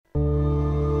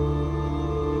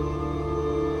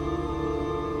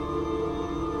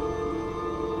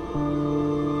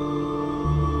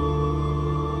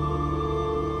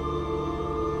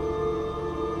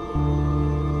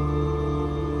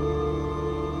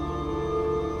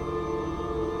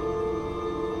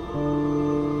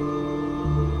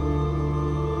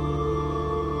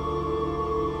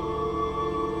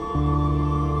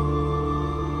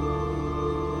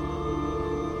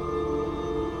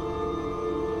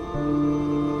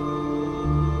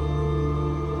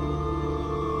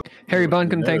Harry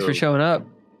Buncombe, thanks for showing up.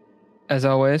 As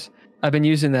always, I've been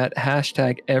using that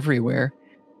hashtag everywhere.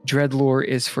 Dreadlore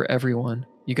is for everyone.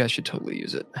 You guys should totally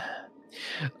use it.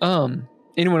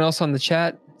 Anyone else on the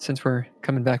chat? Since we're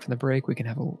coming back from the break, we can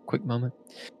have a quick moment.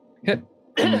 Yeah,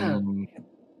 I'm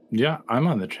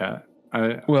on the chat.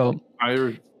 I'm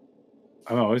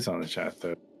always on the chat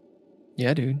though.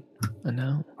 Yeah, dude. I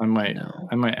know. I might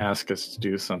ask us to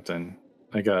do something.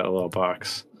 I got a little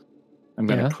box. I'm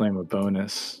gonna claim a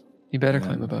bonus. You better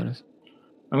claim a bonus.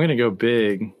 I'm gonna go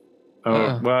big.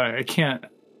 Oh well, I can't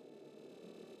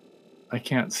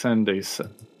send a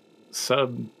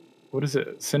sub. What is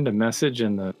it? Send a message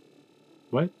in the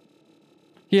what?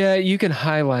 Yeah, you can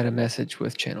highlight a message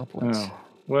with channel points. Oh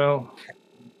well,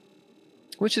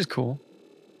 which is cool.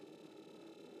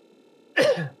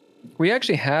 We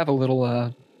actually have a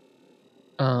little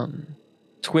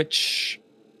Twitch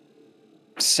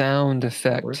sound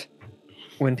effect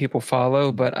when people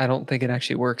follow, but I don't think it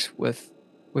actually works with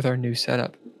our new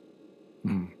setup.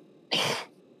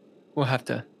 We'll have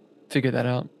to figure that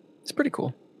out. It's pretty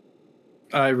cool.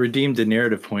 I redeemed a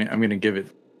narrative point. I'm going to give it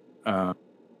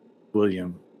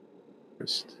William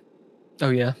first. Oh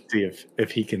yeah. See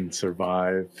if he can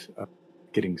survive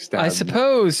getting stabbed. I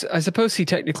suppose he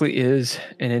technically is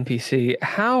an NPC.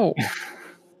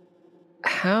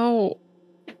 How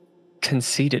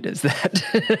conceited is that?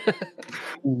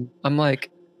 I'm like,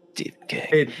 Stephen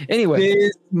King. Anyway,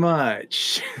 this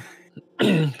much.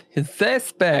 It's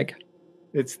this big.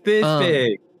 It's this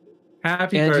big.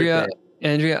 Happy birthday,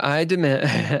 Andrea. I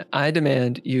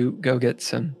demand you go get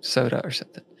some soda or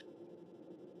something.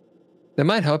 That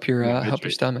might help your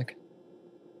stomach.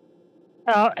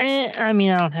 Oh, I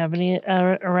mean, I don't have any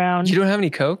around. You don't have any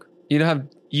Coke? You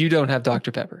don't have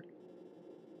Dr. Pepper?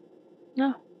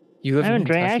 No. You live in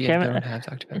Kentucky and don't have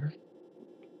Dr. Pepper?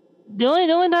 The only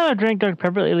time I drink Dr.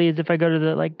 Pepper lately is if I go to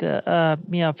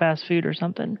the fast food or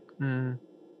something.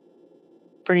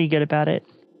 Pretty good about it.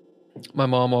 My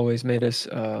mom always made us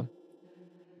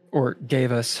or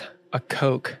gave us a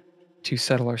Coke to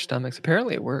settle our stomachs.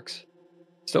 Apparently it works.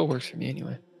 Still works for me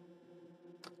anyway.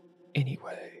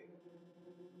 Anyway.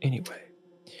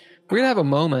 We're going to have a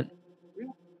moment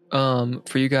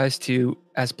for you guys to,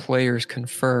 as players,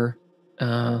 confer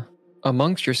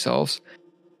amongst yourselves.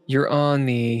 You're on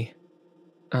the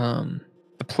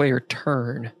player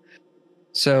turn.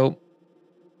 So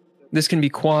this can be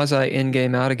quasi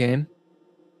in-game, out-of-game.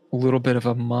 A little bit of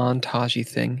a montage-y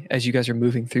thing as you guys are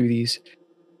moving through these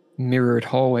mirrored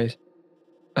hallways.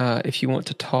 If you want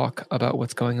to talk about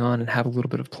what's going on and have a little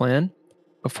bit of plan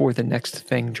before the next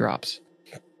thing drops.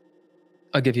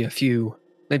 I'll give you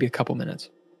maybe a couple minutes.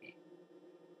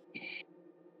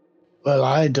 Well,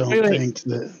 I don't think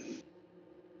that...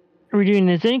 Are we doing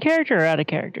this in character or out of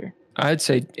character? I'd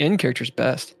say in character's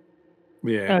best.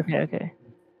 Yeah. Okay.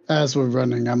 As we're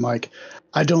running, I'm like,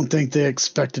 I don't think they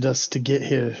expected us to get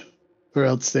here, or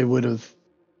else they would have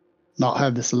not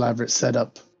had this elaborate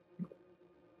setup.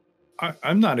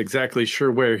 I'm not exactly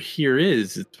sure where here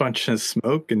is. It's a bunch of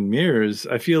smoke and mirrors.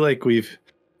 I feel like we've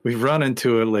run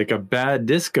into a bad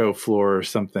disco floor or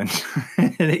something.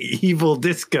 An evil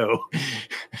disco.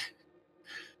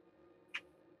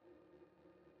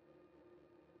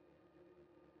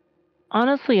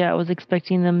 Honestly, I was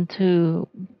expecting them to...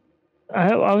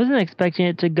 I wasn't expecting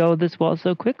it to go this well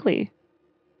so quickly.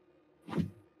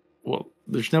 Well,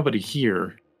 there's nobody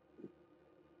here.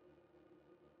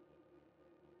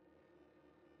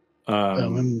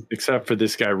 Except for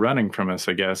this guy running from us,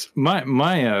 I guess.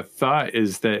 My thought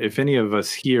is that if any of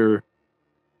us hear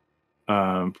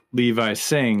Levi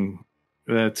sing,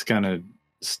 that's gonna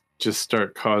just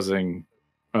start causing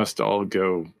us to all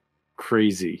go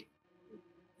crazy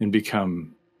and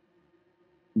become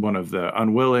one of the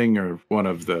unwilling or one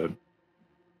of the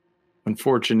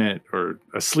unfortunate or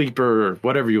a sleeper or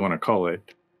whatever you want to call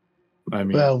it. I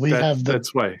mean,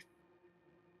 that's why.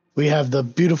 We have the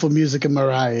beautiful music of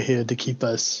Mariah here to keep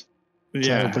us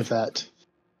help with that.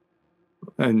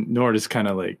 And Nord is kind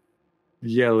of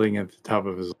yelling at the top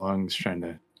of his lungs, trying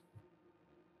to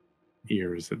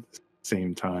ears at the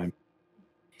same time.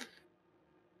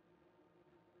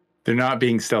 They're not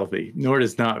being stealthy. Nord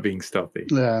is not being stealthy.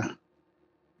 Yeah.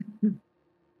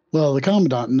 Well, the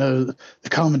commandant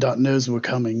knows we're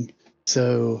coming,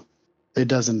 so it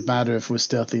doesn't matter if we're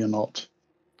stealthy or not.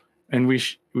 And we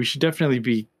should definitely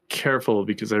be careful,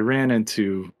 because I ran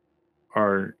into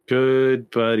our good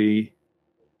buddy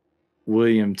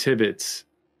William Tibbetts,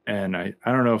 and I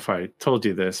don't know if I told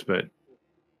you this, but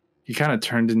he kind of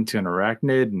turned into an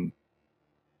arachnid and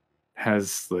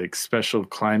has special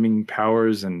climbing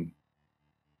powers, and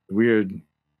weird,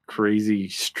 crazy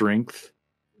strength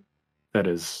that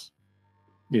is,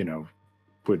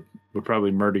 would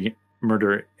probably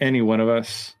murder any one of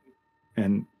us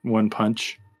in one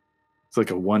punch. It's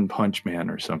like a one punch man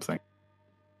or something.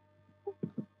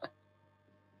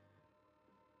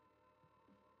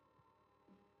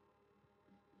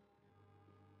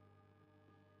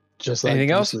 Just like Anything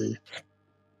Bruce else? Lee.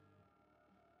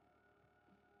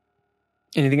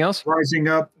 Anything else? Rising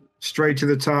up, straight to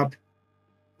the top.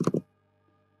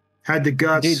 Had the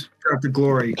guts, Indeed. got the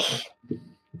glory.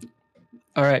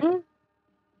 All right.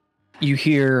 You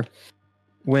hear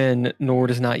when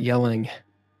Nord is not yelling.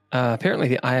 Apparently,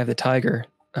 the Eye of the Tiger,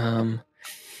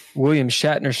 William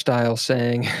Shatner style,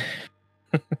 saying,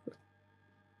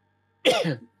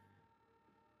 "You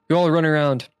all run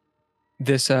around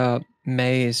this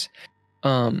maze."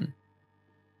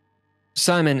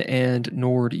 Simon and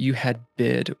Nord, you had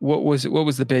bid. What was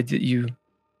the bid that you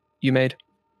made?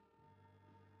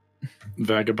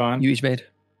 Vagabond. You each made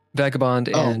Vagabond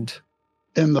Oh. and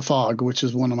In the fog, which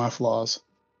is one of my flaws.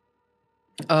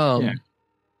 Yeah.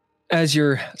 As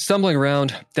you're stumbling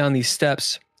around down these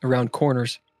steps, around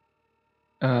corners,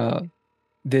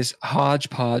 this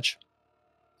hodgepodge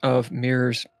of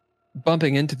mirrors,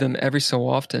 bumping into them every so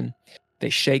often, they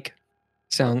shake.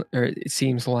 It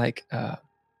seems like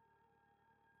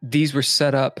these were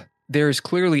set up. There is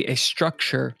clearly a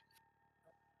structure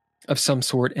of some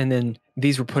sort, and then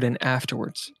these were put in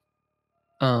afterwards.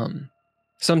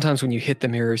 Sometimes when you hit the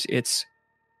mirrors,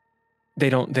 they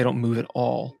don't move at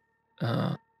all,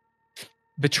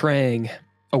 betraying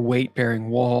a weight-bearing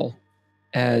wall,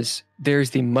 as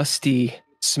there's the musty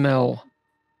smell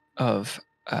of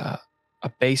a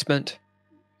basement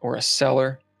or a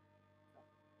cellar.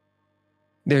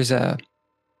 There's a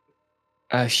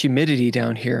humidity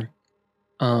down here,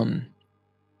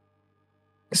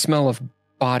 smell of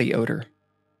body odor.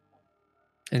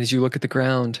 And as you look at the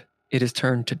ground, it has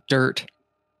turned to dirt.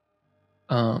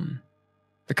 The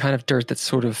kind of dirt that's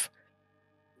sort of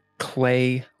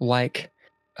clay-like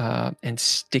and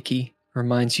sticky,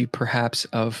 reminds you perhaps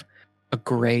of a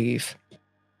grave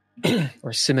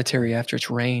or a cemetery after it's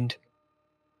rained.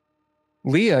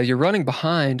 Leah, you're running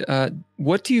behind.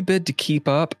 What do you bid to keep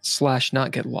up /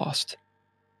 not get lost?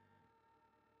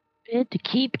 Bid to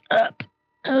keep up.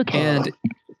 Okay.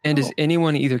 And is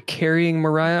anyone either carrying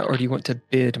Mariah, or do you want to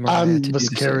bid Mariah I to do was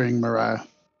the carrying Mariah.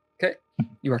 same?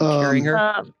 You are carrying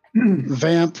her?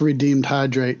 Vamp, redeemed,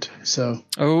 hydrate. So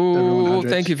everyone Oh,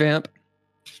 hydrates. thank you, Vamp.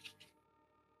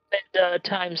 And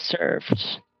time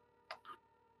served.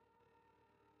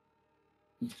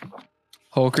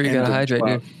 Holker, you And gotta the hydrate,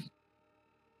 dude.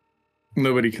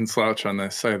 Nobody can slouch on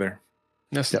this either.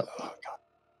 No, Yep.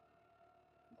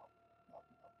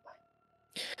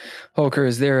 Holker,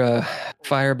 is there a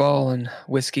fireball and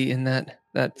whiskey in that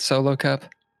solo cup?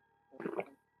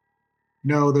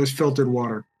 No, there's filtered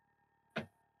water.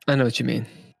 I know what you mean.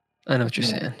 I know what you're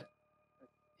saying.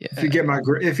 Yeah, If you get my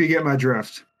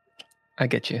drift. I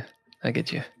get you.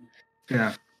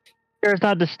 Yeah. There's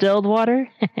not distilled water?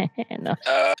 No.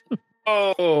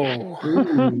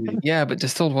 Oh. Yeah, but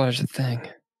distilled water's a thing.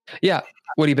 Yeah.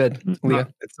 What do you bid, Leah?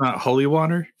 It's not holy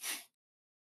water.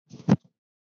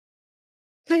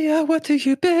 Leah, what do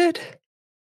you bid?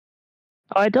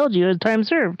 Oh, I told you, it's time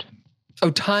served. Oh,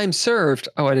 time served.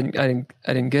 Oh, I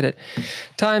didn't get it.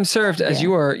 Time served. As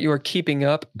you are keeping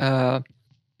up,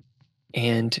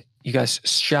 and you guys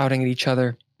shouting at each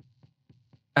other.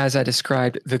 As I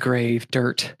described, the grave,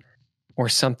 dirt, or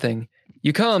something.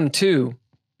 You come to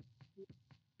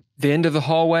the end of the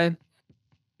hallway,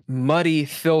 muddy,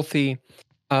 filthy.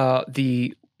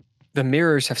 The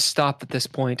mirrors have stopped at this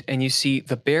point, and you see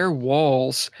the bare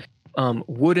walls,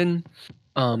 wooden,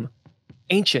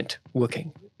 ancient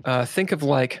looking. Think of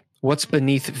like what's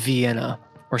beneath Vienna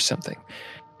or something.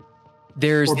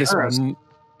 There's Or this. Paris.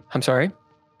 I'm sorry.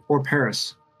 Or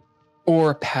Paris.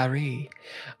 Or Paris.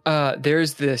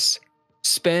 There's this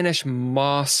Spanish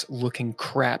moss-looking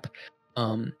crap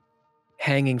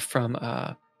hanging from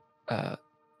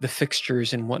the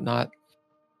fixtures and whatnot.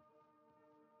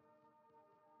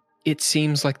 It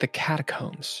seems like the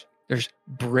catacombs. There's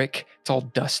brick. It's all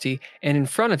dusty. And in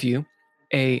front of you,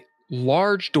 a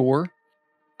large door.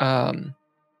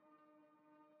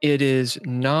 It is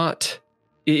not.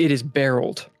 It is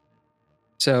barreled.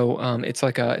 So it's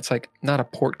like not a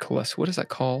portcullis. What is that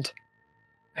called?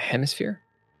 A hemisphere?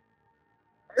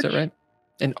 Is that right?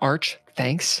 An arch.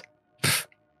 Thanks.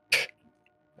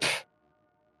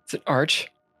 It's an arch.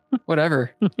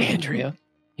 Whatever, Andrea.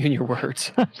 You and your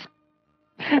words.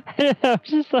 I was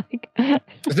just like,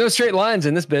 There's no straight lines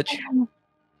in this bitch.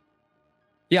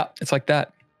 Yeah, it's like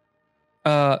that.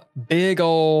 Big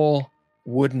ol'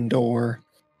 wooden door,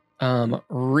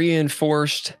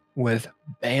 reinforced with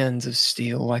bands of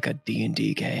steel like a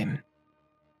D&D game.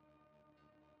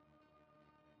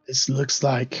 This looks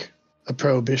like a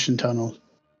prohibition tunnel.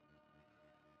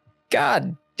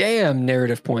 God damn,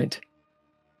 narrative point.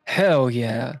 Hell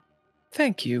yeah.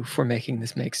 Thank you for making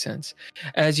this make sense.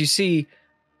 As you see,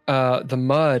 the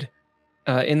mud,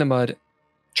 in the mud,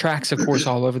 tracks, of course,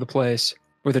 all over the place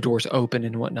where the doors open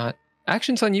and whatnot.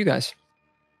 Action's on you guys.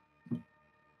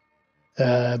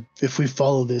 If we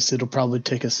follow this, it'll probably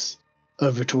take us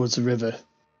over towards the river.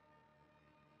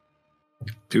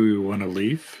 Do we want to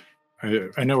leave?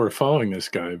 I know we're following this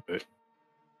guy, but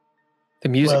The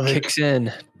music kicks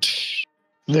in.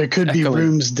 There could be Echoing.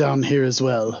 rooms down here as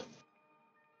well.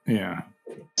 yeah.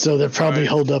 So they're probably Right.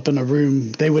 holed up in a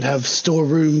room. They would have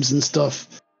storerooms and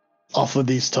stuff off of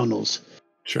these tunnels.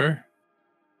 Sure.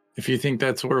 If you think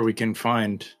that's where we can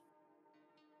find...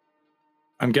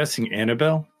 I'm guessing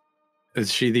Annabelle?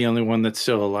 Is she the only one that's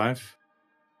still alive?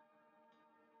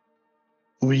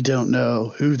 We don't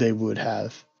know who they would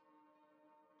have.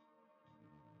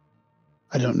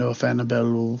 I don't know if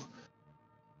Annabelle will...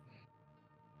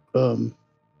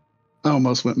 I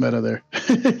almost went meta there.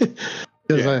 Because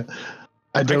Yeah.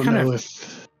 I don't kind know of-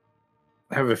 if...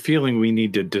 I have a feeling we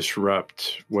need to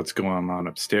disrupt what's going on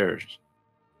upstairs.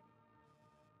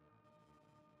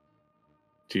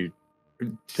 Do you,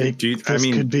 This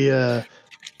could be a...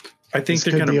 I think this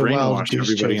they're could going to be a wild brainwash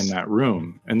goose everybody chase. in that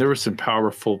room. And there were some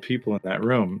powerful people in that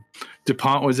room.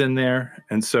 DuPont was in there,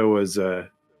 and so was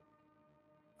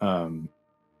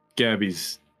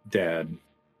Gabby's dad.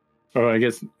 Oh, I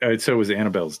guess so was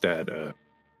Annabelle's dad,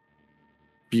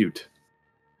 Butte.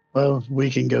 Well, we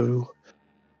can go...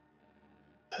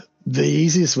 The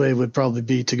easiest way would probably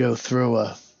be to go throw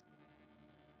a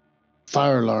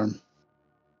fire alarm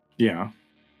Yeah,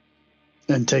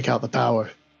 and take out the power.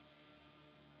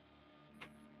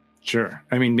 sure.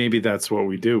 I mean, maybe that's what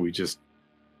we do. We just...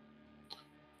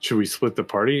 Should we split the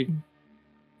party?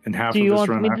 And half Do of you us want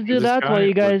run me after to do this that guy, while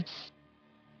you or- guys?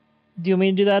 Do you want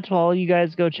me to do that while you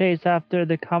guys go chase after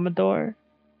the Commodore?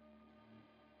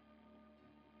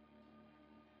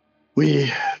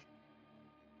 We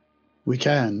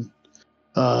can.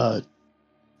 I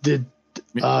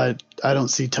don't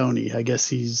see Tony. I guess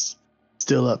he's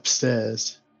still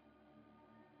upstairs.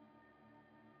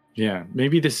 Yeah,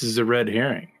 maybe this is a red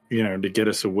herring, to get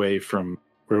us away from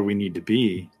where we need to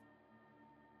be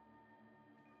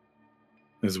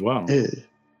as well.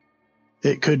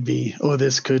 It could be, or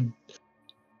this could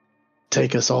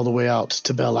take us all the way out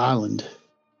to Bell Island,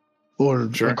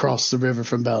 or Sure. across the river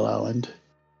from Bell Island.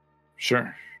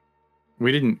 Sure.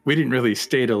 We didn't really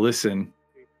stay to listen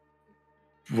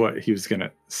what he was going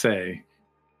to say,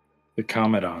 the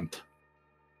Commandant.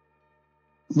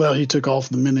 Well, he took off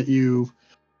the minute you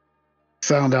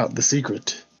found out the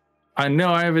secret. I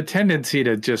know I have a tendency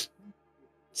to just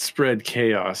spread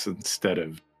chaos instead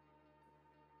of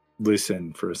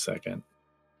listen for a second.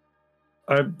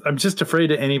 I'm just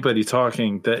afraid of anybody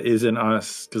talking that isn't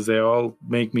us because they all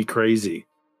make me crazy.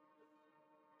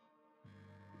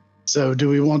 So, do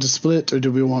we want to split, or do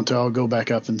we want to all go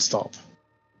back up and stop?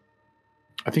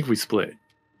 I think we split.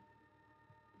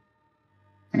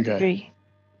 Okay. Agree.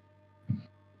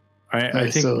 I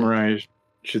Alright, think so- Mariah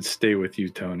should stay with you,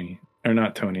 Tony. Or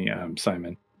not Tony,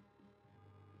 Simon.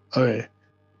 Okay.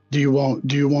 Do you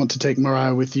want to take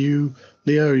Mariah with you,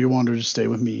 Leah, or you want her to stay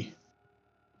with me?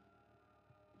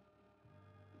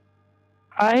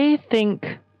 I think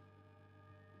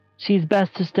she's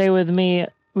best to stay with me.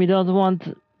 We don't want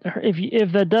her,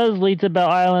 if that does lead to Bell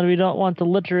Island, we don't want to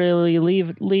literally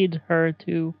lead her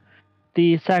to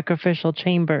the sacrificial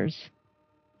chambers.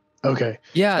 Okay.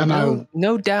 Yeah, And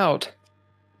no doubt.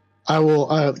 I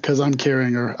will, because I'm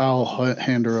carrying her, I'll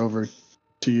hand her over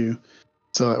to you.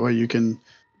 So that way you can,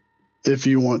 if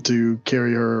you want to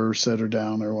carry her or set her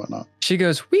down or whatnot. She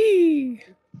goes, wee!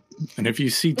 And if you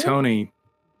see Tony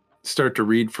start to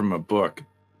read from a book,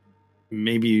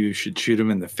 maybe you should shoot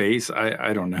him in the face.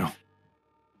 I don't know.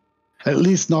 At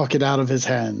least knock it out of his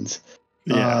hands.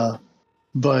 Yeah.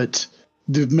 But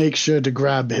make sure to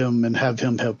grab him and have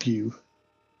him help you.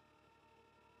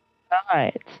 All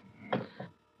right.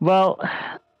 Well,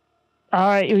 all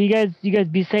right. You guys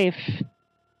be safe.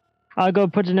 I'll go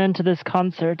put an end to this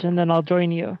concert, and then I'll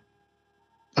join you.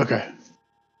 Okay.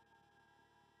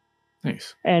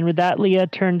 Nice. And with that, Leah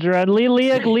turns around.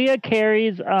 Leah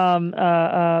carries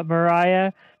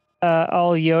Mariah,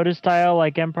 all Yoda style,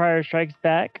 like Empire Strikes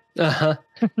Back, Uh-huh.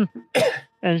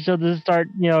 and she'll just start,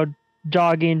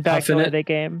 jogging back Huffing the way it. they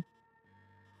came.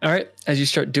 All right. As you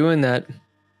start doing that,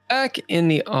 Back in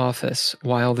the office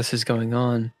while this is going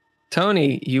on,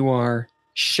 Tony, you are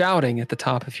shouting at the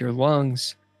top of your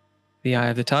lungs, the eye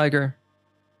of the tiger.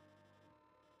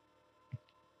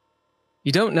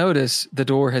 You don't notice the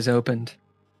door has opened.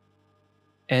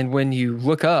 And when you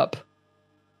look up,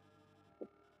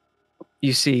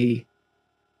 you see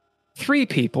 3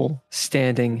 people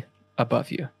standing above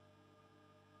you.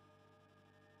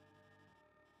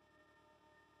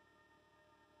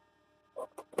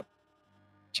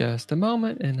 Just a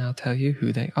moment, and I'll tell you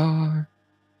who they are.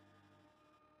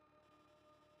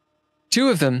 2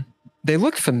 of them, they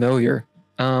look familiar.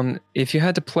 If you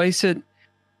had to place it,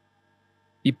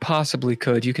 you possibly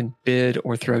could. You can bid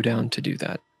or throw down to do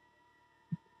that.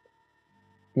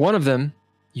 One of them,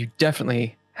 you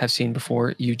definitely have seen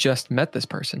before. You just met this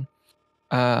person.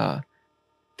 The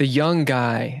young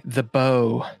guy, the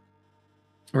beau,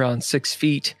 around 6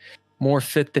 feet, more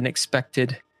fit than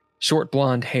expected. Short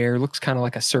blonde hair, looks kind of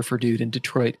like a surfer dude in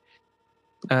Detroit.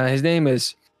 His name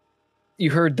is,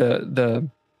 you heard the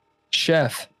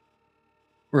chef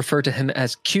refer to him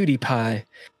as Cutie Pie.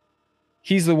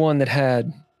 He's the one that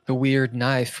had the weird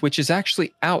knife, which is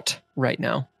actually out right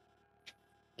now.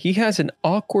 He has an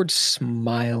awkward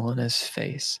smile on his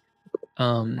face.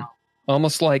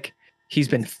 Almost like he's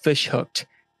been fish hooked.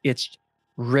 It's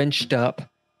wrenched up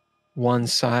one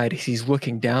side. He's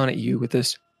looking down at you with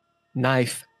this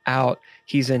knife out.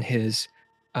 He's in his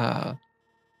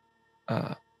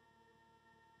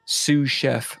sous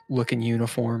chef looking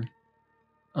uniform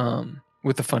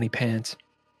with the funny pants.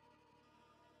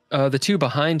 The 2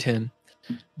 behind him,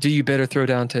 do you better throw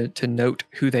down to note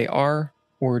who they are,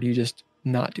 or do you just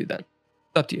not do that?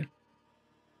 It's up to you.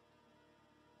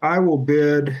 I will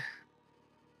bid.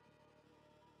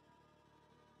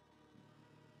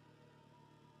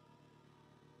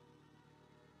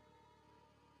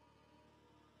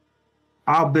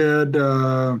 I'll bid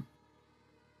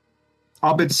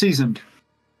seasoned.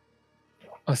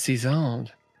 A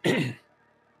seasoned.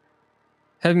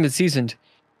 Having been seasoned,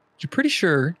 you're pretty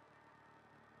sure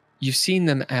you've seen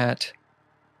them at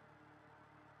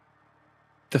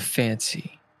the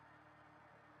Fancy.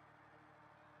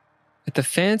 At the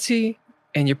Fancy,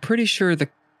 and you're pretty sure the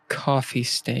Coffee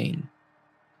Stain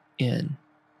Inn.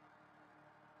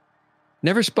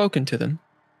 Never spoken to them.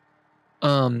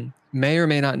 May or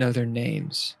may not know their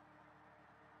names.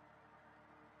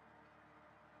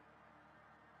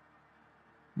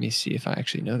 Let me see if I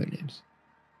actually know their names.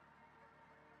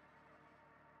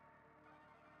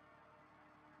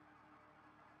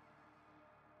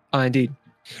 Indeed.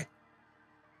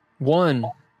 One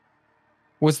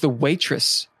was the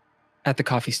waitress at the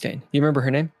Coffee Stain. You remember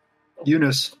her name?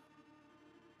 Eunice.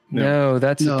 No,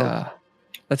 that's No.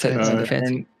 at the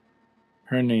Fancy.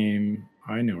 Her name,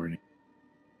 I know her name.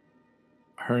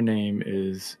 Her name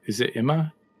is it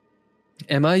Emma?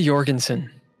 Emma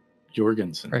Jorgensen.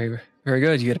 Jorgensen. Very, very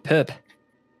good. You get a pip.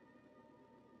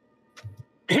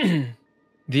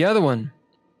 The other one,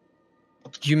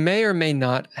 you may or may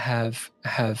not have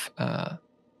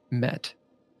met.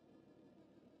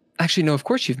 Actually, no, of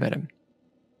course you've met him.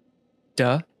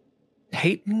 Duh.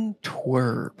 Peyton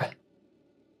Twerb. Do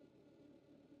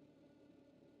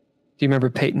you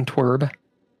remember Peyton Twerb?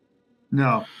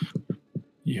 No.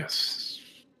 Yes.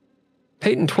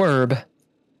 Peyton Twerb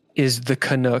is the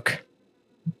Canuck.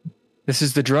 This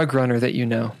is the drug runner that you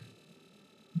know.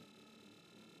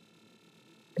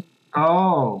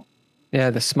 Oh. Yeah,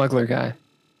 the smuggler guy.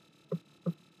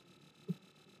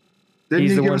 Didn't He's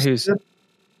he the give one us who's tip?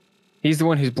 he's the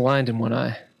one who's blind in one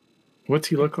eye. What's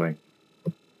he look like?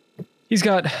 He's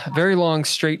got very long,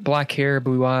 straight black hair,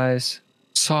 blue eyes,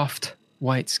 soft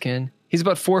white skin. He's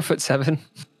about 4'7",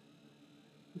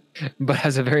 but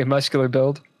has a very muscular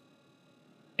build,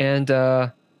 and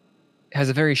has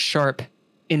a very sharp,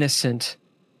 innocent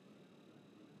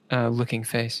looking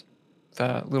face. With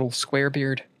a little square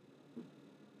beard.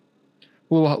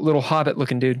 Little hobbit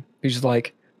looking dude who's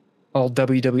like all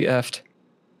WWF'd.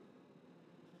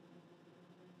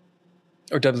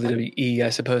 Or WWE, I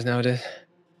suppose, nowadays.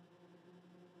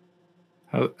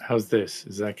 How's this?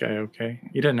 Is that guy okay?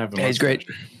 He doesn't have a Yeah, he's great.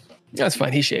 That's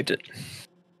fine. He shaved it.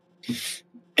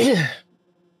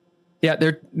 Yeah,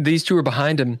 these 2 are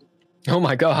behind him. Oh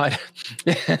my God.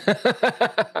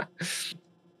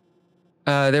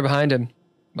 They're behind him,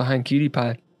 behind Cutie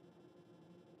Pie.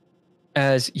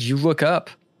 As you look up,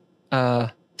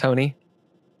 Tony,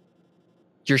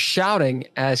 you're shouting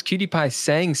as Cutie Pie's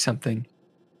saying something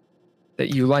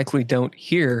that you likely don't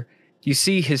hear. You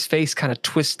see his face kind of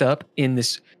twist up in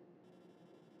this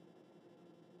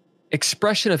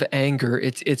expression of anger.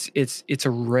 It's a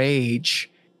rage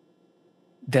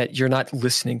that you're not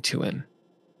listening to him.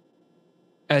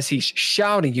 as he's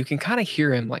shouting, you can kind of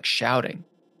hear him like shouting.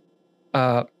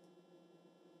 Emma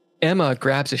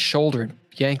grabs his shoulder and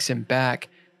yanks him back.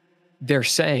 They're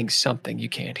saying something. You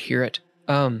can't hear it.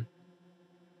 The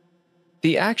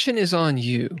action is on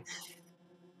you.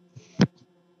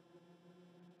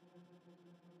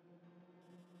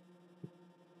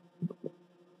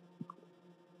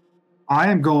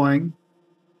 I am going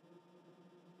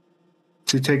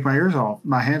to take my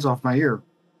hands off my ear.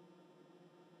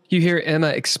 You hear Emma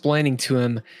explaining to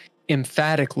him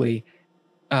emphatically,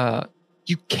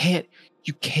 you can't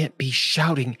be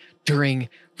shouting during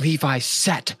Levi's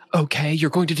set, okay? You're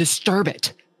going to disturb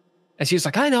it. As he's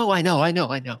like, I know.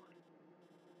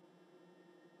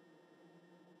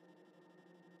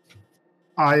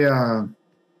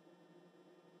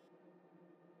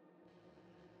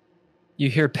 You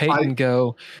hear Peyton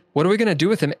go, what are we going to do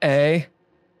with him, eh?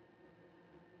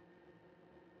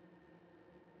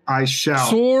 I shout.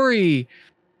 Sorry,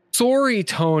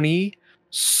 Tony.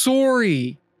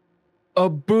 Sorry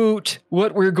about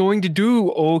what we're going to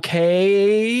do,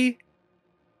 okay?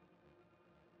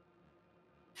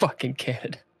 Fucking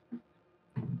kid.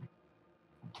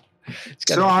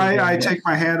 So I take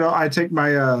my hand. I take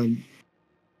my.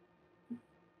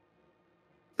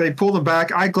 They pull them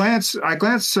back. I'll glance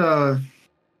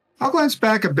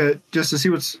back a bit just to see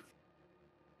what's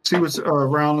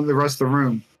around in the rest of the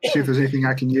room. See if there's anything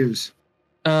I can use.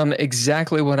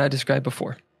 Exactly what I described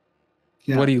before.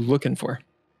 Yeah. What are you looking for?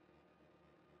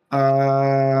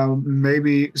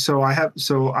 Maybe. So I have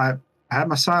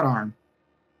my sidearm.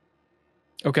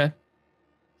 Okay.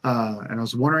 And I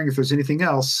was wondering if there's anything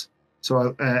else.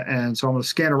 So I'm going to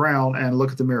scan around and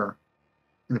look at the mirror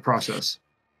in the process.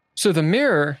 So the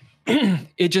mirror,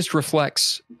 it just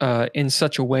reflects in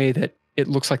such a way that it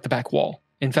looks like the back wall.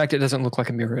 In fact, it doesn't look like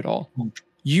a mirror at all.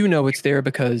 You know it's there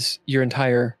because your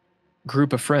entire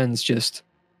group of friends just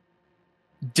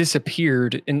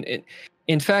disappeared. And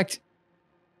in fact,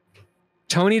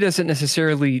 Tony doesn't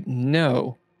necessarily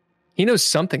know. He knows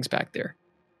something's back there.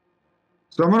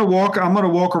 So I'm gonna walk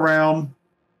around.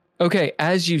 Okay,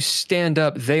 as you stand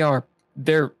up,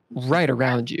 they're right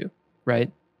around you,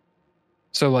 right?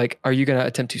 So, like, are you gonna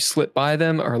attempt to slip by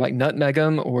them or like nutmeg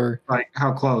them or like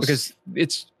how close? Because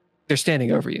they're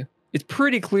standing over you. It's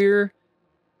pretty clear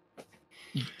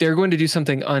they're going to do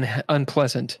something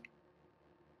unpleasant,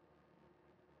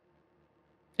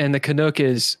 and the Canuck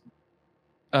is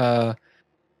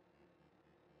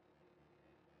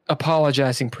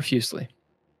apologizing profusely.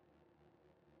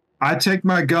 I take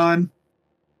my gun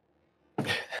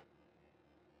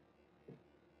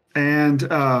and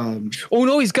oh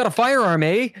no, he's got a firearm,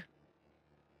 eh?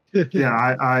 Yeah,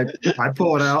 I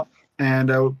pull it out and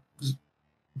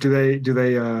do they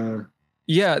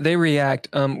yeah, they react.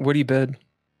 What do you bid?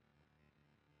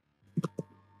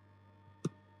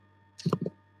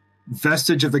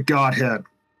 Vestige of the Godhead.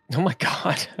 Oh my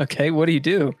God. Okay, what do you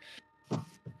do?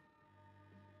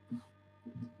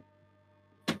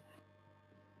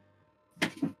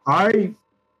 I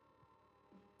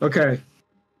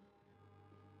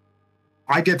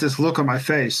get this look on my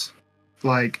face,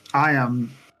 like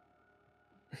I'm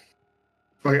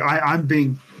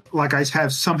being like I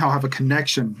somehow have a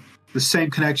connection, the same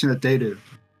connection that they do.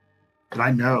 That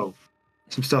I know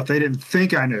some stuff they didn't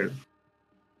think I knew,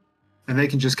 and they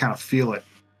can just kind of feel it.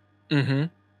 Mm-hmm.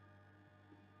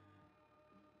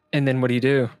 And then what do you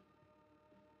do?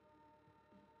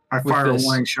 I fire a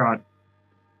warning shot.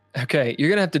 Okay, you're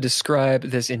gonna have to describe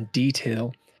this in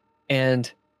detail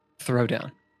and throw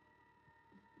down.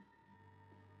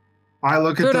 I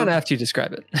look at throw them down after you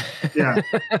describe it. Yeah.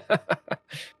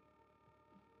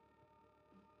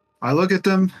 I look at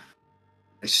them.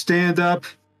 I stand up,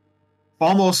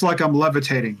 almost like I'm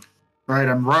levitating. Right,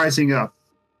 I'm rising up,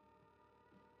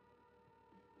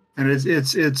 and it's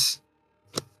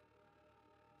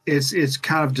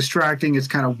kind of distracting. It's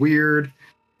kind of weird.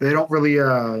 They don't really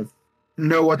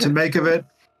know what to make of it,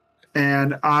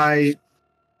 and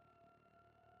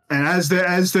as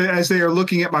they are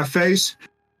looking at my face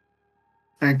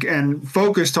and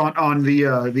focused on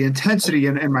the intensity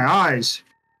in my eyes,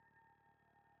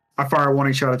 I fire a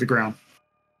warning shot at the ground.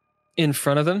 In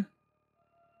front of them?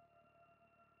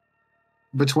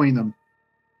 Between them.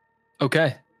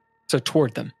 Okay, so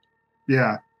toward them.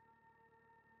 Yeah.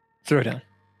 Throw down.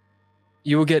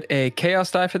 You will get a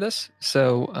chaos die for this,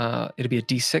 so it'll be a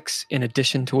d6 in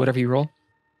addition to whatever you roll.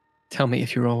 Tell me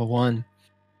if you roll a 1.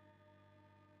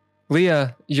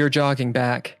 Leah, you're jogging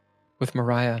back with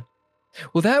Mariah.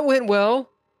 Well, that went well.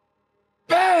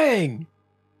 Bang!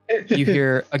 You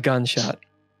hear a gunshot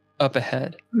up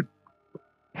ahead.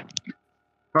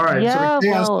 All right. Yeah,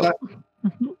 so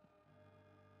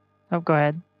Oh, go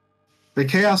ahead. The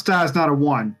chaos die is not a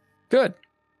 1. Good.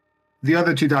 The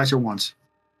other 2 dice are 1s.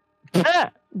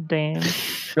 Ah, damn.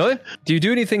 Really? Do you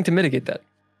do anything to mitigate that?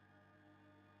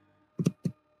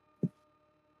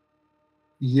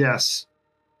 Yes.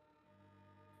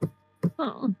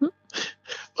 Oh.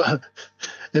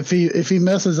 If he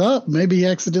messes up, maybe he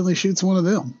accidentally shoots one of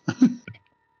them.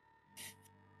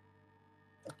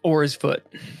 Or his foot?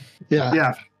 Yeah.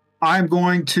 Yeah. I'm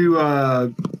going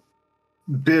to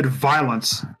bid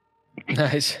violence.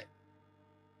 Nice.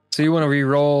 So you want to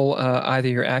re-roll either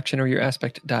your action or your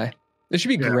aspect die. This should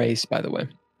be grace, by the way.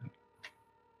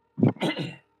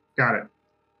 Got it.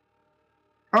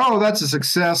 Oh, that's a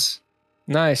success.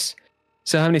 Nice.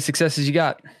 So how many successes you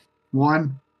got?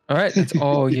 1. All right, that's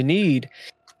all you need.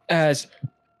 As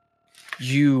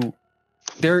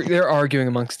they're arguing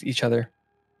amongst each other.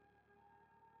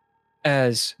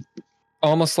 As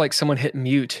almost like someone hit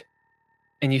mute,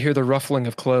 and you hear the ruffling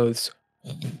of clothes.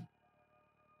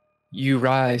 You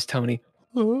rise, Tony,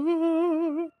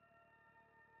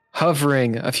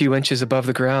 hovering a few inches above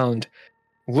the ground,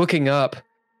 looking up.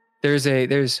 There's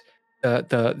the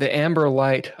amber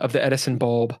light of the Edison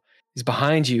bulb is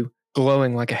behind you,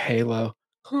 glowing like a halo.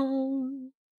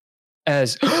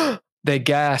 As they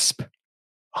gasp,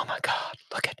 "Oh my God!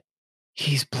 Look at,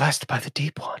 he's blessed by the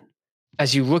deep one."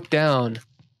 As you look down,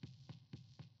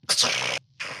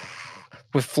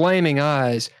 with flaming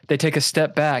eyes, they take a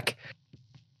step back.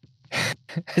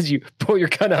 As you pull your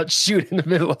gun out, shoot in the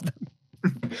middle of them.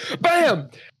 Bam!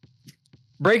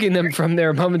 Breaking them from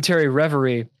their momentary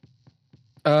reverie.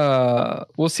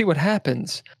 We'll see what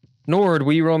happens. Nord,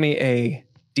 will you roll me a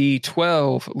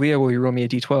D12? Leah, will you roll me a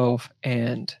D12?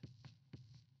 And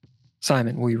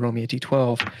Simon, will you roll me a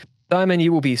D12? Simon,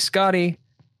 you will be Scotty.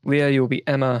 Leah, you will be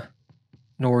Emma.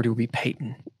 Nord, you will be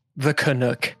Peyton. The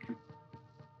Canuck.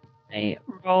 I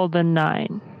rolled a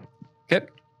 9. Okay.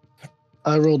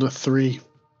 I rolled a 3.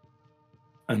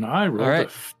 And I rolled right. a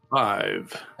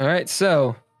 5. All right,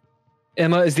 so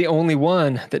Emma is the only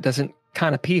one that doesn't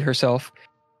kind of pee herself,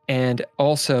 and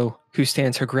also who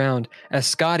stands her ground as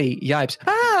Scotty yipes,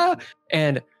 "Ah!"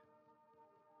 and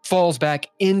falls back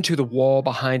into the wall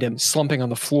behind him, slumping on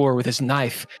the floor with his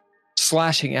knife,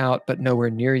 slashing out, but nowhere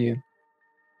near you.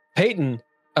 Peyton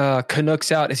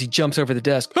Canucks out as he jumps over the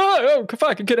desk. Oh,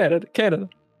 fucking Canada.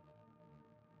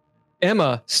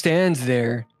 Emma stands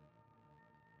there,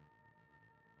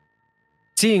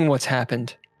 seeing what's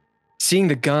happened, seeing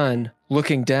the gun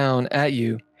looking down at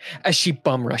you as she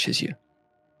bum rushes you.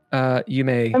 You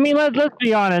may. I mean, let's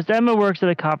be honest. Emma works at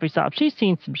a coffee shop. She's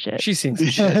seen some shit. She's seen some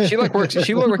shit. She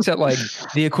works at like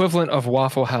the equivalent of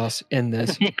Waffle House in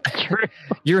this. Yeah, true.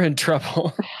 You're in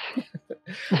trouble.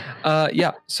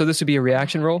 Yeah. So this would be a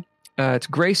reaction roll. It's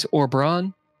Grace or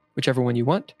Brawn, whichever one you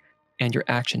want, and your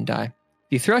action die.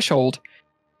 The threshold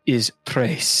is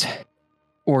Tres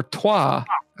or Trois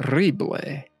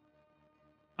Rible.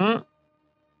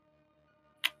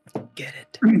 Get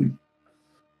it.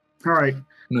 All right.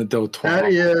 That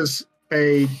is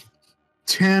a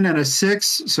 10 and a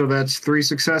 6, so that's 3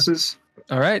 successes.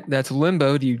 All right, that's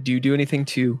limbo. Do you do anything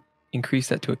to increase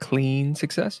that to a clean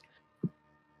success?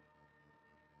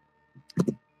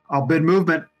 I'll bid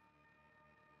movement.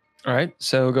 All right,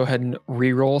 so go ahead and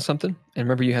re-roll something, and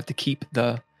remember you have to keep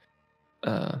the.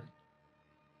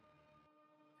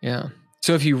 Yeah.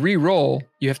 So if you re-roll,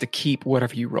 you have to keep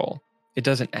whatever you roll. It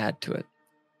doesn't add to it.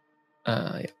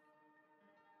 Yeah.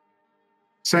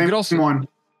 Same one.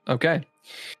 Okay.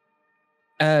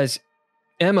 As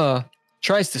Emma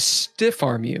tries to stiff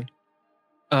arm you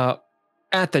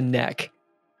at the neck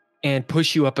and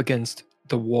push you up against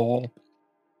the wall,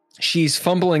 she's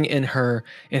fumbling in her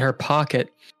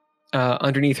pocket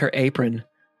underneath her apron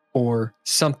or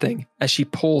something as she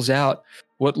pulls out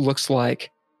what looks like,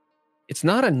 it's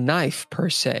not a knife per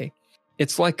se.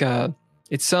 It's like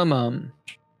it's some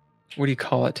what do you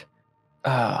call it?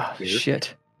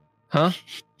 Shit. Huh?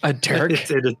 A dirk? Is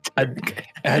it a dirk?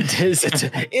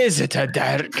 Is it a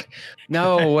dirk?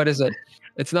 No, what is it?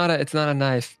 It's not a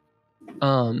knife.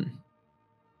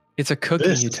 It's a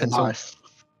cooking utensil.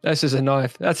 This is a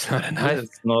knife. That's not a knife.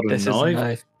 It's not This a is a knife.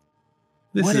 knife.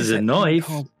 This What is that a thing knife.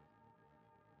 called?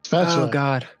 Spatula. Oh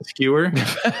God. Skewer.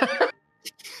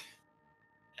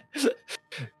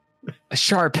 A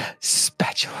sharp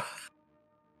spatula.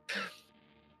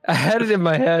 I had it in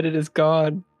my head. It is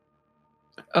gone.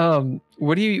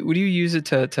 What do you use it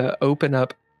to open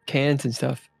up cans and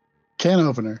stuff? Can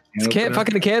opener. It's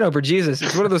fucking the can opener. Jesus,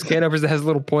 it's one of those can openers that has a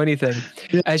little pointy thing.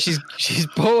 Yeah. As she's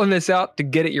pulling this out to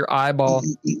get at your eyeball.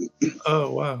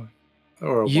 Oh wow.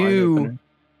 Or a wine You opener.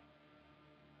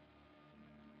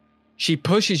 She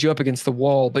pushes you up against the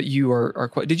wall, but you are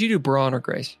quite... Did you do Brawn or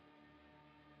Grace?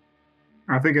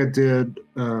 I think I did.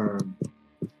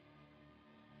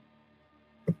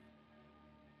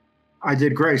 I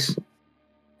did Grace.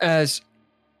 As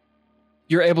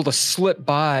you're able to slip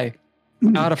by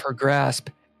out of her grasp,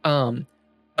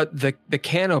 the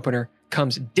can opener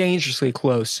comes dangerously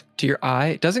close to your eye.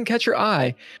 It doesn't catch your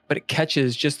eye, but it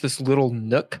catches just this little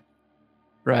nook,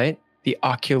 right? The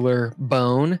ocular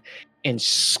bone, and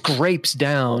scrapes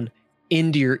down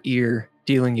into your ear,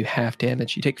 dealing you half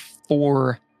damage. You take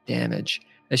 4 damage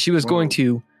as she was going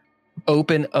to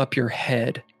open up your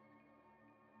head.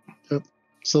 Yep.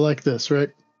 So like this,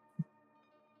 right?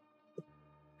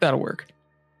 That'll work.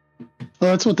 Oh,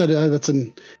 that's what that is. That's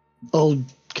an old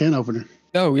can opener.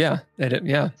 Oh, yeah.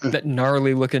 That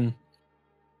gnarly looking,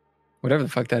 whatever the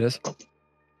fuck that is.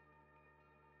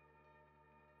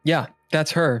 Yeah,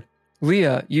 that's her.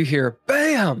 Leah, you hear,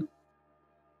 bam!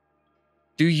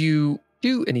 Do you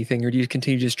do anything, or do you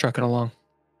continue just trucking along?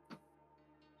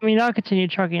 I mean, I'll continue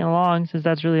trucking along since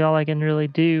that's really all I can really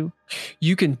do.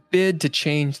 You can bid to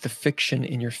change the fiction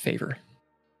in your favor.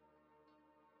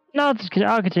 No,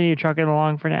 I'll continue trucking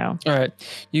along for now. All right.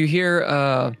 You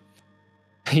hear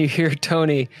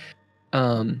Tony,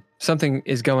 something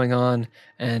is going on,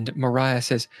 and Mariah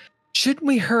says, shouldn't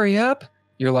we hurry up?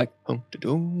 You're like, go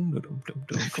run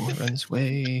this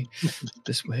way,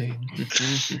 this way.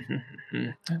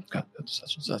 I've got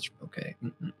such and such. Okay.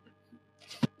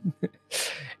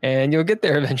 And you'll get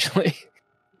there eventually.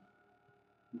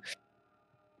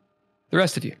 The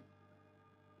rest of you.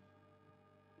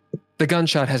 The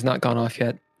gunshot has not gone off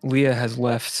yet. Leah has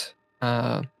left.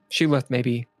 She left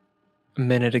maybe a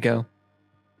minute ago.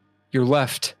 You're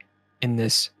left in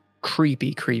this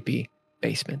creepy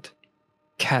basement.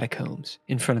 Catacombs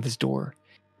in front of this door.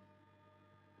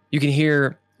 You can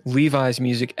hear Levi's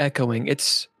music echoing.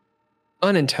 It's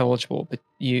unintelligible, but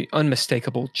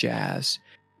unmistakable jazz.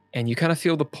 And you kind of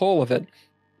feel the pull of it.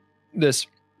 This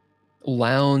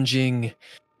lounging,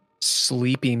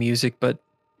 sleepy music, but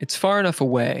it's far enough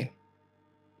away,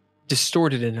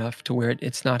 distorted enough to where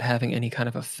it's not having any kind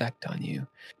of effect on you.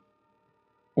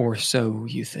 Or so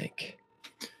you think.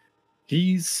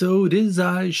 He sewed his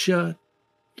eyes shut.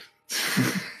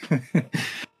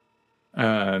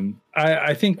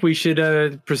 I think we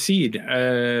should proceed.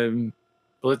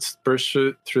 Let's burst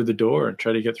through the door and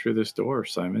try to get through this door,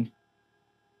 Simon.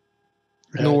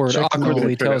 Nord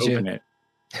awkwardly tells you.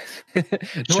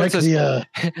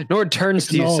 Nord turns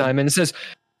to you, Simon, and says,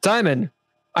 Simon,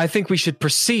 I think we should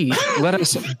proceed. Let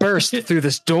us burst through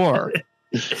this door.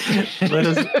 Let's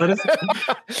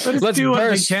do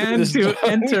what we can to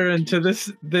enter into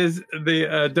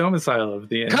the domicile of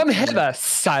the inn. Come hither,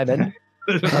 Simon.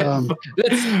 Let's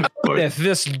open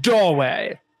this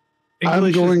doorway.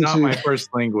 English is not my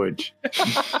first language.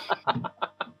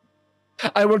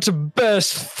 I want to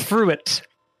burst through it.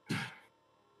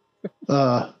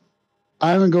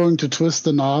 I'm going to twist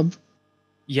the knob.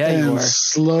 Yeah, and you are.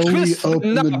 Slowly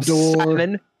open the door.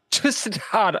 Simon. Twist it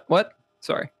hard. What?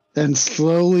 Sorry. And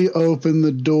slowly open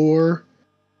the door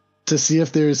to see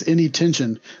if there's any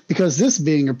tension. Because this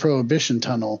being a prohibition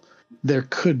tunnel, there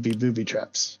could be booby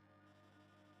traps.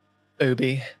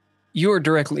 Obi, you're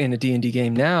directly in a D&D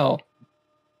game now.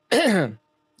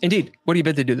 Indeed. What do you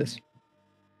bid to do this?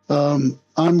 I'm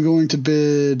going to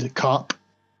bid cop.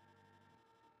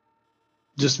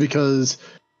 Just because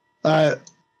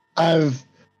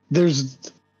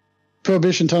there's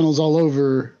prohibition tunnels all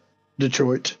over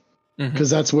Detroit. Because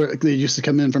that's where they used to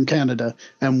come in from Canada,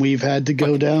 and we've had to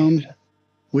go down.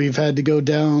 We've had to go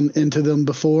down into them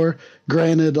before.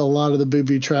 Granted, a lot of the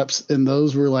booby traps in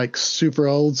those were like super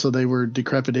old, so they were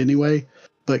decrepit anyway.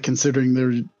 But considering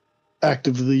they're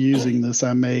actively using this,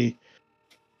 I'm going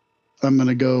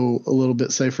to go a little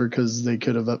bit safer because they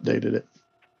could have updated it.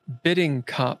 Bidding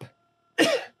cop,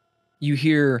 you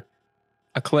hear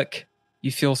a click.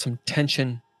 You feel some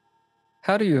tension.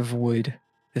 How do you avoid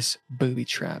this booby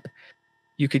trap?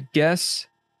 You could guess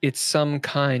it's some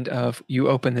kind of you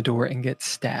open the door and get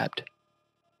stabbed.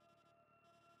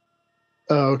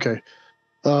 Oh, okay.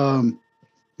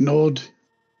 Nord,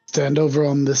 stand over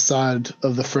on this side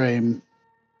of the frame.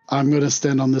 I'm going to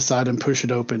stand on this side and push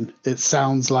it open. It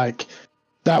sounds like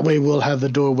that way we'll have the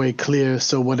doorway clear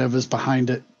so whatever's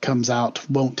behind it comes out,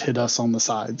 won't hit us on the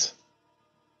sides.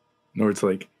 Nord's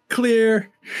like, clear.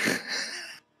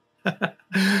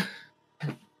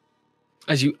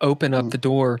 As you open up the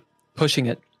door, pushing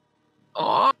it,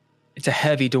 it's a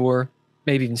heavy door,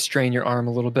 maybe even strain your arm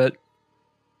a little bit.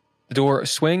 The door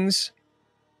swings.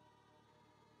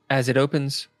 As it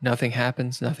opens, nothing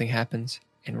happens.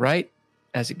 And right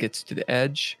as it gets to the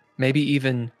edge, maybe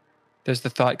even There's the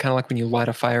thought, kind of like when you light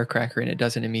a firecracker and it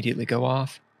doesn't immediately go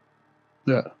off.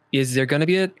 Yeah. Is there going to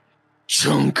be a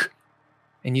chunk?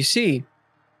 And you see,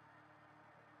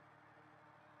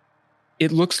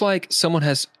 it looks like someone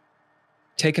has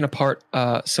taken apart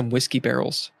some whiskey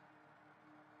barrels,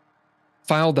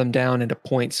 filed them down into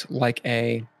points like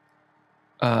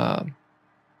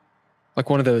like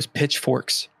one of those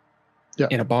pitchforks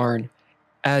in a barn,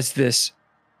 as this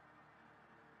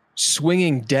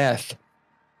swinging death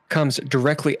comes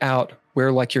directly out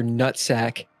where like your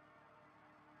nutsack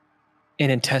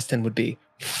and intestine would be.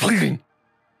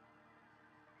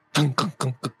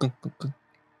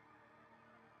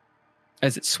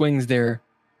 As it swings there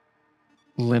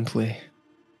limply.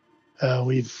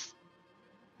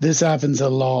 This happens a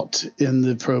lot in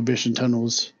the Prohibition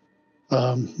tunnels.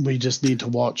 We just need to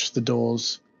watch the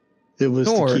doors. It was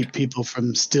to keep people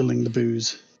from stealing the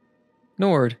booze.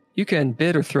 Nord, you can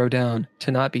bid or throw down to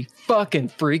not be fucking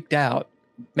freaked out,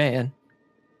 man.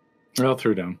 I'll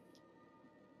throw down.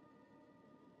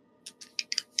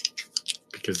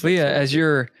 Because Leah, as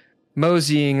you're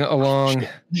moseying along,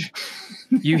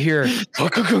 you hear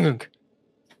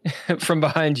from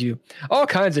behind you. All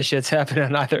kinds of shit's happening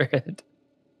on either end.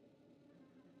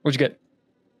 What'd you get?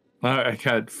 I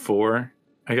got 4.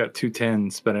 I got 2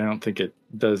 10s, but I don't think it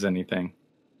does anything.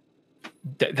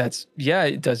 It does.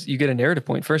 You get a narrative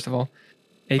point, first of all.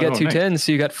 And you got 2 10s,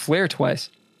 so you got flair twice.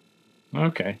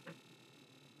 Okay.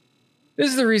 This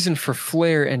is the reason for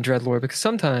flair and dreadlore, because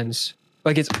sometimes,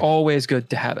 like, it's always good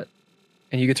to have it.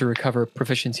 And you get to recover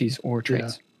proficiencies or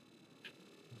traits.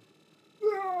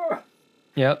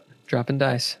 Yep, dropping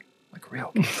dice. Like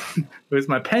real. It was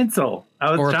my pencil.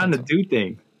 I was trying to do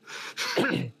things.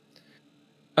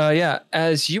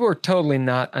 As you are totally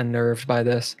not unnerved by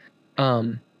this.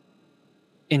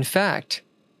 In fact,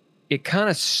 it kind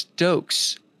of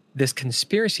stokes this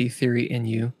conspiracy theory in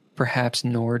you, perhaps,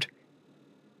 Nord,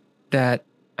 that,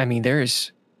 I mean,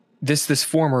 there's this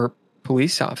former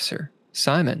police officer,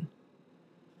 Simon,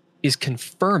 is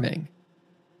confirming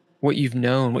what you've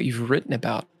known, what you've written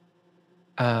about,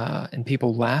 and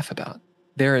people laugh about.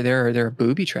 There are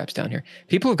booby traps down here.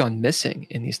 People have gone missing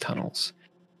in these tunnels.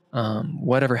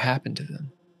 Whatever happened to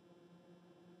them?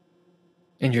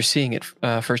 And you're seeing it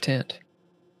firsthand.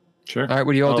 Sure. All right,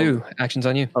 what do you all do? Actions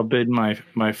on you. I'll bid my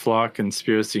flaw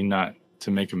conspiracy not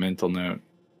to make a mental note.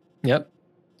 Yep.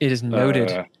 It is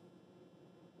noted.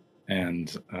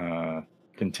 And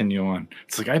continue on.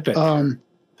 It's like, I bet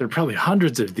there are probably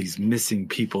hundreds of these missing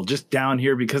people just down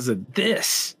here because of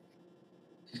this.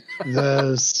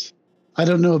 I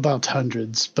don't know about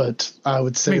hundreds, but I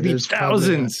would say maybe there's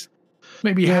thousands.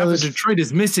 Maybe half of Detroit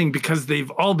is missing because they've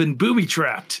all been booby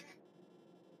trapped.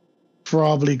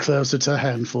 Probably closer to a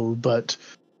handful, but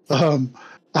I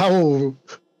will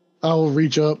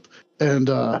reach up and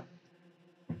I'll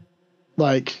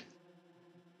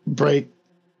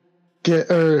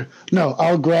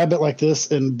grab it like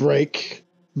this and break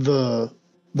the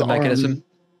mechanism. Arm,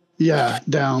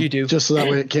 down. You do, just so that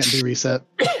way it can't be reset.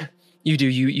 You do.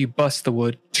 You bust the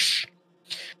wood.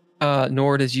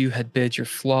 Nord, as you had bid your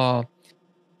flaw,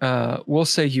 we'll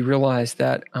say you realize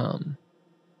that.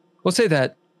 We'll say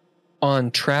that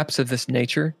on traps of this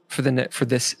nature for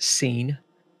this scene,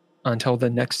 until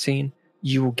the next scene,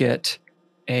 you will get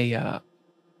a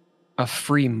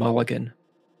free mulligan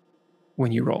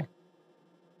when you roll.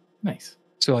 Nice.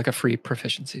 So like a free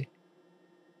proficiency.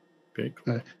 Very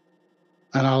cool. Okay.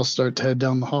 And I'll start to head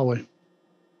down the hallway.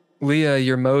 Leah,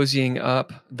 you're moseying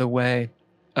up the way.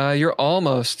 You're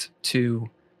almost to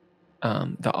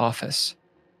the office.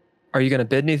 Are you going to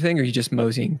bid anything, or are you just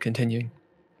moseying, continuing?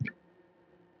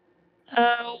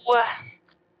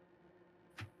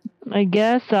 I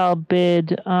guess I'll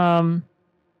bid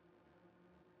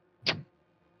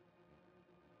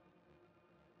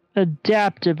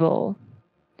adaptable.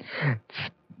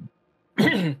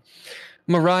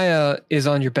 Mariah is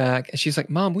on your back, and she's like,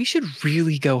 Mom, we should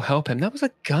really go help him. That was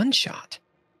a gunshot.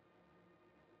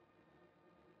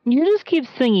 You just keep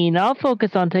singing. I'll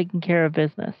focus on taking care of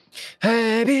business.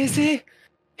 ABC.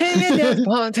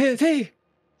 One, two, three.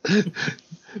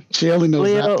 She only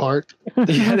knows that part.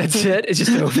 Yeah, that's it. It's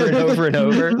just over and over and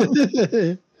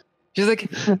over. She's like,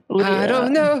 I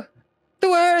don't know the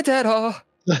words at all.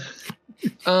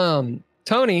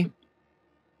 Tony.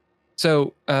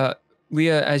 So,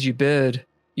 Leah, as you bid,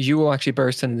 you will actually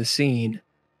burst into the scene.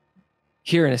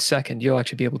 Here in a second, you'll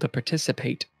actually be able to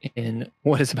participate in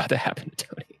what is about to happen to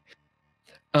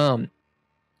Tony.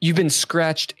 You've been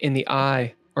scratched in the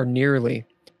eye, or nearly.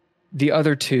 The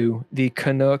other two, the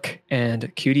Canuck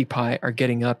and Cutie Pie, are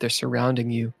getting up. They're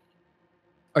surrounding you.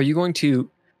 Are you going to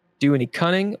do any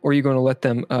cunning, or are you going to let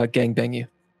them gangbang you?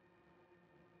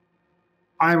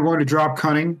 I'm going to drop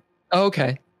cunning.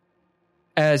 Okay.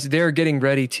 As they're getting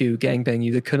ready to gangbang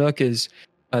you, the Canuck is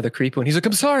the creepy one. He's like,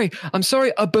 I'm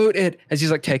sorry about it. As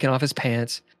he's like taking off his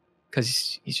pants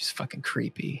because he's just fucking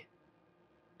creepy.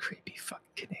 Creepy fucking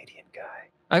Canadian guy.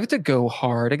 I have to go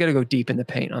hard. I got to go deep in the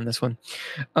paint on this one.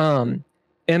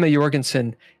 Emma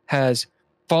Jorgensen has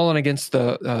fallen against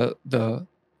the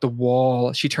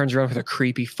wall. She turns around with a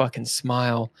creepy fucking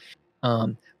smile,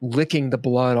 licking the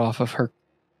blood off of her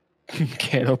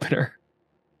can opener,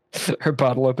 her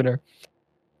bottle opener.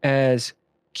 As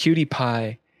Cutie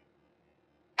Pie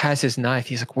has his knife,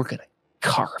 he's like, we're going to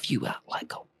carve you out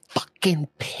like a fucking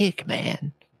pig,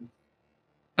 man.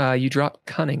 You drop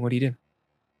cunning. What do you do?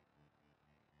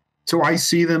 So I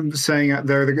see them saying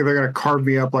they're going to carve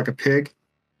me up like a pig.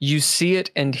 You see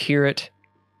it and hear it,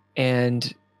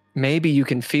 and maybe you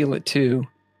can feel it too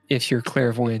if you're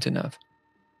clairvoyant enough.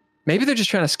 Maybe they're just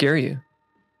trying to scare you.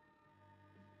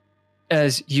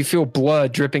 As you feel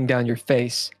blood dripping down your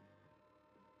face.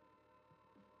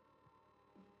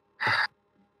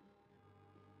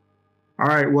 All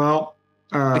right, well...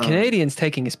 the Canadian's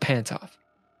taking his pants off.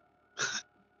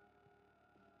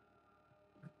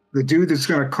 The dude that's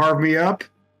going to carve me up,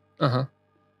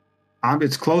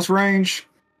 it's close range.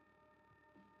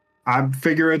 I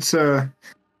figure it's...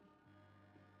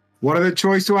 what other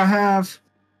choice do I have?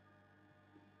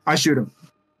 I shoot him.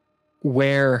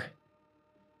 Where?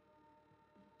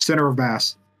 Center of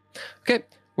mass. Okay,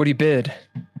 what do you bid?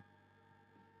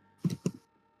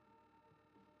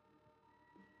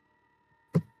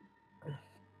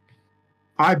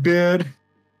 I bid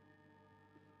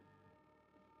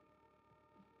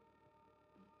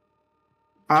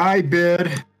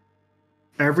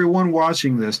everyone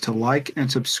watching this to like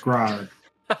and subscribe.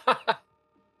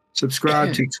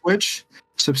 Subscribe to Twitch.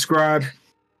 Subscribe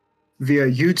via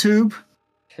YouTube.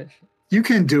 You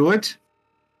can do it.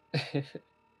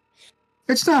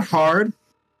 It's not hard.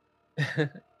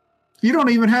 You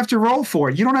don't even have to roll for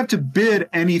it. You don't have to bid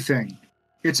anything.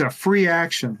 It's a free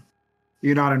action.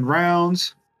 You're not in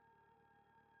rounds.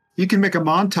 You can make a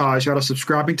montage out of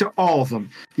subscribing to all of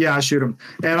them. Yeah, I shoot them.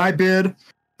 And I bid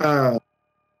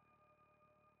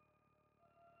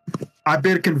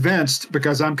convinced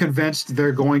because I'm convinced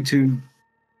they're going to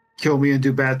kill me and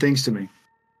do bad things to me.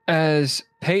 As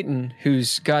Peyton,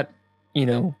 who's got,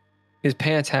 his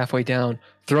pants halfway down,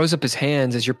 throws up his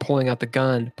hands as you're pulling up the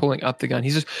gun. He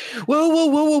says,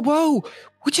 whoa.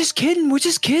 We're just kidding.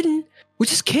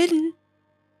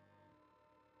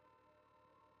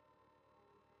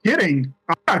 Kidding?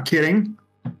 I'm not kidding.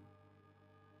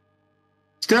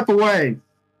 Step away.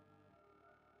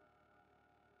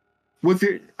 With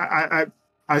your,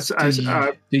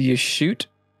 do you shoot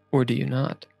or do you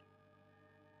not?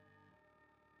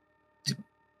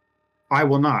 I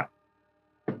will not.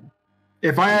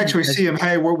 If I actually see him,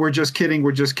 hey, we're just kidding.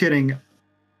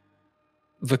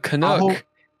 The Canuck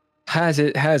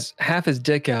has half his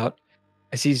dick out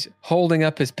as he's holding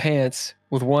up his pants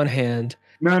with one hand.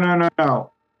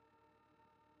 No.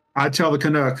 I tell the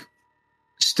Canuck,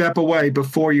 step away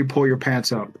before you pull your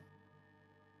pants up.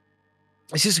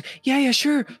 He says, yeah,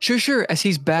 sure. As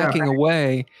he's backing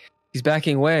away,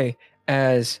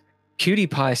 as Cutie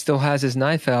Pie still has his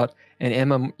knife out and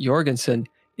Emma Jorgensen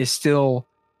is still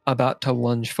about to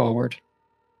lunge forward.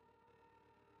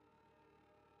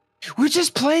 We're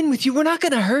just playing with you. We're not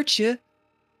going to hurt you.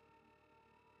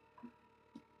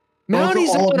 Mounties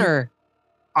on her.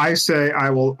 I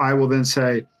will then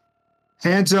say,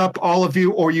 hands up, all of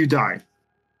you, or you die.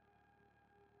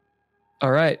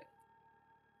 All right.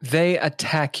 They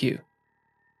attack you.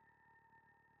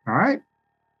 All right.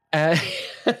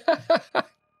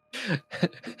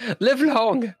 Live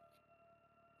long.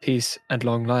 Peace and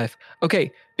long life.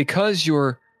 Okay, because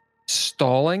you're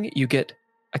stalling, you get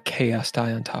a chaos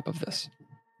die on top of this.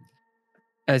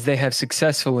 As they have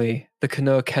successfully, the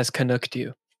Canuck has Canucked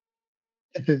you.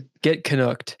 Get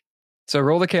Canucked. So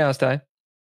roll the chaos die.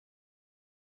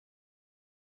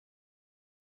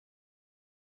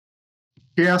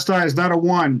 Chaos die is not a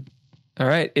 1. All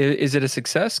right. Is it a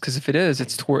success? Because if it is,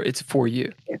 it's for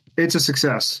you. It's a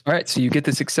success. All right. So you get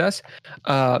the success.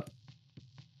 Go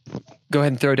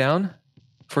ahead and throw down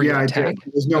for your attack. I did.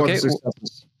 There's no other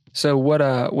successes. So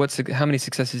how many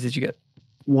successes did you get?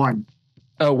 1.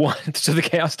 Oh, 1. So the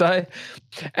chaos die.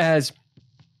 As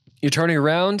you're turning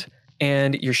around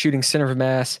and you're shooting center of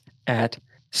mass at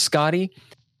Scotty.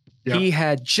 Yep. He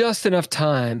had just enough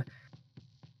time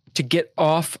to get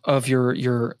off of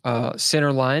your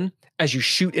center line as you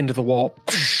shoot into the wall.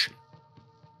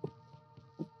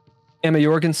 Emma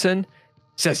Jorgensen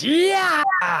says, yeah,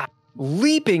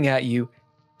 leaping at you,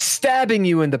 stabbing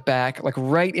you in the back, like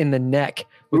right in the neck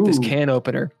with this Ooh. can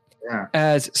opener. Yeah.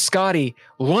 As Scotty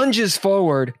lunges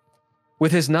forward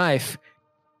with his knife,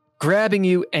 grabbing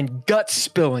you and gut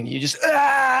spilling you, just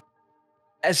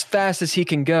as fast as he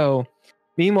can go.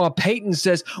 Meanwhile, Peyton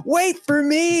says, "Wait for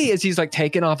me," as he's like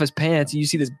taking off his pants, and you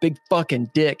see this big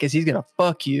fucking dick as he's gonna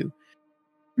fuck you.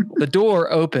 The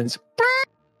door opens.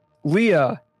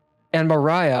 Leah and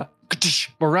Mariah.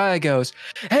 Mariah goes,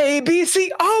 "Hey,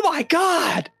 BC, oh my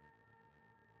God."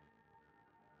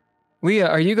 Leah,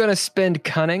 are you gonna spend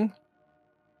cunning?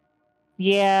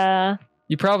 Yeah.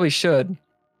 You probably should.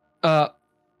 All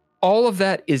of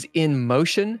that is in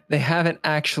motion. They haven't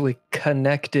actually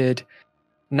connected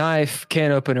knife,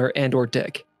 can opener, and or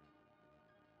dick.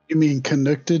 You mean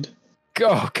connected?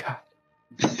 Oh, God.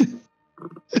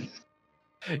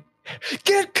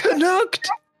 Get connect!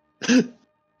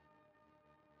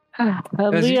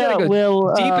 Leah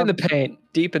will... deep in the paint.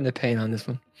 Deep in the paint on this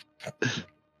one.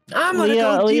 I'm going to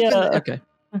Leah, go deep in Leah. the... Okay.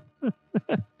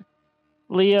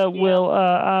 Leah will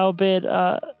I'll bid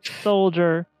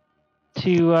Soldier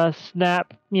to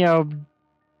snap, point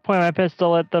my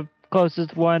pistol at the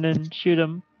closest one and shoot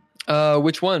him.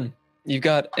 Which one? You've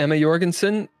got Emma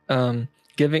Jorgensen trying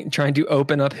to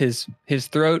open up his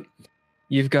throat.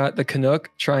 You've got the Canuck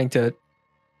trying to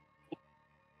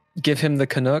give him the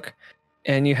Canuck,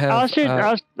 and you have I'm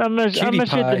gonna shoot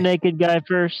the naked guy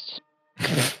first.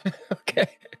 Okay.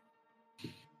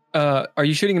 Are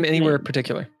you shooting him anywhere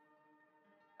particular?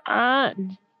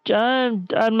 I'm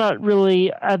not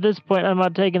really at this point. I'm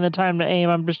not taking the time to aim.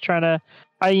 I'm just trying to.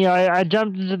 I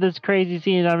jumped into this crazy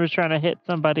scene. And I'm just trying to hit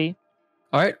somebody.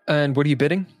 All right. And what are you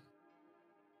bidding?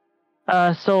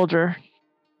 Soldier.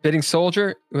 Bidding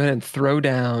soldier. Go ahead and throw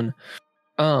down.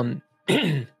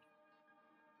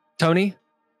 Tony,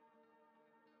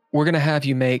 we're gonna have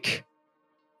you make.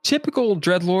 Typical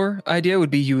Dreadlore idea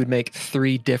would be you would make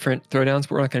 3 different throwdowns,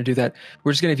 but we're not going to do that.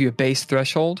 We're just going to give you a base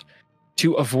threshold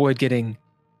to avoid getting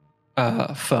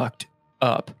fucked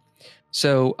up.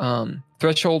 So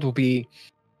threshold will be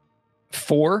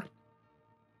 4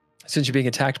 since you're being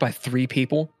attacked by 3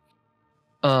 people.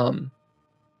 And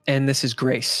this is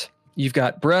grace. You've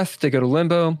got breath to go to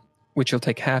limbo, which you'll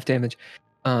take half damage.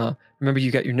 Remember,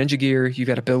 you got your ninja gear, you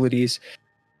got abilities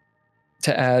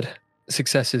to add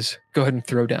successes. Go ahead and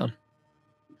throw down.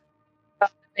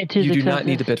 You do not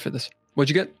need to bid for this. What'd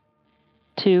you get?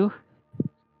 2.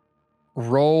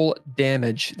 Roll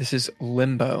damage. This is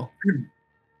limbo.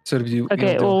 So to do.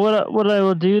 Okay. Well, what I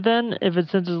will do then, if it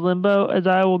senses limbo, is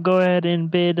I will go ahead and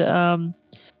bid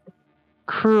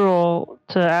Cruel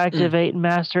to activate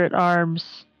Master at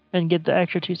Arms and get the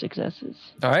extra 2 successes.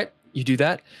 All right. You do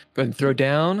that. Go ahead and throw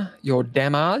down your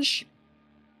damage,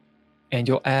 and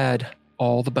you'll add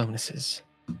all the bonuses.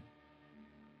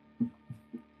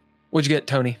 What'd you get,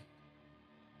 Tony?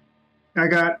 I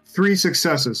got 3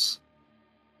 successes.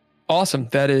 Awesome.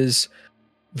 That is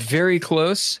very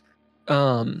close.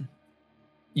 You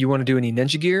want to do any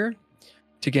ninja gear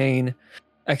to gain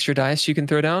extra dice you can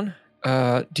throw down?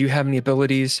 Do you have any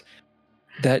abilities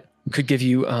that could give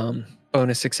you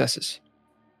bonus successes?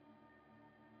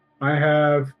 I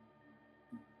have...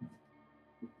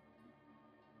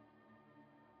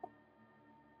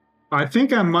 I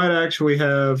think I might actually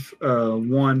have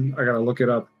one. I gotta look it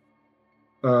up.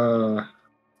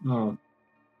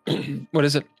 What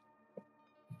is it?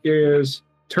 Is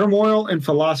Turmoil and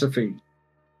Philosophy.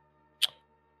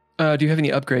 Do you have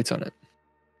any upgrades on it?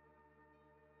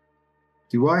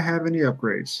 Do I have any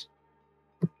upgrades?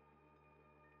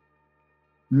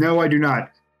 No, I do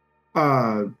not.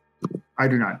 I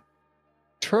do not.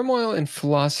 Turmoil and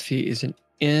Philosophy is an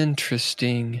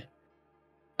interesting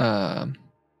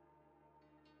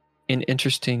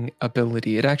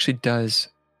ability. It actually does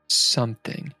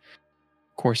something.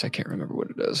 Of course, I can't remember what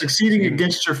it does. Succeeding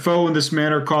against your foe in this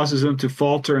manner causes them to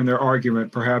falter in their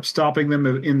argument, perhaps stopping them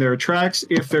in their tracks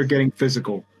if they're getting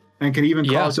physical, and can even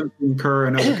cause them to incur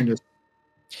another condition.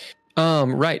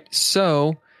 Right.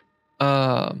 So,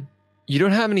 you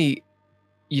don't have any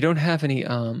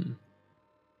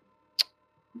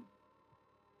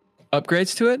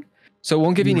upgrades to it, so it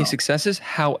won't give you any successes.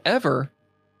 However,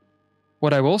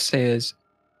 what I will say is,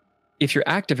 if you're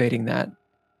activating that,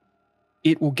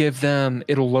 it'll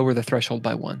lower the threshold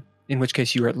by 1, in which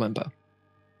case you are at limbo,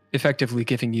 effectively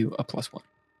giving you a +1.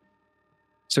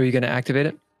 So are you going to activate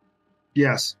it?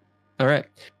 Yes. All right.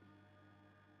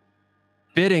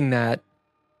 Bidding that,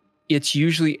 it's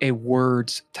usually a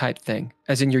words type thing,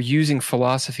 as in you're using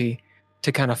philosophy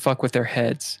to kind of fuck with their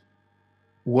heads.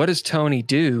 What does Tony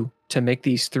do to make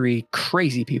these 3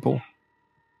 crazy people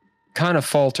kind of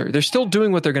falter? They're still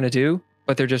doing what they're going to do,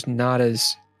 but they're just not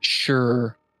as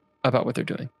sure about what they're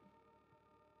doing.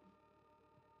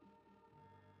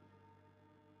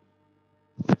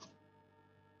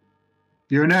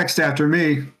 You're next after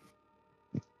me.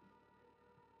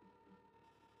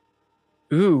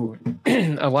 Ooh,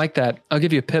 I like that. I'll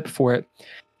give you a pip for it.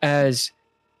 As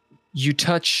you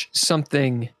touch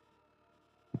something,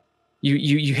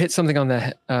 you hit something on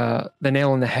the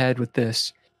nail on the head with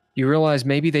this. You realize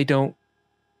maybe they're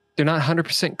not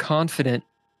 100% confident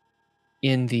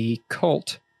in the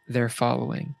cult they're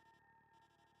following.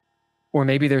 Or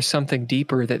maybe there's something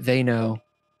deeper that they know.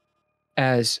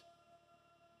 As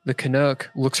the Canuck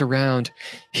looks around,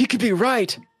 he could be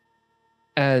right.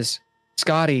 As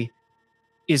Scotty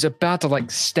is about to like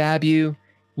stab you,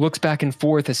 looks back and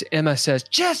forth as Emma says,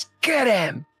 "Just get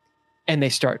him!" And they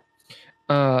start.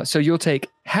 So you'll take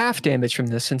half damage from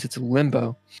this since it's a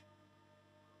limbo.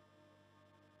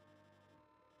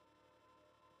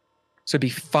 So it'd be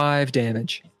 5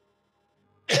 damage.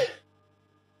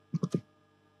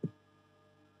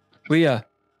 Leah,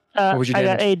 what was your damage?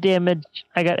 I got 8 damage.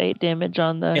 I got 8 damage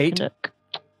on the 8? Canuck.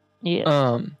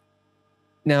 Yeah.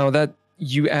 Now that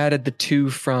you added the 2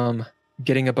 from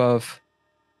getting above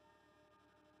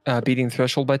beating the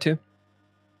threshold by 2?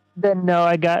 Then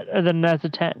that's a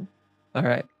 10. All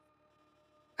right.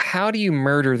 How do you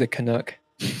murder the Canuck?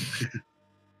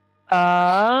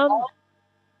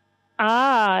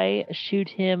 I shoot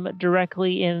him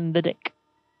directly in the dick.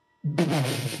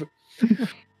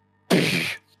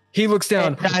 He looks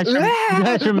down.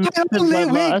 Dies from massive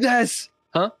blood weakness.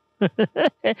 Huh?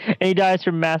 And he dies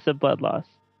from massive blood loss.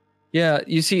 Yeah,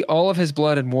 you see all of his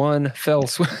blood in one fell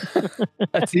swoop.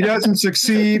 He doesn't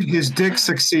succeed. His dick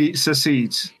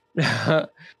succeeds.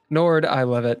 Nord, I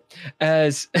love it.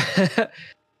 As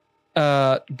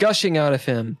gushing out of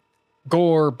him,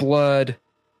 gore, blood,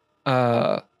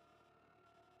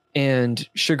 and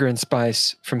sugar and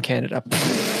spice from Canada.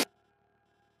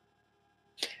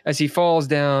 As he falls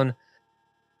down,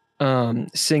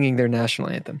 singing their national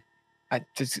anthem.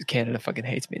 Canada fucking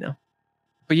hates me now.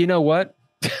 But you know what?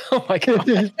 Oh my god.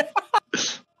 They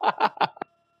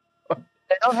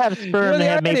don't have sperm, they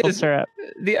have maple syrup.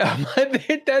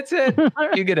 That's it.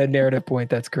 You get a narrative point.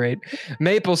 That's great.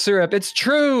 Maple syrup. It's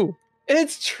true.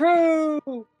 It's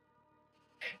true.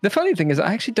 The funny thing is,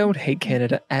 I actually don't hate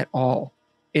Canada at all.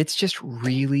 It's just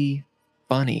really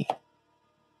funny.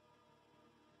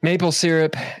 Maple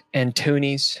syrup and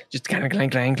toonies. Just kind of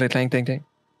clang, clang, clang, clang, clang, clang.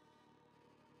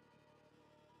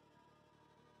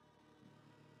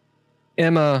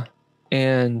 Emma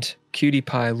and Cutie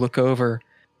Pie look over.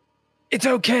 It's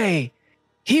okay.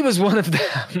 He was one of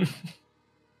them.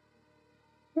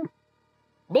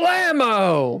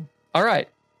 Blammo! All right.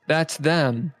 That's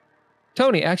them.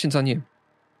 Tony, action's on you.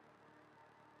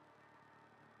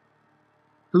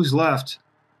 Who's left?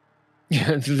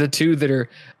 The 2 that are...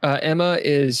 Emma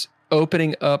is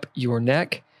opening up your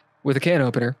neck with a can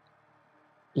opener,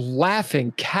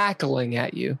 laughing, cackling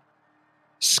at you,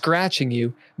 scratching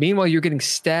you. Meanwhile, you're getting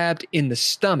stabbed in the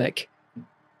stomach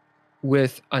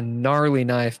with a gnarly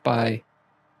knife by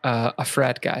a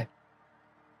frat guy.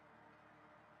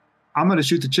 I'm going to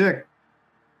shoot the chick.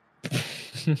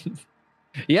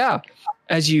 Yeah.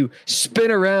 As you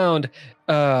spin around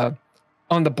on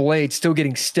the blade, still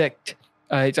getting sticked.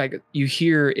 It's like you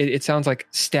hear it sounds like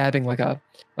stabbing,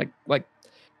 like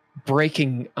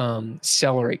breaking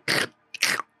celery.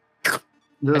 As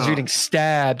you're getting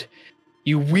stabbed,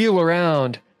 you wheel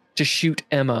around to shoot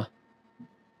Emma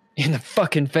in the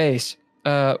fucking face.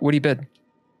 What do you bid?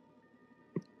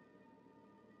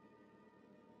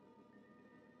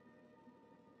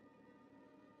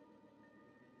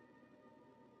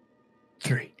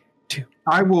 Three, 2.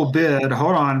 I will bid.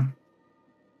 Hold on.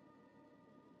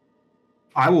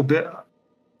 I will bid.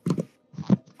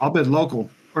 I'll bid local.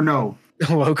 Or no.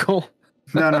 Local?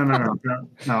 No.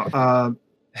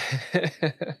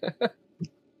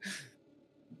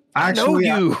 Actually, I know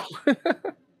you.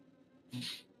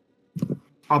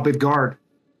 I'll bid guard.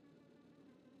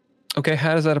 Okay,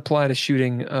 how does that apply to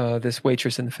shooting this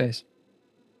waitress in the face?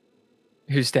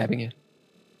 Who's stabbing you?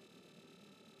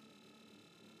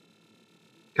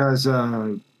 Because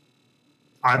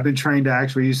I've been trained to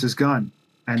actually use this gun.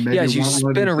 And maybe as you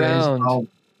spin around, I'll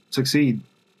succeed.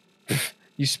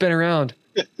 You spin around.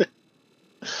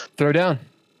 Throw down.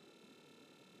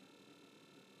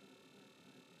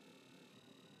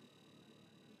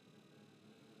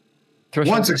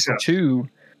 One success. 2.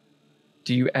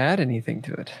 Do you add anything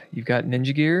to it? You've got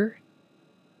ninja gear,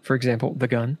 for example, the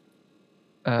gun.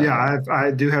 Yeah,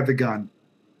 I do have the gun.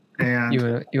 And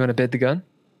you want to bid the gun?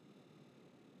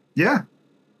 Yeah.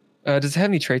 Does it have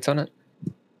any traits on it?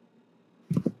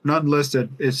 None listed.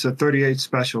 It's a 38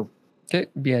 special. Okay,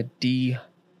 be a D4.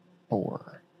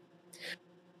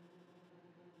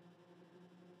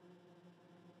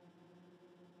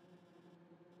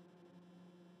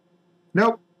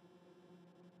 Nope.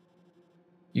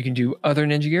 You can do other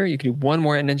ninja gear. You can do one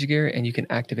more ninja gear, and you can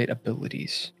activate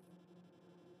abilities.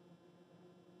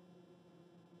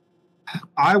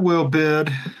 I will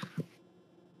bid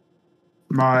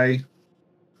my.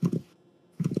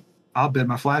 I'll bid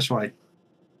my flashlight.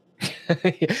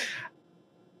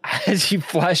 As you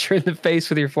flash her in the face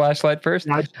with your flashlight first.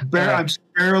 I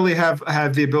barely have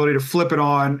the ability to flip it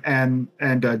on and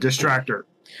distract her.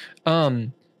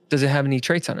 Does it have any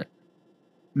traits on it?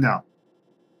 No.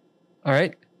 All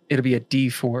right, it'll be a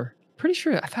D4. Pretty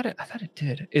sure I thought it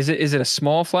did. Is it a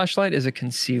small flashlight? Is it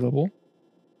concealable?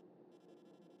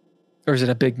 Or is it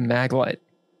a big mag light?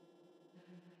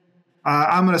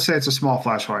 I'm going to say it's a small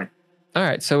flashlight. All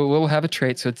right, so we'll have a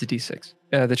trait, so it's a D6.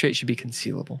 The trait should be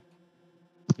concealable.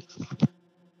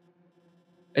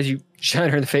 As you shine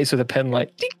her in the face with a pen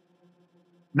light. Ding!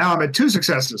 Now I'm at 2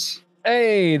 successes.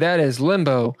 Hey, that is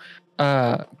Limbo.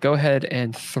 Go ahead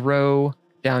and throw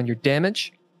down your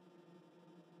damage.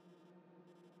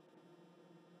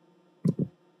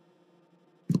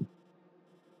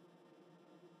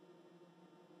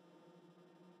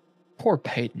 Poor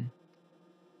Peyton.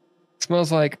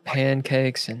 Smells like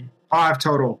pancakes and 5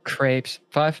 total. crepes.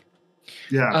 5?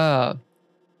 Yeah.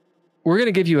 We're going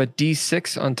to give you a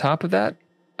D6 on top of that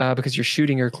because you're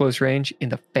shooting her close range in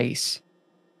the face.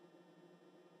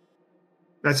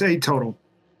 That's 8 total.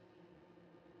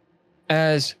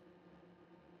 As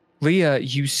Leah,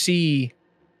 you see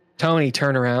Tony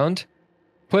turn around,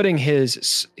 putting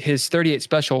his 38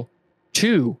 special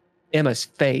to Emma's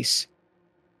face.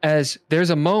 As there's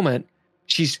a moment,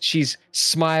 she's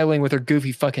smiling with her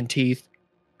goofy fucking teeth,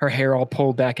 her hair all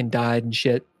pulled back and dyed and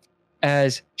shit.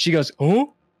 As she goes,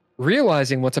 oh,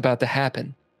 realizing what's about to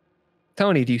happen.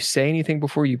 Tony, do you say anything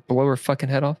before you blow her fucking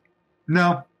head off?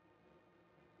 No.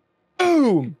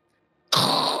 Boom!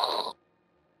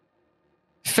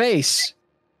 Face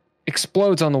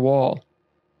explodes on the wall.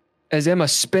 As Emma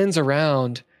spins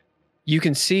around, you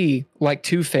can see, like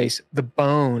Two-Face, the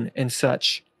bone and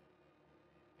such,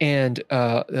 and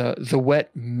the wet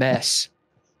mess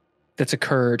that's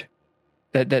occurred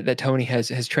that Tony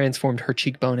has transformed her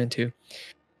cheekbone into.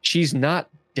 She's not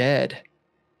dead.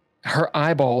 Her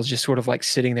eyeballs just sort of like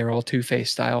sitting there all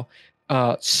Two-Face style,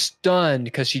 stunned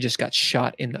because she just got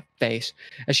shot in the face.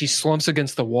 As she slumps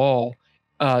against the wall,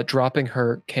 dropping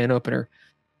her can opener.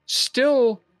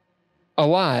 Still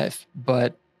alive,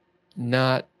 but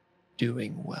not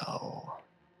doing well.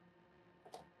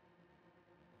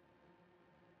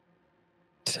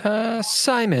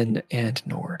 Simon and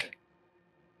Nord.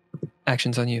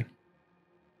 Actions on you.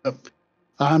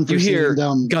 I'm You hear proceeding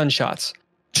down. gunshots.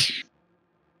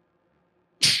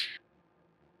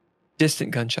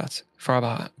 Distant gunshots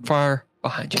far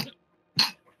behind you.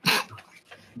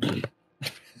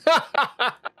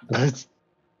 That's-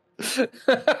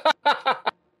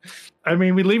 I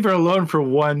mean, we leave her alone for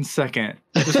 1 second,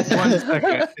 just 1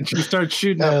 second, and she starts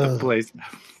shooting up the place.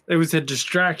 It was a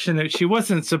distraction that she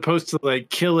wasn't supposed to like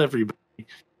kill everybody.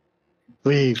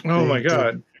 Oh my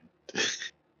god!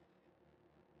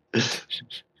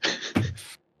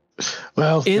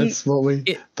 Well, that's what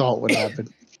we thought would happen.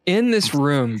 In this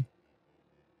room,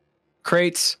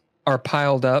 crates are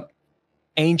piled up,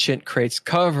 ancient crates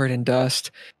covered in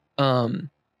dust,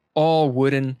 all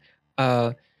wooden.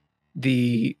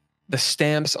 The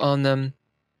stamps on them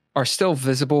are still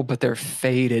visible, but they're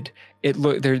faded.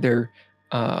 They're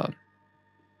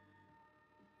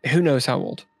who knows how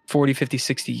old? 40, 50,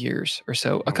 60 years or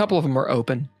so. A couple of them are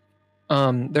open.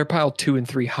 They're piled 2 and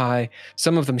 3 high.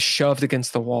 Some of them shoved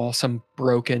against the wall, some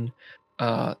broken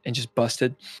and just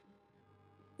busted.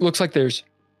 Looks like there's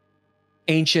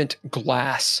ancient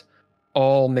glass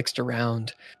all mixed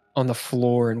around on the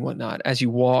floor and whatnot. As you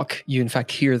walk, you in fact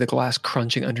hear the glass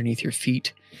crunching underneath your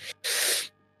feet.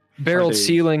 Barreled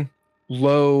ceiling,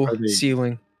 low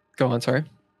ceiling. Go on, sorry.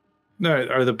 No,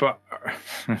 are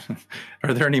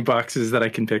there any boxes that I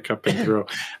can pick up and throw?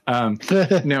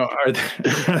 No,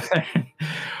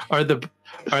 are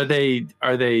they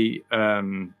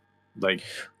like?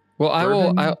 Well,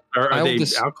 are they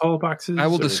alcohol boxes? I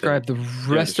will describe the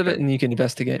rest of it, and you can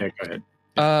investigate. Yeah, go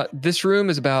ahead. This room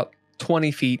is about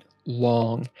 20 feet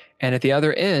long, and at the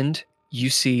other end, you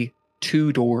see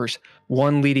 2 doors.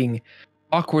 One leading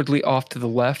awkwardly off to the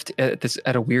left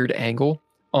at a weird angle,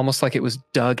 almost like it was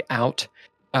dug out.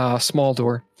 Small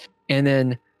door, and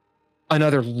then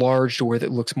another large door that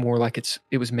looks more like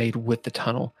it was made with the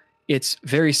tunnel. It's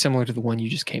very similar to the one you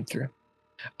just came through.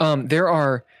 There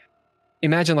are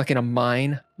imagine like in a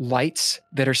mine, lights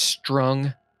that are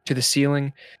strung to the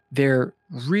ceiling. They're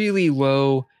really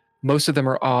low. Most of them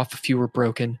are off. A few are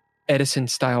broken.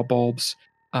 Edison-style bulbs,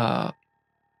 kind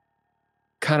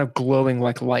of glowing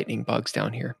like lightning bugs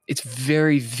down here. It's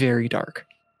very, very dark.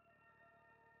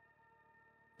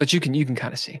 But you can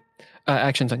kind of see.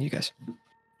 Actions on you guys.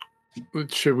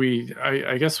 Should we?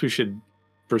 I guess we should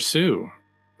pursue,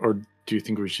 or do you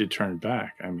think we should turn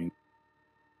back? I mean,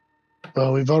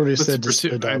 well, we've already let's said to pursue.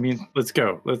 split up. I mean, let's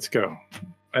go. Let's go.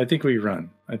 I think we run.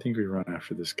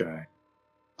 After this guy.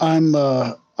 I'm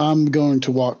going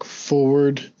to walk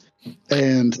forward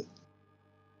and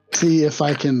see if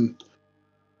I can.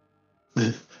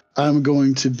 I'm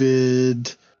going to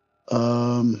bid.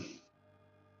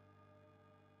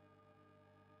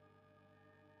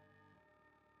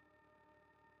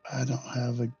 I don't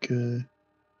have a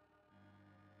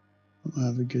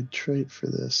good trait for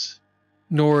this.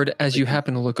 Nord, as you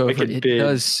happen to look over, it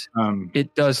does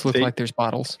look like there's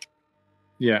bottles.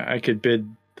 Yeah, I could bid.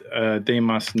 They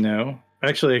must know.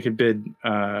 Actually, I could bid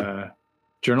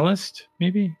journalist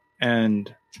maybe,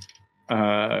 and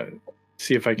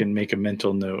see if I can make a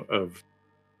mental note of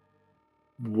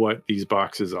what these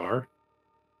boxes are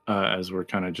as we're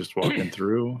kind of just walking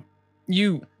through.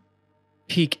 You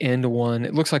peek into one.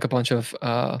 It looks like a bunch of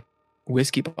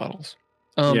whiskey bottles.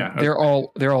 Yeah, they're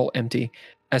all empty.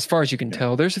 As far as you can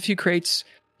tell, there's a few crates.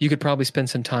 You could probably spend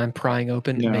some time prying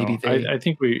open. No, Maybe I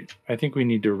think we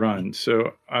need to run.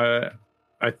 So I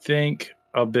think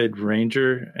I'll bid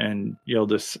Ranger and yell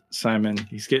to Simon.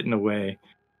 He's getting away.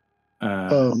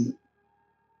 And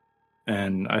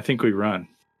I think we run.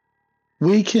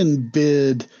 We can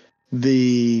bid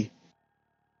the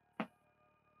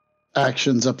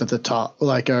actions up at the top,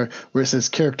 like where it says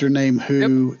character name,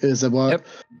 who is a what. Yep.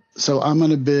 So I'm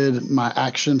going to bid my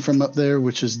action from up there,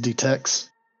 which is detects.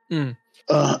 And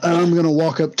I'm going to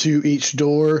walk up to each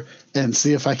door and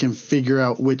see if I can figure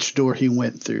out which door he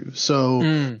went through.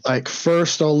 So like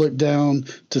first I'll look down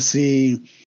to see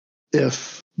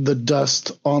if the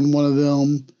dust on one of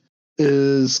them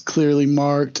is clearly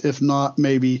marked. If not,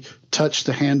 maybe touch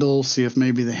the handle, see if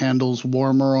maybe the handle's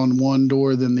warmer on one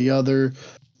door than the other.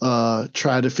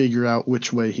 Try to figure out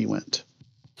which way he went.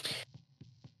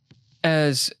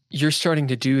 As you're starting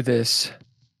to do this,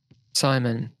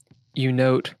 Simon, you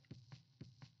note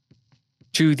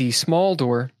to the small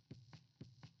door,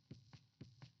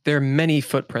 there are many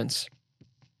footprints,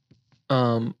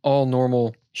 all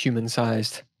normal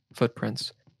human-sized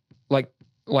footprints,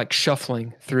 like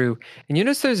shuffling through. And you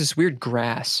notice there's this weird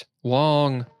grass,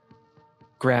 long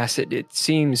grass. It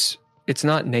seems it's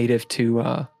not native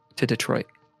to Detroit.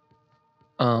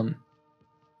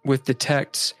 With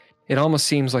detects, it almost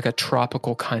seems like a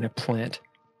tropical kind of plant.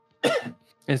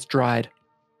 It's dried.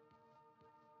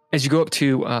 As you go up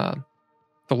to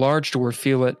the large door,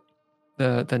 feel it,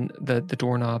 the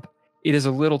doorknob. It is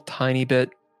a little tiny bit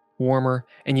warmer,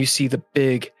 and you see the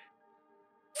big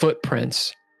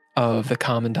footprints of the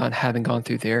commandant having gone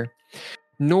through there.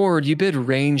 Nord, you bid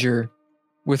Ranger.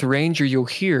 With Ranger, you'll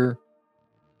hear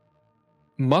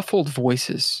muffled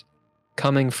voices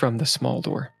coming from the small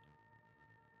door.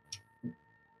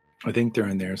 I think they're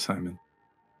in there, Simon.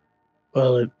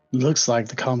 Well, it looks like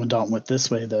the commandant went this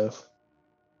way, though.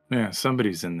 Yeah,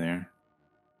 somebody's in there.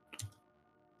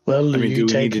 Well, I mean, do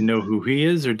we need to know who he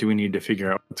is, or do we need to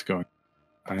figure out what's going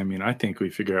on? I mean, I think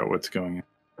we figure out what's going on.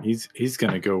 He's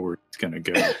going to go where he's going to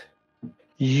go.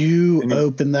 You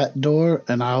open that door,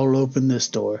 and I'll open this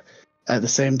door. At the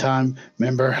same time,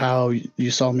 remember how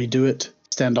you saw me do it?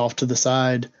 Stand off to the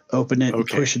side, open it, and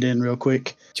push it in real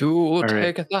quick. You'll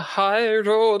take the high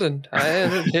road, and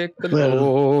I'll take the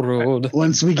low road.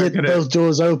 Once we get those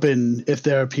doors open, if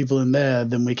there are people in there,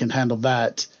 then we can handle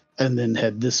that and then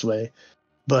head this way.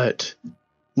 But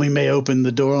we may open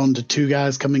the door onto two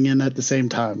guys coming in at the same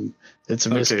time. It's a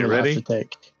risk we'll have to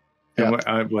take. And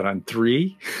what on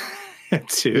 3,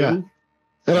 2? Yeah.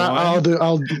 And I'll do.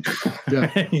 Yeah.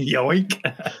 Yoink.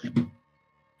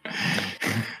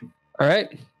 All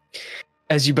right.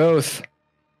 As you both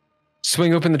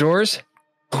swing open the doors,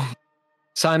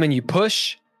 Simon, you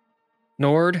push.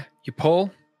 Nord, you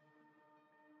pull.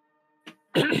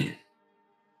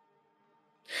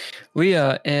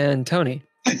 Leah and Tony.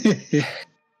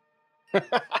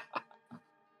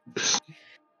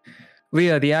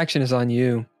 Leah, the action is on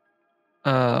you.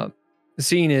 The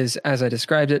scene is as I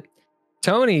described it.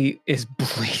 Tony is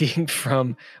bleeding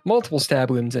from multiple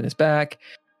stab wounds in his back,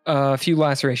 a few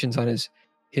lacerations on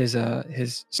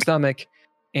his stomach,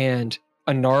 and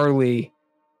a gnarly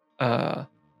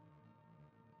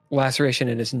laceration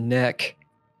in his neck.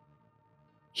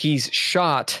 He's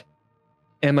shot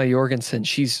Emma Jorgensen.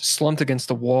 She's slumped against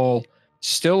the wall,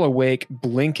 still awake,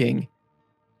 blinking,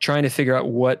 trying to figure out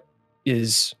what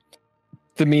is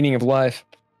the meaning of life.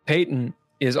 Peyton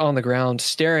is on the ground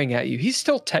staring at you. He's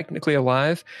still technically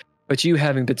alive, but you,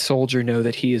 having been soldier, know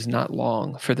that he is not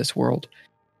long for this world.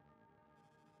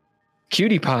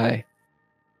 Cutie Pie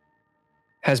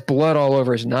has blood all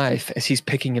over his knife as he's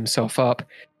picking himself up,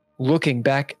 looking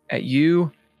back at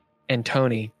you and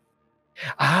Tony.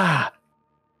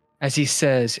 As he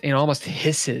says and almost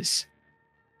hisses,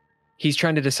 he's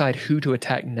trying to decide who to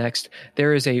attack next.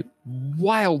 There is a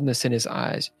wildness in his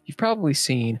eyes. You've probably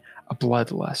seen a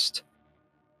bloodlust.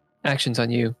 Actions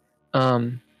on you.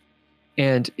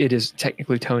 And it is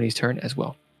technically Tony's turn as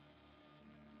well.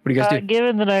 What do you guys do?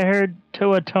 Given that I heard to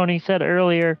what Tony said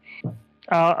earlier,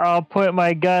 I'll point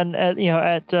my gun at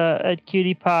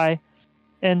Cutie Pie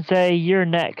and say, "You're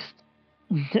next,"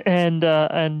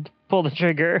 and pull the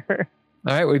trigger.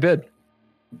 All right, we bid.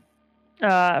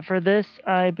 For this,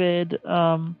 I bid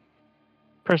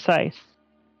precise.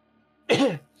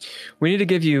 We need to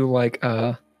give you we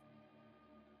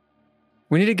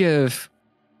need to give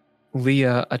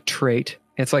Leah a trait.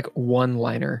 It's like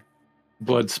one-liner.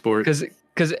 Blood sport.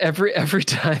 Because every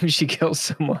time she kills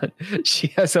someone,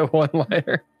 she has a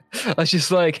one-liner. I was just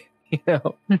like,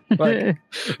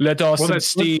 let off some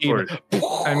steam.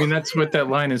 I mean, that's what that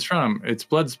line is from. It's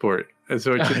blood sport.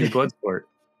 So it should be blood sport.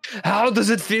 How does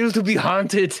it feel to be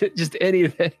haunted? Just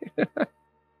anything.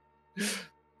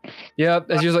 Yep.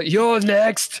 And she was like, "You're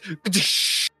next."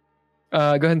 Go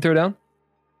ahead and throw down.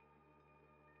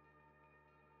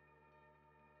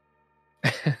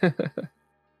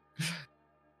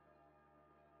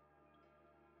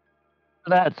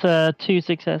 That's 2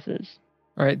 successes.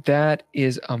 All right, that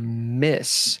is a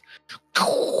miss.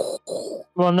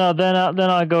 Well, no, then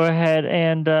I'll go ahead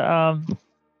and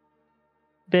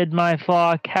bid my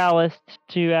flaw calloused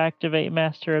to activate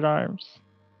Master at Arms.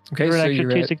 Okay, for an so extra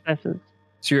you're 2 at, successes.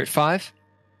 So you're at 5?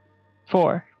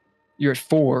 4. You're at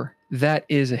 4. That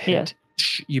is a hit.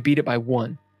 Yes. You beat it by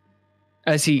 1.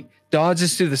 As he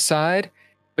dodges to the side,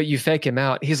 but you fake him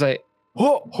out. He's like,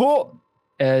 "Ho, ho!"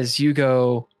 As you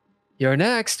go, "You're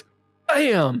next."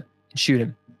 Bam! And shoot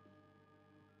him.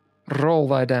 Roll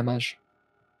thy damage.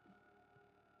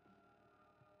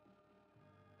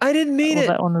 I didn't mean it.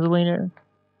 That one was leaner.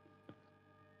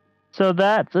 So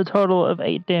that's a total of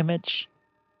 8 damage.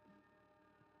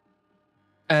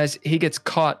 As he gets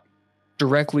caught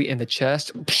directly in the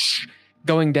chest,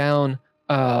 going down,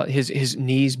 his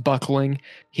knees buckling,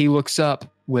 he looks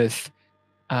up with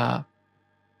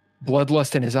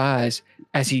bloodlust in his eyes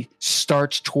as he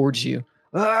starts towards you.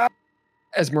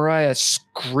 As Mariah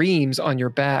screams on your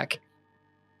back.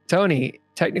 Tony,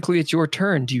 technically it's your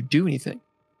turn. Do you do anything?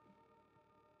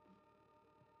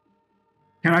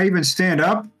 Can I even stand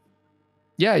up?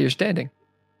 Yeah, you're standing.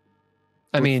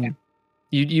 I mean,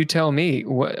 you tell me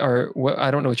what. I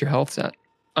don't know what your health's at.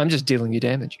 I'm just dealing you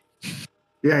damage.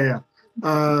 Yeah.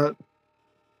 I'll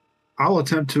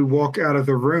attempt to walk out of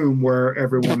the room where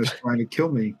everyone is trying to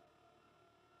kill me.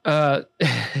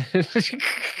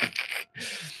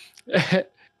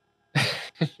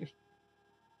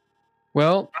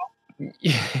 Well,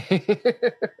 you're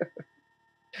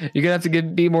gonna have to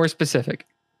be more specific.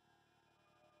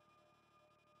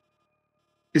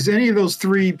 Is any of those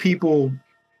 3 people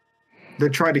that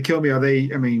tried to kill me,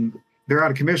 they're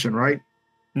out of commission, right?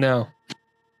 No.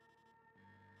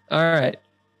 All right.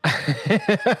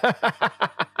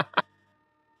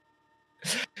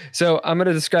 So I'm going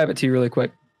to describe it to you really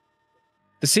quick.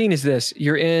 The scene is this.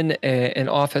 You're in an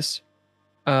office.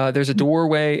 There's a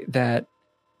doorway that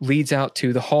leads out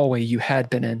to the hallway you had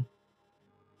been in.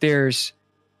 There's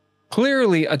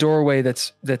clearly a doorway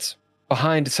that's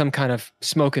behind some kind of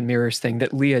smoke and mirrors thing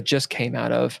that Leah just came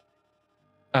out of.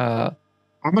 I'm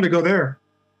going to go there.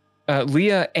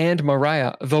 Leah and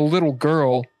Mariah, the little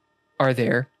girl, are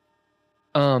there.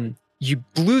 You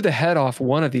blew the head off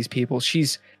one of these people.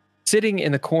 She's sitting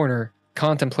in the corner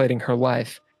contemplating her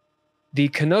life. The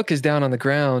Canuck is down on the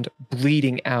ground,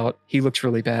 bleeding out. He looks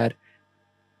really bad.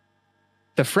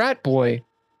 The frat boy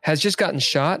has just gotten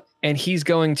shot, and he's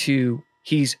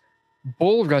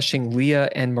bull rushing Leah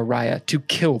and Mariah to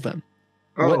kill them.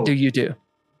 Oh. What do you do?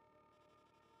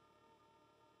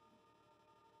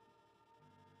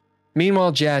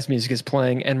 Meanwhile, jazz music is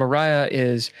playing, and Mariah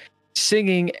is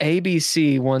singing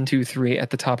ABC 1, 2, 3 at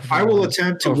the top of her I will lungs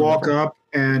attempt to over walk her. up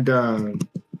and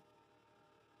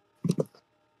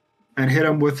hit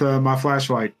him with my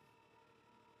flashlight.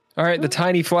 All right, the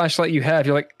tiny flashlight you have,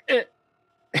 you're like, eh.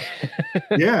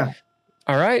 Yeah.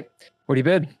 All right, what do you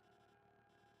bid?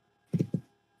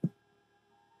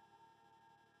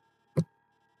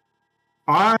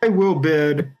 I will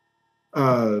bid.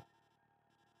 I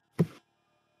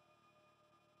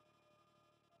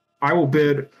will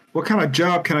bid. What kind of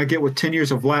job can I get with 10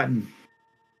 years of Latin?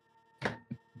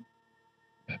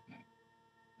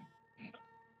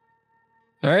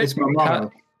 All right. It's my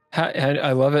motto.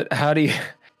 I love it. How do you?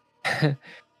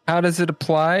 How does it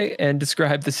apply and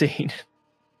describe the scene?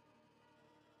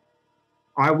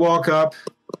 I walk up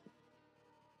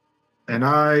and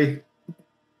I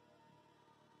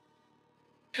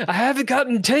haven't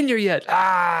gotten tenure yet.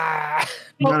 Ah.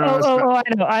 I know.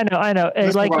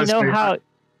 It's like how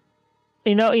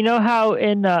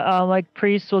in like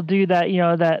priests will do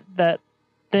that, that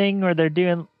thing where they're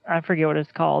doing, I forget what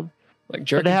it's called. Like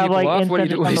jerking they have people like off? What are you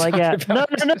doing? Like that. No.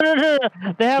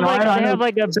 They have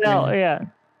like a bell. Yeah.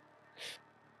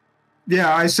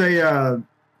 Yeah, I say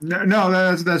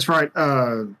no. That's right.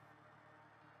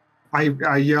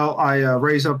 I yell. I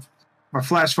raise up my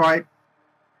flashlight.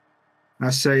 I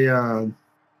say, I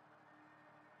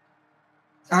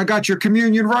got your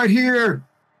communion right here.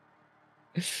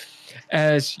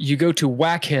 As you go to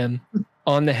whack him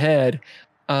on the head,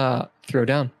 throw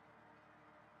down.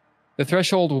 The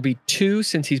threshold will be 2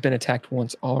 since he's been attacked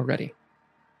once already.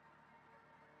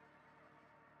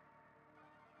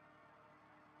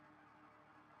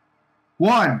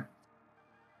 One.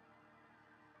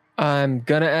 I'm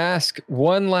going to ask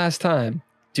one last time.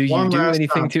 Do you do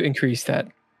anything to increase that?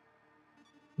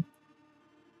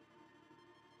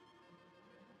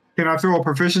 Can I throw a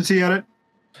proficiency at it?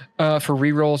 For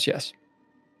rerolls, yes.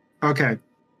 Okay.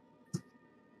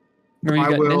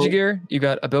 Remember, you got ninja gear, you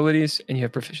got abilities, and you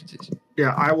have proficiencies.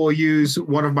 Yeah, I will use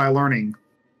one of my learning.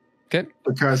 Okay.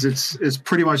 Because it's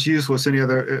pretty much useless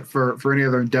for any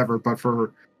other endeavor, but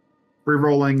for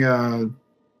rerolling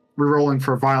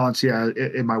for violence, yeah,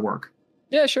 it might work.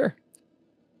 Yeah, sure.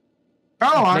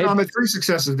 Oh, I'm at 3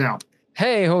 successes now.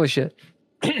 Hey, holy shit.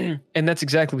 And that's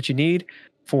exactly what you need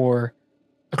for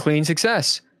a clean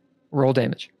success. Roll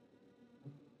damage.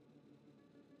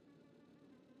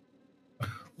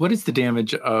 What is the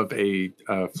damage of a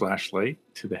flashlight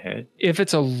to the head? If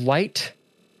it's a light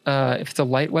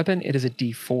weapon, it is a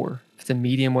D4. If it's a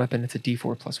medium weapon, it's a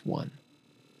D4 plus 1.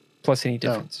 Plus any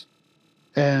difference. Oh.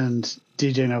 And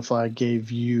DJ No Fly gave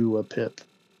you a pip,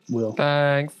 Will.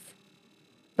 Thanks,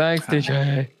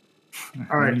 DJ.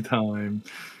 All right. Anytime.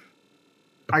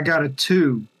 I got a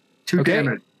 2. 2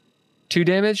 damage. 2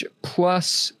 damage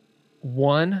plus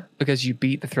 1 because you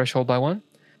beat the threshold by 1.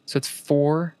 So it's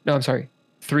 4. No, I'm sorry.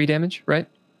 3 damage, right?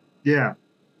 Yeah.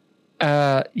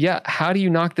 Yeah. How do you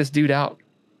knock this dude out?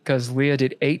 Because Leah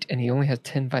did 8 and he only has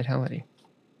 10 vitality.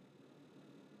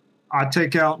 I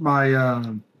take out my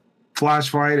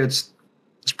flashlight. It's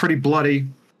pretty bloody,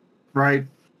 right?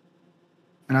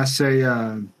 And I say,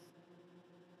 I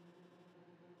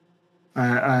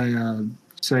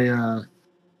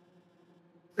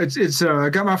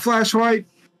got my flashlight,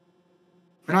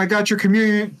 and I got your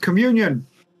communion.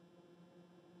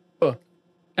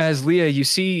 As Leah, you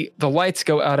see the lights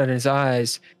go out in his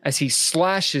eyes as he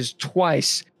slashes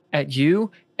twice at you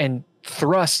and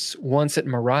thrusts once at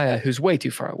Mariah, who's way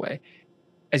too far away.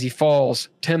 As he falls,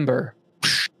 timber,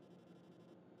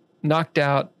 knocked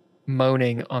out,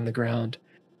 moaning on the ground.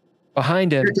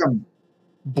 Behind him,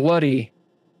 bloody,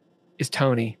 is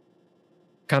Tony,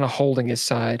 kind of holding his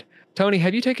side. Tony,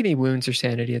 have you taken any wounds or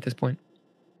sanity at this point?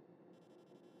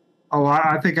 Oh,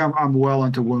 I think I'm well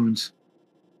into wounds.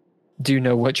 Do you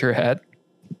know what you're at?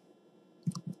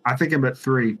 I think I'm at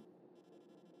 3.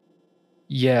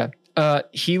 Yeah.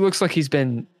 He looks like he's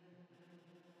been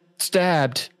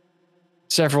stabbed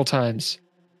several times.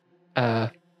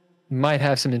 Might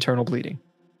have some internal bleeding.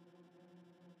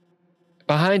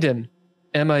 Behind him,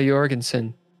 Emma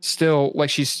Jorgensen, still like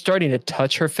she's starting to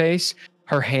touch her face.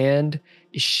 Her hand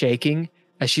is shaking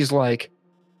as she's like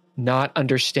not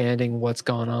understanding what's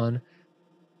gone on.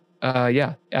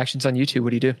 Yeah, actions on you two. What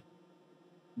do you do?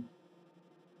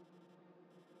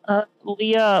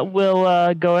 Leah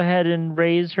will go ahead and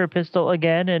raise her pistol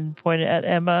again and point it at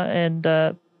Emma and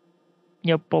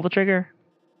pull the trigger.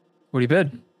 What do you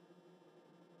bid?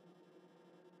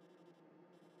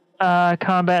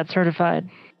 Combat certified.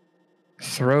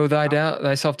 Throw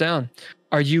thyself down.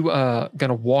 Are you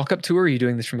gonna walk up to her, or are you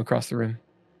doing this from across the room?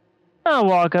 I'll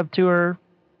walk up to her.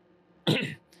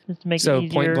 Just to make it easier.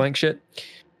 So point blank shit.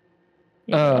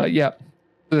 Yeah.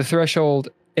 The threshold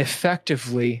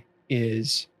effectively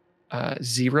is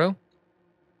 0.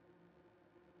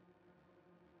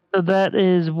 So that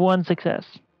is 1 success.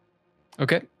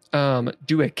 Okay.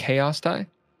 Do a chaos die,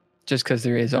 just because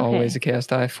there is always a chaos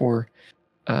die for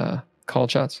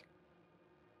called shots.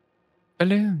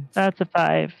 Balloons. That's a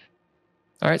 5.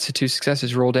 All right, so 2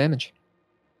 successes. Roll damage.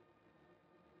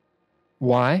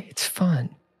 Why? It's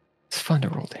fun. It's fun to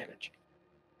roll damage.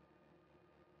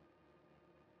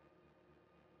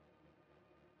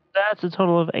 That's a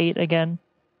total of 8 again.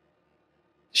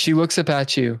 She looks up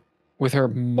at you with her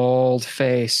mauled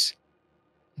face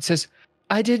and says,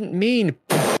 I didn't mean,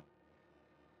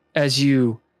 as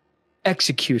you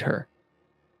execute her.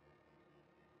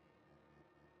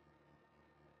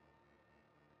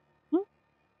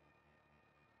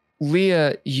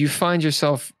 Leah, you find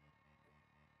yourself,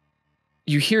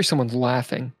 you hear someone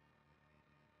laughing.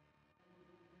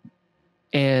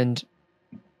 And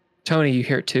Tony, you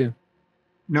hear it too.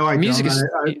 No, I music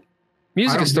don't.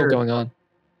 Music don't is still hear it. going on.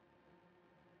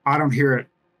 I don't hear it.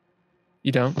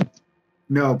 You don't?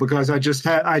 No, because I've just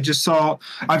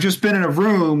been in a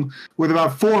room with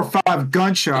about 4 or 5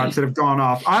 gunshots that have gone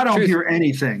off. I don't hear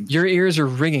anything. Your ears are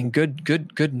ringing.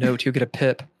 Good note. You'll get a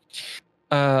pip.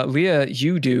 Leah,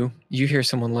 you do. You hear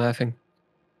someone laughing.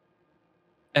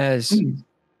 As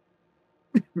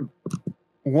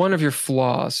one of your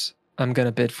flaws, I'm going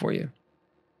to bid for you.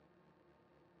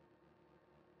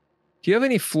 Do you have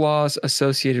any flaws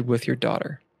associated with your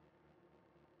daughter?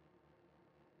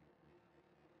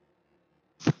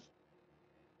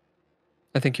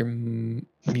 I think you're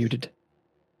muted.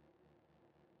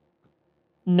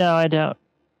 No, I don't.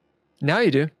 Now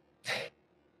you do.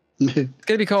 It's going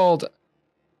to be called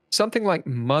something like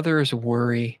Mother's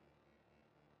Worry.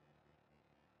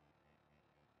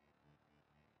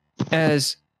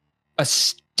 As a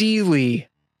steely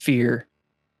fear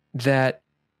that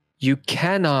you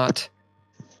cannot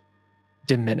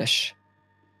diminish.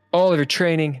 All of your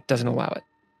training doesn't allow it.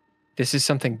 This is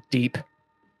something deep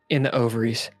in the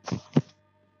ovaries.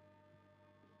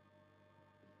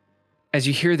 As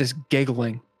you hear this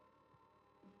giggling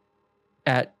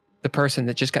at the person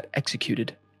that just got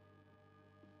executed,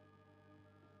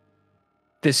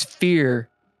 this fear,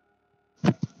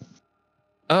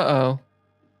 my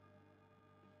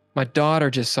daughter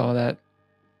just saw that.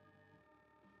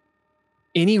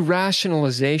 Any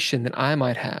rationalization that I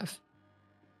might have,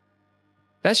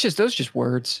 those are just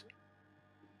words.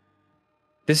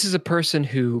 This is a person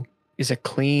who is a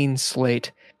clean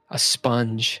slate, a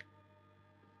sponge.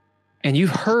 And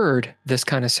you've heard this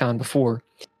kind of sound before.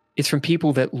 It's from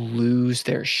people that lose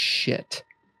their shit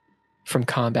from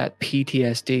combat,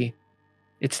 PTSD.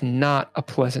 It's not a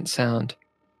pleasant sound.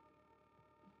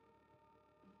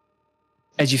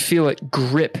 As you feel it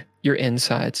grip your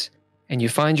insides, and you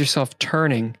find yourself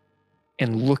turning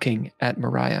and looking at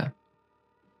Mariah.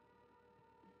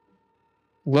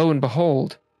 Lo and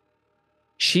behold,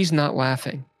 she's not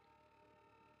laughing.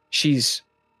 She's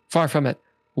far from it,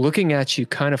 looking at you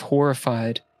kind of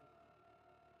horrified,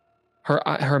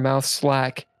 her mouth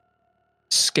slack,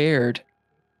 scared,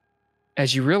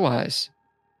 as you realize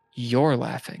you're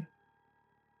laughing.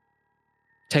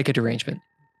 Take a derangement.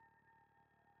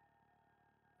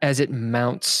 As it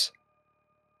mounts,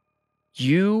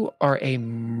 you are a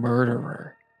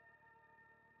murderer.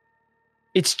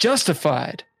 It's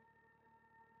justified,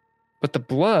 but the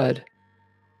blood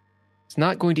is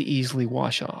not going to easily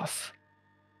wash off.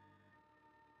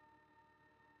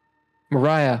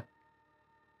 Mariah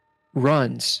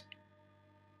runs,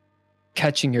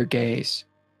 catching your gaze,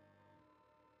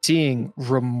 seeing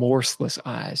remorseless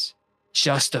eyes,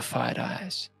 justified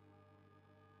eyes.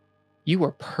 You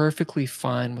are perfectly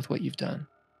fine with what you've done,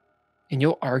 and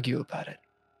you'll argue about it.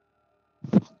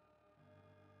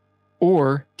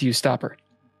 Or do you stop her?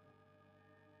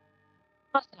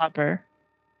 I'll stop her.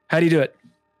 How do you do it?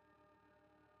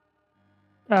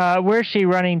 Where's she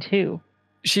running to?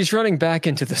 She's running back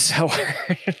into the cellar.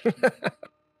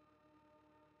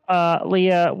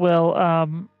 Leah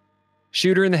will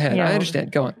shoot her in the head. Yeah. I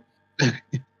understand. Go on.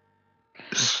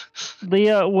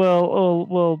 Leah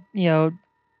will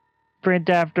sprint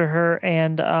after her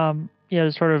and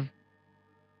sort of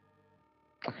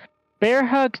bear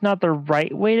hug's not the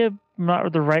right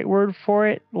word for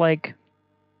it. Like,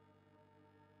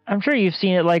 I'm sure you've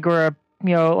seen it, like where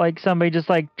like somebody just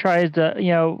like tries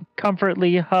to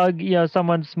comfortably hug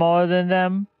someone smaller than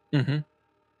them. Mm-hmm.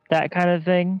 That kind of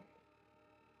thing.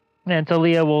 And so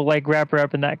Leah will like wrap her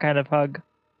up in that kind of hug.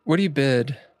 What do you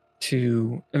bid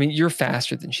to? I mean, you're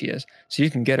faster than she is, so you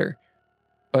can get her.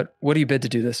 But what do you bid to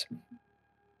do this?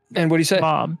 And what do you say?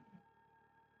 Mom.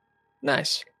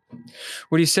 Nice.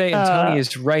 What do you say? And Tony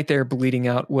is right there bleeding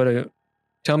out.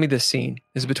 Tell me this scene.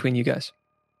 This is between you guys.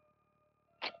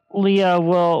 Leah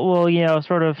will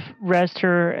sort of rest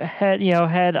her head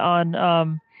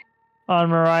on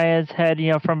Mariah's head,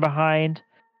 from behind,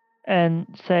 and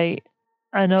say,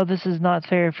 I know this is not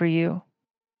fair for you.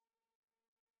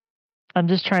 I'm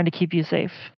just trying to keep you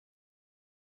safe.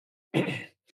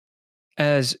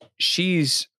 as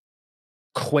she's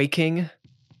quaking.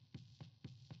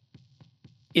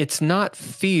 It's not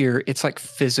fear, it's like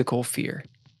physical fear.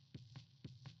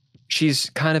 She's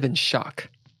kind of in shock.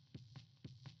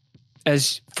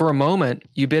 As for a moment,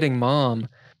 you bidding mom,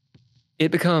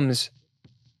 it becomes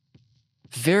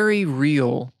very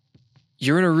real.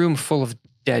 You're in a room full of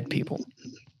dead people.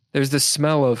 There's the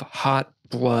smell of hot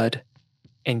blood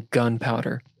and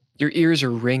gunpowder. Your ears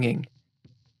are ringing.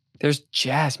 There's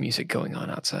jazz music going on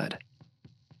outside.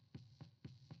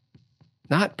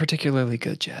 Not particularly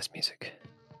good jazz music.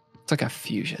 It's like a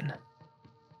fusion.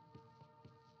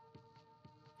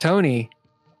 Tony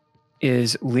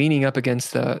is leaning up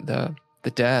against the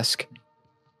desk,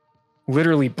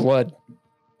 literally blood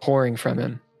pouring from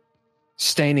him,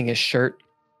 staining his shirt.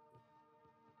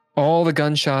 All the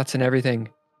gunshots and everything.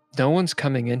 No one's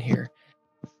coming in here.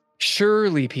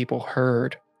 Surely people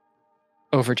heard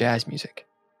over jazz music.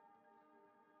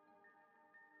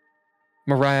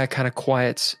 Mariah kind of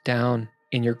quiets down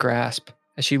in your grasp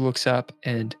as she looks up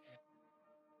and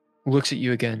looks at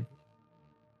you again.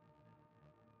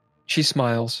 She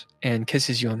smiles and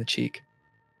kisses you on the cheek.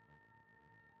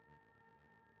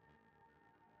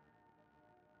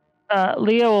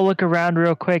 Leo will look around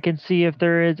real quick and see if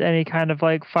there is any kind of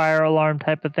like fire alarm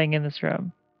type of thing in this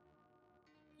room.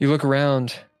 You look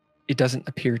around, it doesn't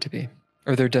appear to be,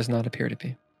 or there does not appear to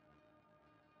be.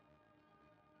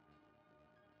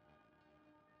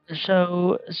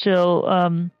 So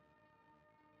she'll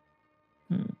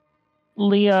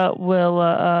Leah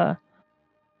will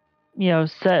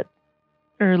set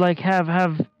or like have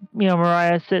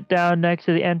Mariah sit down next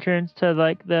to the entrance to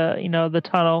like the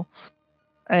tunnel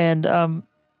and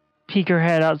peek her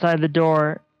head outside the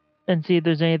door and see if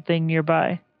there's anything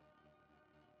nearby.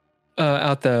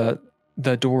 Out the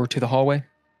door to the hallway?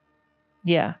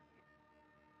 Yeah.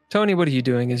 Tony, what are you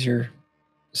doing as you're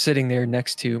sitting there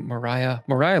next to Mariah?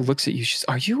 Mariah looks at you. She's,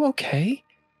 are you okay?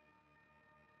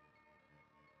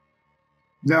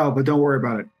 No, but don't worry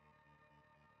about it.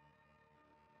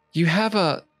 You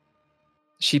have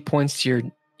she points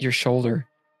to your shoulder.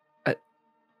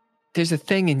 There's a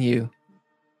thing in you.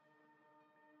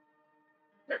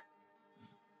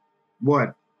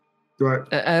 What?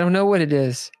 I don't know what it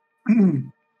is.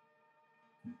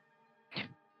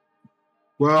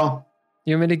 Well,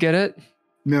 You want me to get it?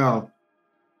 no.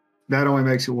 That only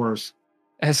makes it worse.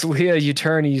 As Leah, you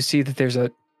turn and you see that there's a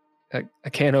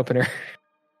can opener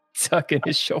stuck in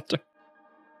his shoulder.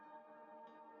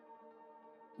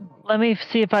 Let me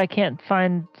see if I can't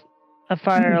find a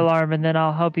fire alarm, and then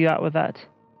I'll help you out with that.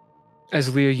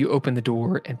 As Leah, you open the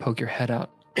door and poke your head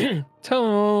out.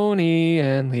 Tony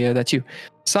and Leah, that's you.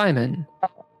 Simon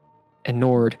and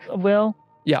Nord. Will?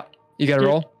 Yeah, you got to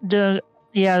roll.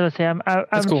 Yeah, let's say I'm.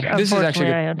 That's cool. This is actually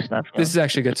good. This is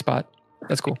actually a good spot.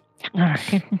 That's cool. All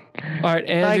right. All right,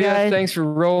 Andrea, thanks for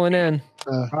rolling in.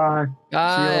 Bye.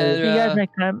 Bye. See you guys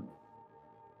next time.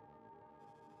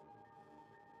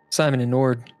 Simon and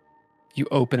Nord, you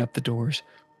open up the doors,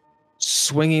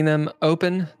 swinging them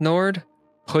open. Nord,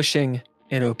 pushing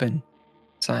it open.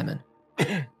 Simon.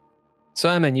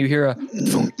 Simon, you hear a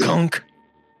thunk,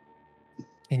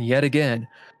 and yet again,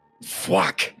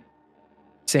 thwack.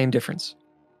 Same difference.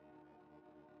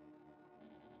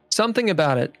 Something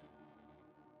about it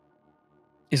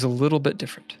is a little bit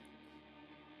different.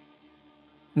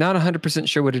 Not 100%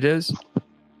 sure what it is.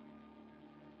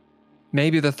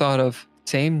 Maybe the thought of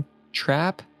same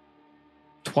trap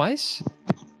twice?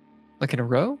 Like in a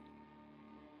row?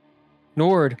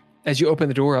 Nord, as you open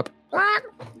the door up,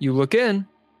 you look in.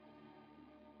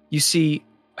 You see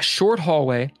a short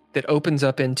hallway that opens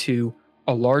up into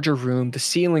a larger room. The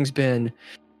ceiling's been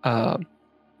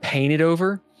painted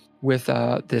over with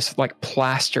this like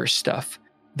plaster stuff.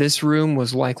 This room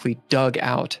was likely dug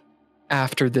out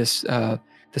after this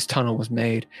tunnel was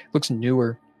made. It looks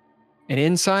newer. And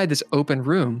inside this open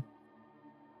room,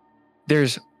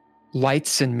 there's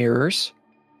lights and mirrors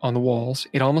on the walls.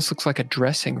 It almost looks like a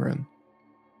dressing room.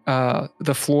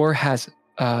 The floor has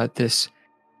this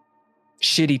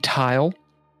shitty tile,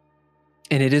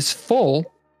 and it is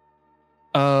full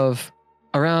of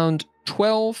around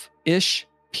 12-ish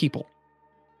people.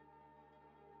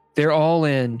 They're all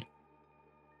in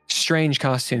strange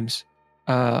costumes.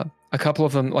 A couple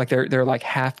of them, like they're like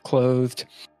half clothed.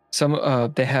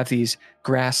 Some they have these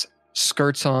grass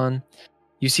skirts on.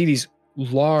 You see these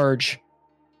large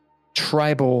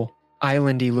tribal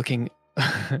islandy looking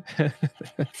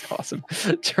that's awesome.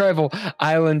 Tribal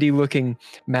islandy looking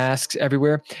masks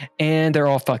everywhere, and they're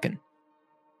all fucking.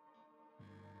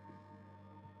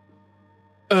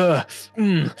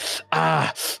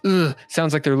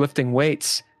 Sounds like they're lifting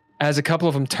weights. As a couple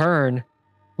of them turn,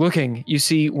 looking, you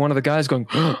see one of the guys going,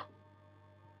 "Come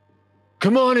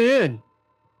on in."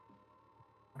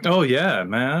 Oh yeah,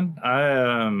 man.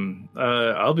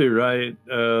 I'll be right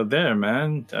there,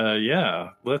 man. Yeah,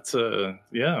 let's.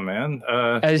 Yeah, man.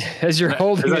 As you're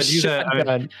holding a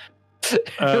shotgun,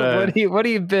 what do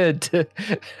you bid?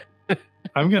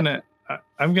 I'm gonna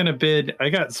bid. I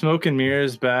got smoke and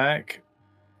mirrors back,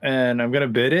 and I'm gonna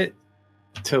bid it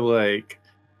to like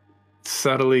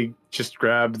subtly just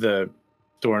grab the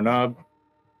doorknob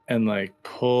and like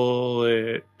pull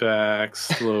it back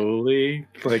slowly,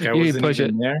 like I wasn't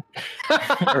even there,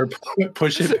 or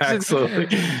push it back slowly.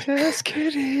 Just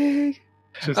kidding.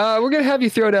 We're gonna have you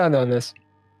throw down on this.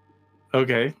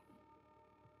 Okay.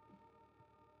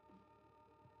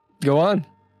 Go on.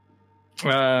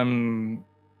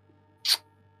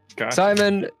 Gotcha.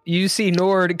 Simon, you see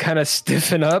Nord kind of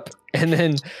stiffen up and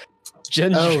then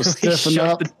gingerly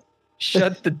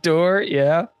shut the door.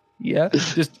 Yeah.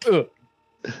 Just.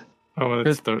 Oh,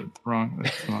 that's wrong.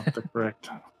 That's not the correct.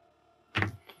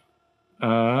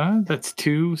 That's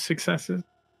 2 successes.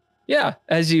 Yeah,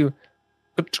 and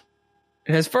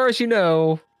as far as you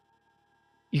know,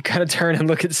 you kind of turn and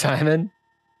look at Simon.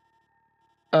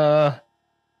 We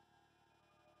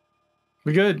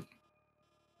good.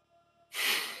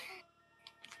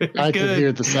 I can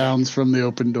hear the sounds from the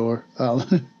open door.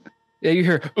 Yeah, you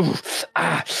hear,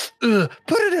 put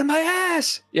it in my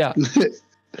ass. Yeah.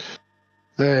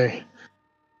 Hey,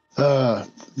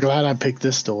 glad I picked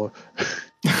this door.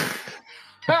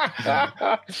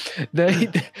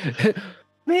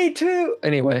 Me too.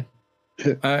 Anyway,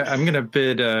 I'm gonna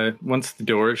bid. Once the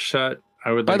door is shut,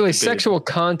 I would. By the way, sexual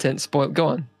content spoil. Go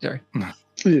on. Sorry.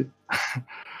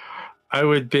 I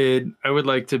would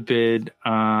like to bid.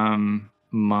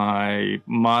 My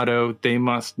motto: "They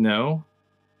must know,"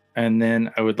 and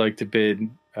then I would like to bid.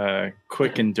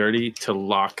 Quick and dirty to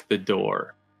lock the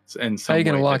door. And how are you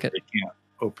gonna lock it? They can't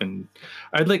open.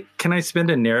 Can I spend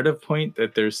a narrative point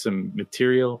that there's some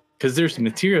material? Because there's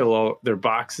material, all their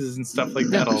boxes and stuff like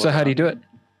that. So how do you do it?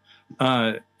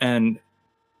 And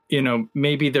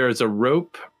maybe there's a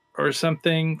rope or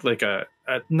something, like a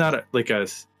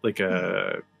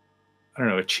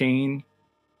chain,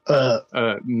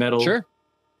 metal. Sure.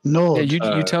 No.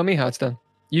 Yeah, you tell me how it's done.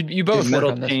 You both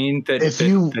metal work on this. chain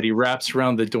that he wraps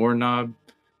around the doorknob.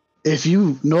 If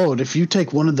you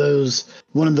take one of those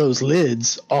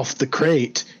lids off the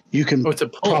crate, you can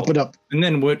prop it up, and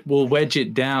then we'll wedge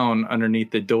it down underneath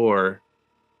the door.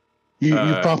 You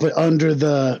prop it under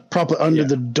the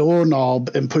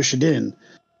doorknob and push it in,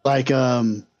 like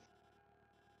I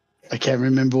can't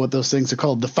remember what those things are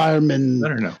called. The fireman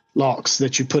locks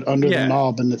that you put under the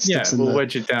knob and it sticks in. We'll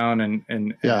wedge it down and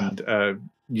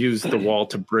use the wall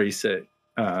to brace it.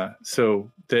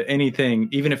 So that anything,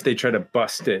 even if they try to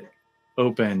bust it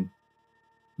open,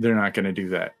 they're not going to do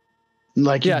that.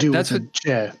 Like you do with a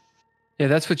chair. Yeah,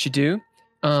 that's what you do.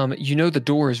 The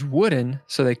door is wooden,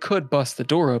 so they could bust the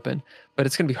door open, but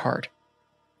it's going to be hard.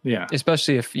 Yeah.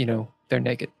 Especially if, they're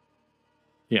naked.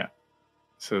 Yeah.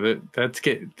 So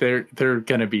they're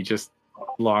going to be just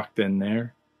locked in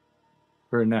there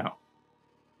for now.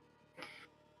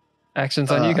 Actions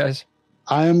on you guys.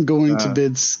 I am going to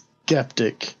bid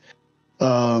skeptic,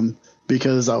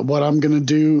 because what I'm going to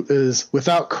do is,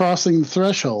 without crossing the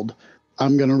threshold,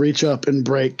 I'm going to reach up and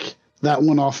break that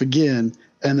one off again,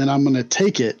 and then I'm going to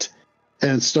take it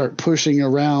and start pushing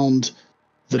around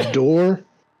the door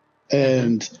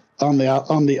and on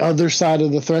the other side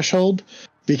of the threshold,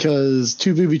 because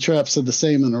 2 booby traps are the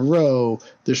same in a row.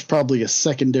 There's probably a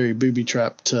secondary booby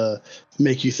trap to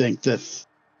make you think that.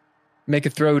 Make a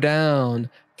throw down.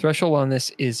 Threshold on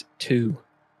this is 2.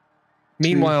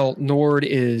 Meanwhile, Nord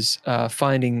is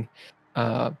finding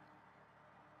a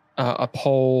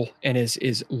pole and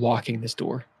is locking this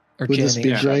door. Or would this be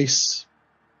jamming. Grace?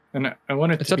 And I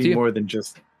want it to be more than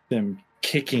just them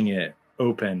kicking it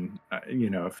open.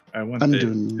 If I want it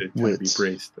to be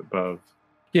braced above.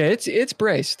 Yeah, it's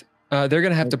braced. They're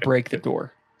going to have to break the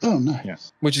door. Oh, nice. Yeah.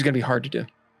 Which is going to be hard to do.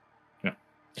 Yeah.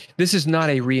 This is not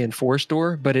a reinforced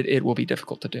door, but it will be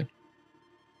difficult to do.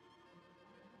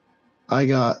 I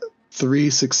got 3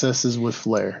 successes with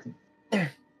flare.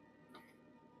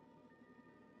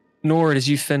 Nord, as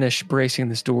you finish bracing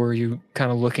this door, you kind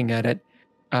of looking at it.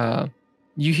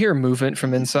 You hear movement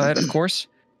from inside, of course.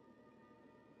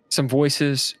 Some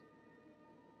voices.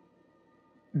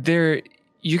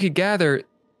 You could gather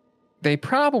they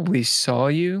probably saw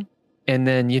you and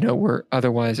then, were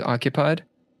otherwise occupied.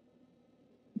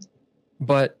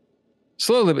 But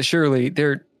slowly but surely,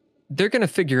 they're going to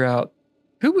figure out,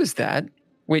 who was that?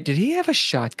 Wait, did he have a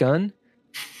shotgun?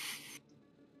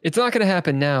 It's not going to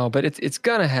happen now, but it's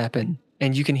going to happen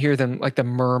and you can hear them, like the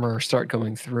murmur, start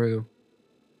going through.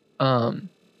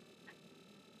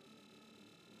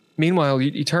 Meanwhile,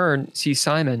 you turn, see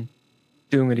Simon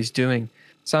doing what he's doing.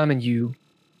 Simon, your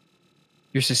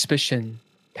suspicion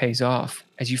pays off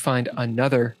as you find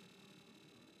another.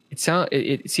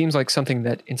 It seems like something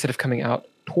that instead of coming out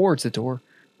towards the door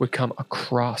would come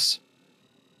across.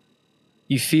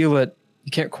 You feel it.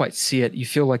 You can't quite see it. You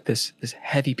feel like this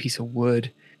heavy piece of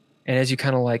wood, and as you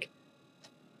kind of like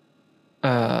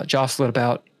jostle it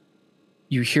about,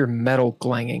 you hear metal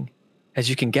clanging. As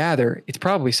you can gather, it's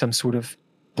probably some sort of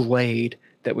blade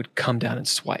that would come down and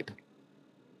swipe.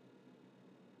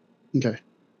 Okay.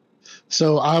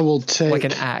 So I will take... Like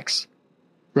an axe.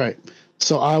 Right.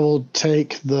 So I will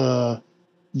take the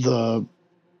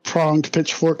pronged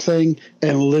pitchfork thing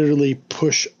and literally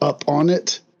push up on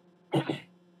it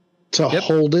to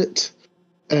hold it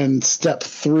and step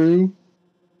through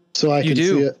so I can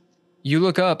see it. You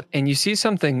look up and you see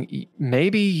something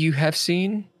maybe you have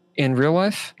seen in real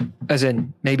life, as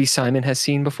in maybe Simon has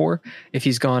seen before if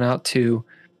he's gone out to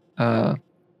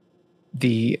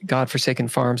the godforsaken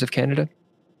farms of Canada.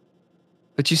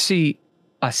 But you see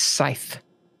a scythe.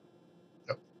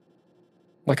 Yep.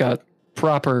 Like a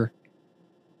proper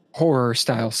horror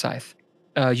style scythe.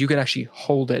 You could actually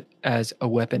hold it as a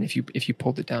weapon if you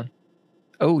pulled it down.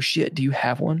 Oh shit, do you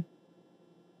have one?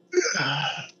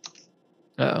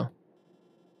 Uh-oh.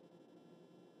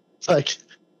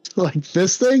 Like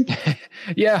this thing?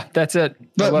 Yeah, that's it.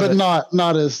 But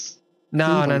not as...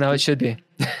 No, it should be.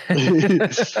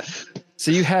 So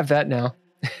you have that now.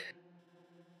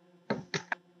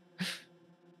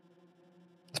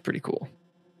 It's pretty cool.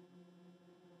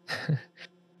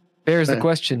 There's the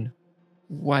question.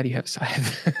 Why do you have a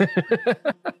scythe?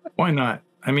 Why not?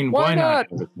 I mean, why not?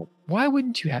 Why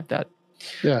wouldn't you have that?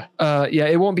 Yeah. Yeah,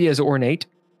 it won't be as ornate.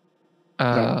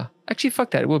 No. Actually,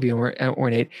 fuck that. It will be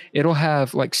ornate. It'll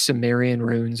have like Sumerian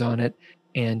runes on it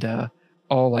and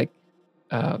all like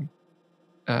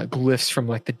glyphs from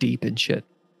like the deep and shit.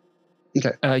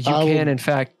 Okay. You can, in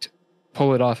fact,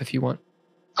 pull it off if you want.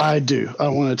 I do. I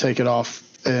want to take it off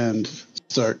and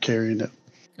start carrying it.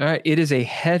 All right. It is a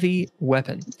heavy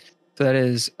weapon. So that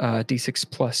is D6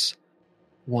 plus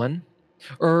 1.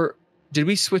 Or did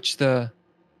we switch the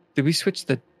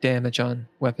damage on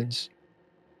weapons?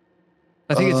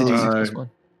 I think it's a D6 plus 1.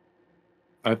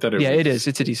 I thought it is.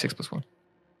 It's a D6 plus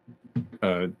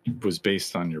 1. Was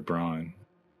based on your brawn.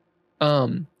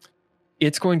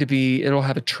 It's going to be, it'll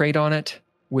have a trait on it,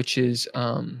 which is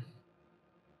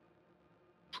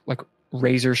like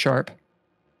razor sharp.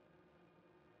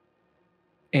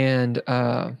 And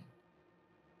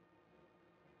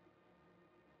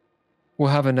we'll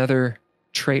have another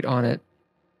trait on it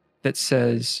that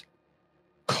says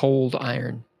cold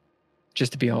iron,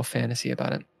 just to be all fantasy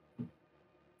about it.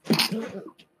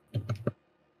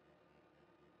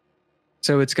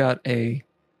 So it's got a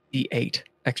D8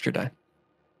 extra die.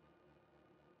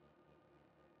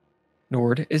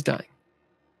 Nord is dying.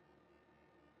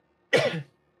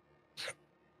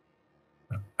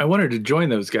 I wanted to join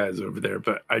those guys over there,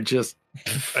 but I just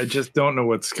don't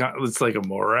know it's like a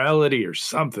morality or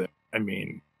something. I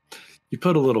mean, you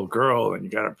put a little girl and you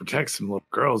got to protect some little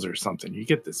girls or something. You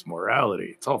get this morality.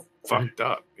 It's all fucked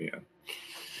up, man.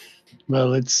 Well,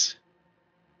 let's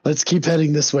keep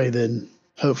heading this way then.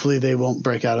 Hopefully they won't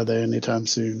break out of there anytime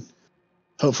soon.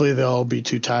 Hopefully they'll all be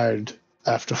too tired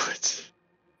afterwards.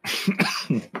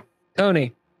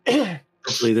 Tony.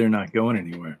 Hopefully they're not going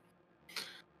anywhere.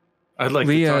 I'd like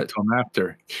to talk to him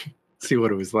after, see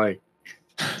what it was like.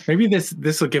 Maybe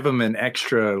this will give him an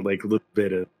extra, like, little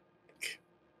bit of,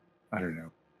 I don't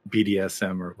know,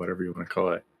 BDSM or whatever you want to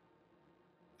call it.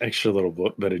 Extra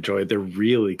little bit of joy. They're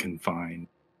really confined.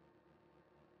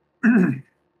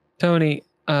 Tony,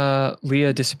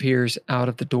 Leah disappears out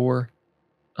of the door,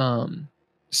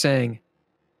 saying,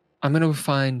 I'm going to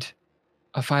find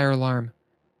a fire alarm.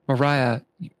 Mariah,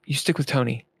 you stick with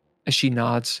Tony, as she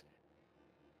nods.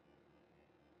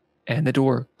 And the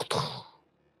door.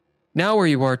 Now where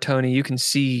you are, Tony, you can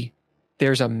see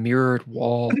there's a mirrored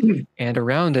wall, and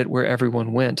around it, where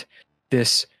everyone went,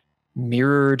 this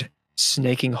mirrored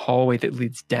snaking hallway that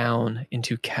leads down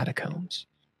into catacombs.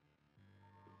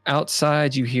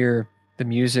 Outside, you hear the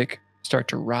music start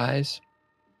to rise,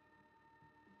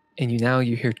 and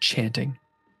you hear chanting.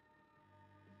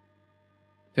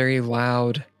 Very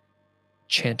loud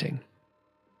chanting.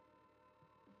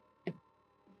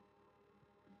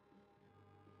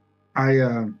 I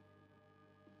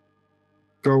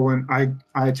go and I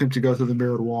attempt to go through the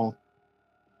mirrored wall.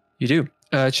 You do.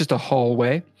 It's just a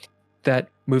hallway that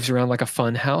moves around like a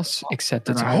fun house, except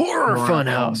it's a horror fun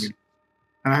house.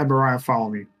 And I have Mariah follow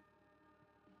me.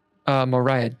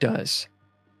 Mariah does.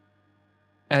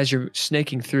 As you're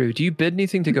snaking through, do you bid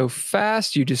anything to go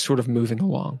fast? You just sort of moving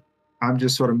along. I'm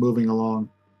just sort of moving along.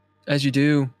 As you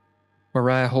do,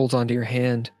 Mariah holds onto your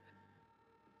hand.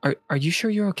 Are you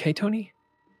sure you're okay, Tony?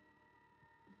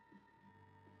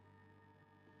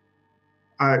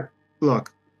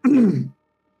 Look.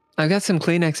 I've got some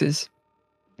Kleenexes.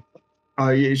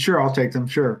 Yeah, sure, I'll take them.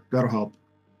 Sure, that'll help.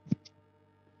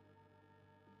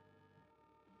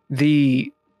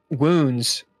 The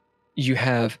wounds you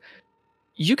have,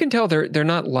 you can tell they're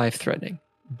not life-threatening,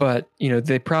 but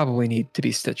they probably need to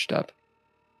be stitched up.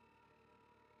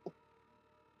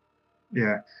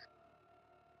 Yeah.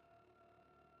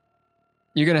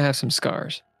 You're gonna have some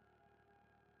scars.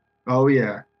 Oh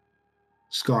yeah,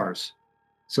 scars.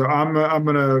 So I'm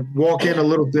gonna walk in a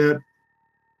little bit,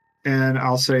 and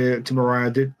I'll say to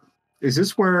Mariah, "Is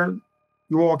this where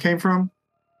you all came from?"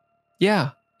 Yeah.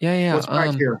 What's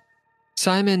back here?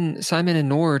 Simon and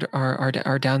Nord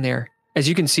are down there. As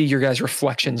you can see, your guys'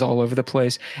 reflections all over the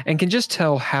place, and can just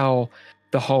tell how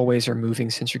the hallways are moving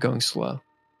since you're going slow.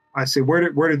 I say, where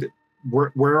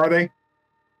are they?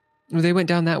 They went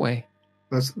down that way.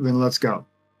 Let's go.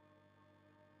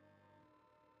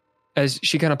 As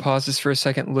she kind of pauses for a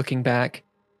second, looking back,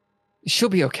 she'll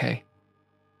be okay.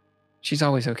 She's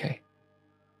always okay.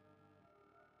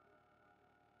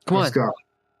 Come on. Let's go.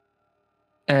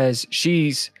 As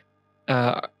she's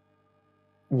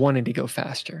wanting to go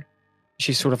faster,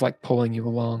 she's sort of like pulling you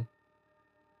along.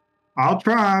 I'll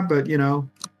try, but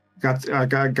I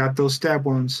got those stab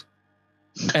wounds.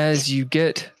 As you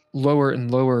get lower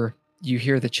and lower, you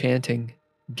hear the chanting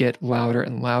get louder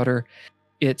and louder.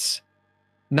 It's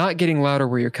not getting louder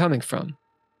where you're coming from.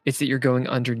 It's that you're going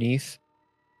underneath,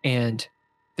 and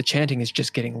the chanting is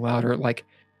just getting louder, like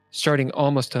starting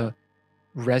almost to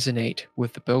resonate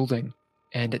with the building.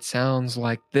 And it sounds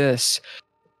like this.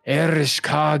 Erish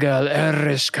Kagel,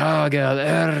 Erish Kagel,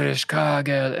 Erish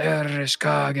Kagel, Erish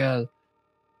Kagel.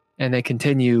 And they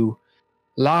continue,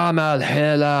 Lamal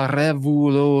Hela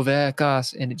Revulo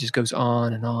Vekas. And it just goes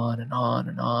on and on and on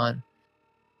and on.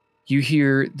 You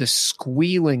hear the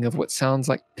squealing of what sounds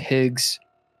like pigs.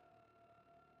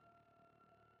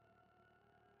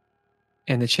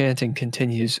 And the chanting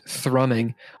continues,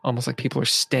 thrumming, almost like people are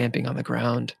stamping on the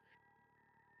ground.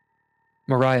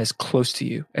 Mariah is close to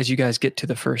you as you guys get to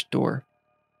the first door.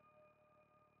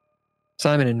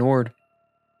 Simon and Nord,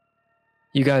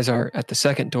 you guys are at the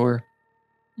second door.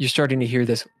 You're starting to hear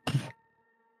this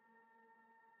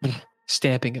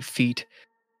stamping of feet.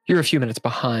 You're a few minutes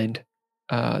behind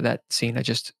that scene I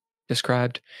just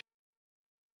described.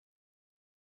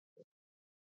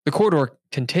 The corridor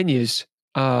continues.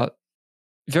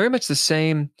 Very much the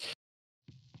same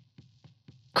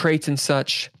crates and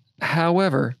such.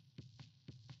 However,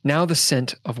 now the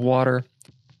scent of water.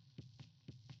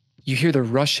 You hear the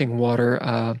rushing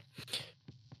water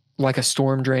like a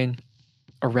storm drain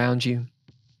around you.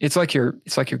 It's like you're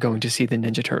going to see the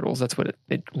Ninja Turtles. That's what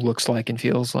it looks like and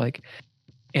feels like.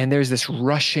 And there's this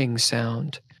rushing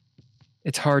sound.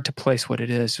 It's hard to place what it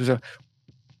is. There's a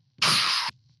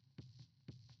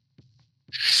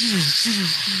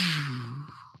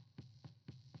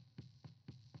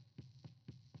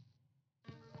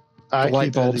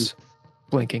light bulbs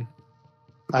blinking.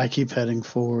 I keep heading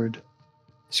forward.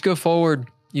 Just go forward.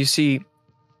 You see,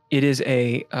 it is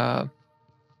a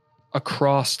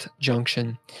crossed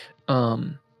junction.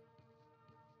 You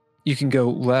can go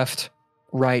left,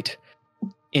 right,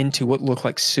 into what look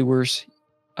like sewers,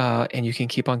 and you can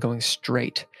keep on going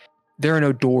straight. There are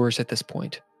no doors at this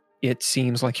point. It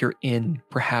seems like you're in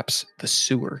perhaps the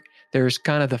sewer. There's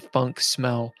kind of the funk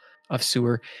smell of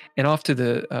sewer, and off to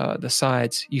the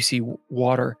sides, you see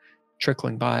water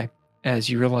trickling by as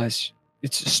you realize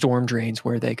it's storm drains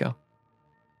where they go.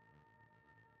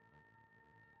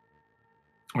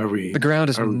 The ground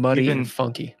is muddy and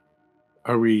funky.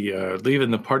 Are we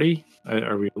leaving the party?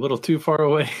 Are we a little too far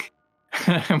away?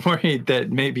 I'm worried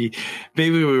that maybe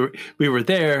we were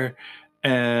there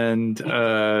and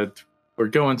we're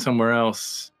going somewhere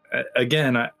else.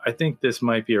 Again, I think this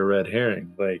might be a red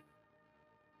herring. Like,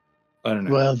 I don't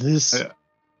know. Well,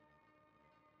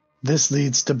 this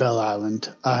leads to Bell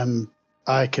Island. I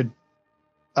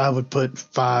would put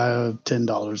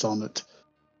 $5-10 on it.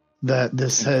 That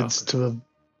this heads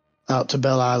out to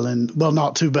Bell Island. Well,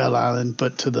 not to Bell Island,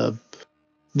 but to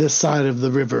this side of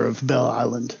the river of Bell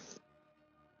Island.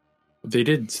 They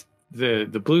did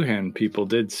the Blue Hand people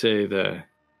did say that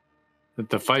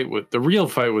the real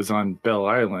fight was on Bell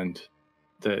Island.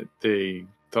 That they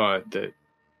thought that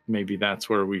maybe that's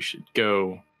where we should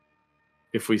go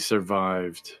if we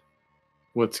survived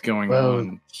what's going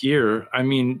on here. I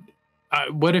mean,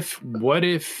 What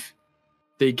if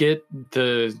they get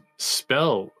the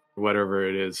spell, whatever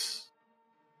it is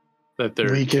that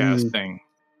they're casting?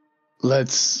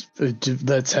 Let's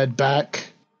head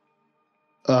back.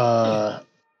 I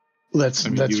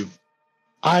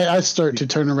start to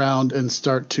turn around and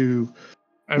start to.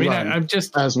 I mean, I'm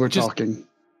just as we're talking.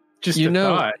 Just a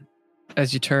thought.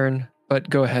 As you turn, but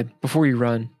go ahead before you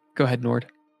run. Go ahead, Nord.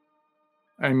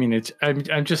 I mean,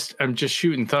 I'm just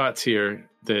shooting thoughts here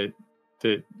that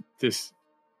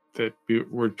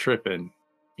we're tripping.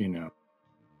 You know,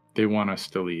 they want us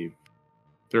to leave.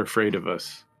 They're afraid of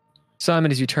us.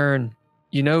 Simon, as you turn,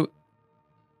 you know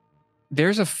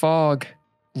there's a fog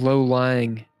low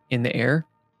lying in the air,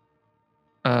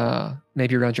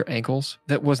 maybe around your ankles,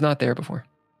 that was not there before.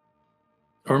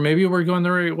 Or maybe we're going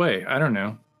the right way. I don't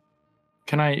know.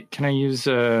 Can I use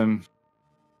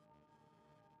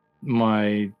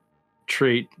my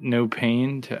trait no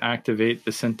pain to activate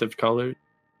the scent of color?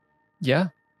 Yeah.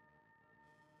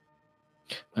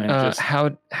 How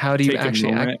do you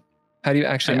actually activate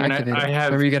it?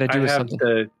 Remember, you got to do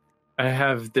something. I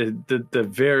have the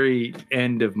very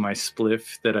end of my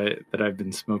spliff that I've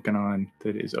been smoking on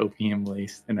that is opium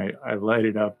laced, and I light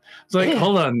it up. It's like,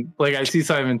 hold on, like I see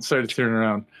Simon start to turn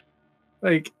around.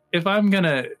 Like if I'm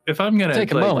gonna like,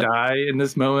 die in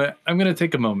this moment, I'm gonna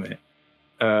take a moment.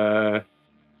 Let's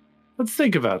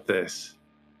think about this.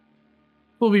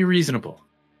 We'll be reasonable.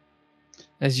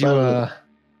 As you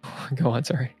go on,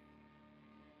 sorry.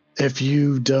 If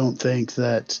you don't think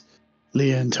that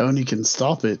Leah and Tony can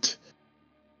stop it,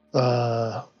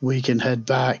 we can head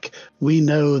back. We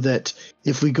know that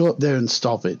if we go up there and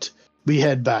stop it, we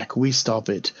head back, we stop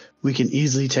it, we can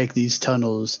easily take these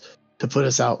tunnels to put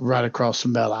us out right across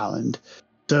from Bell Island.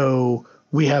 So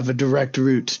we have a direct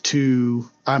route to,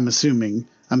 I'm assuming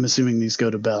these go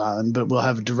to Bell Island, but we'll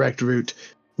have a direct route.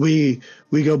 We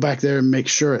go back there and make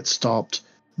sure it's stopped.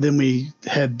 Then we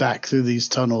head back through these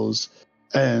tunnels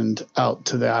and out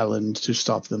to the island to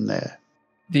stop them there.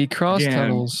 The cross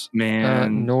tunnels,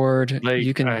 man. Nord, like,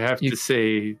 you can. I have to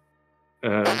say,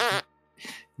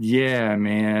 yeah,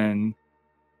 man,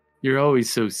 you're always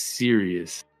so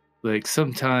serious. Like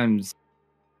sometimes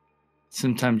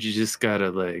you just gotta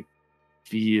like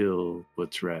feel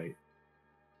what's right.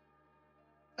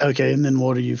 Okay, and then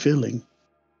what are you feeling?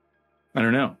 I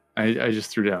don't know. I just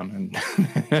threw down and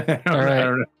all right. I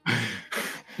don't know.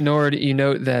 Nord, you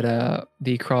note that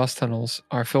the cross tunnels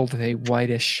are filled with a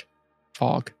whitish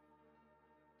fog.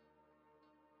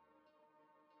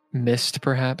 Mist,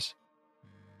 perhaps.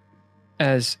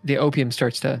 As the opium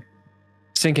starts to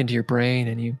sink into your brain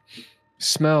and you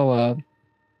smell a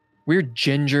weird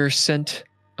ginger scent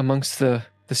amongst the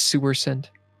sewer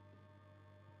scent.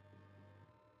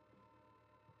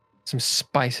 Some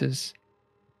spices.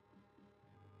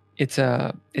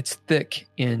 It's thick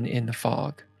in the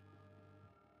fog.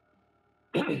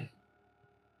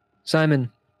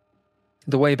 Simon,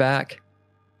 the way back,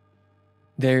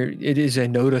 there it is a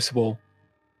noticeable,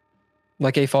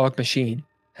 like a fog machine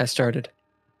has started.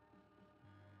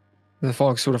 The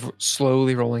fog's sort of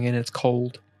slowly rolling in. It's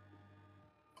cold.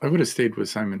 I would have stayed with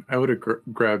Simon. I would have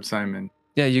grabbed Simon.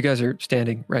 Yeah, you guys are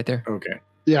standing right there. Okay.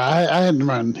 Yeah, I hadn't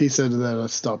run. He said that I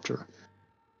stopped her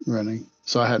running,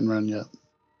 so I hadn't run yet.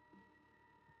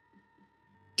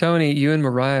 Tony, you and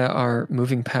Mariah are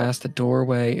moving past the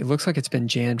doorway. It looks like it's been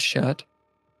jammed shut.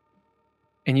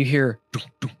 And you hear, doom,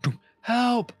 doom, doom,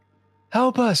 help!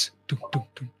 Help us! Doom, doom,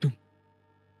 doom, doom.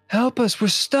 Help us! We're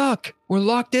stuck! We're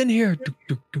locked in here! Doom,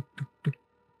 doom, doom, doom, doom.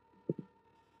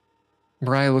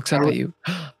 Mariah looks up at you.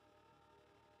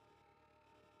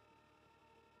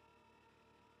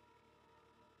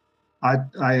 I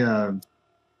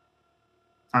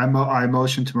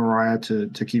motion to Mariah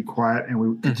to keep quiet, and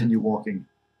we continue walking.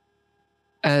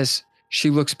 As she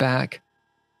looks back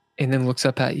and then looks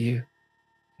up at you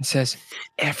and says,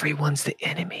 everyone's the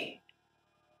enemy.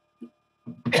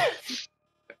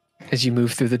 As you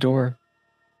move through the door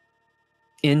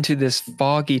into this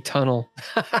foggy tunnel,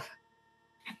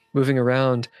 moving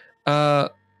around,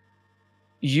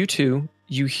 you two,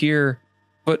 you hear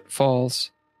footfalls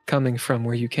coming from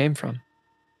where you came from.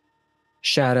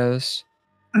 Shadows.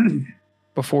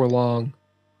 Before long,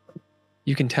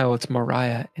 you can tell it's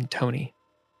Mariah and Tony.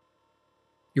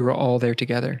 You are all there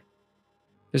together.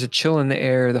 There's a chill in the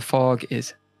air. The fog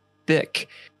is thick.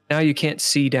 Now you can't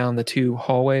see down the two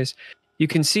hallways. You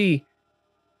can see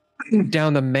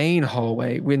down the main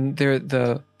hallway when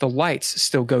the lights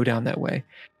still go down that way.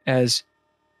 As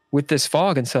with this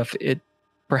fog and stuff, it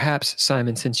perhaps,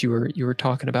 Simon, since you were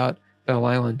talking about Bell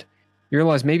Island, you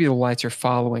realize maybe the lights are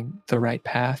following the right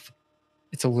path.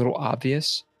 It's a little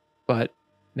obvious, but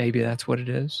maybe that's what it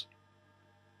is.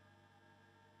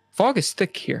 Fog is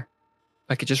thick here.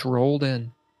 Like it just rolled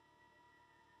in.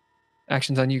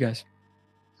 Actions on you guys.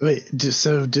 Wait,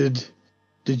 so did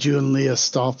you and Leah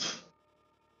stop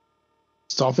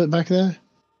it back there?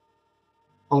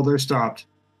 Oh, they're stopped.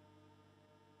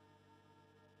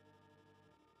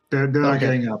 They're not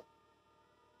getting up.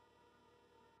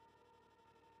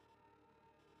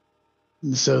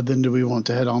 So then do we want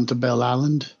to head on to Bell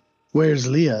Island? Where's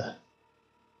Leah?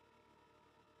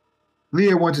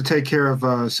 Leah went to take care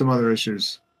of some other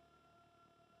issues.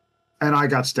 And I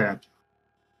got stabbed.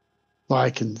 Well, I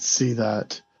can see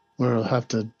that. We'll have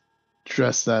to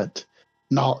address that.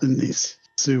 Not in these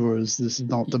sewers. This is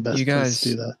not the best You place guys to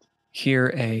do that.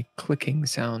 hear a clicking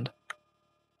sound.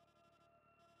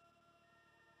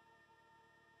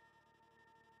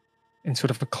 And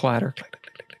sort of a clatter. Click, click,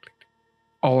 click, click, click, click,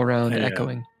 all around, Yeah.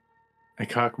 echoing. I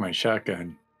cock my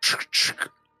shotgun.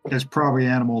 There's probably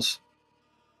animals.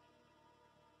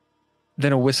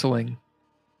 Then a whistling.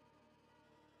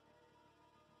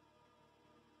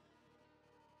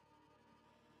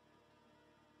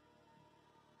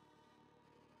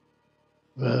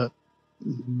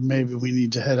 Maybe we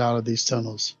need to head out of these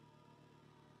tunnels.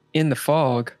 In the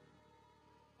fog,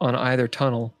 on either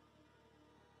tunnel,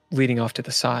 leading off to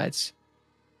the sides,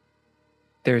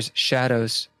 there's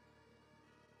shadows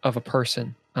of a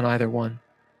person on either one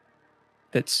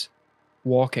that's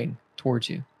walking towards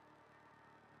you.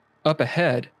 Up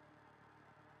ahead,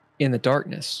 in the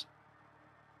darkness,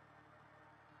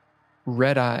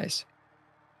 red eyes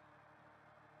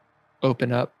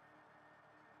open up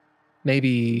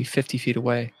maybe 50 feet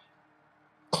away,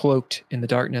 cloaked in the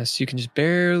darkness. You can just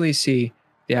barely see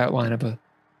the outline of a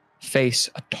face,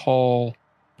 a tall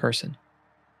person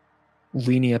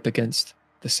leaning up against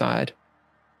the side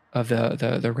of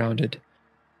the rounded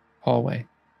hallway.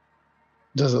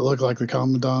 Does it look like the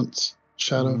Commandant's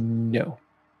shadow? No.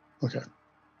 Okay.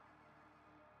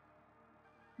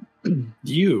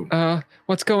 You.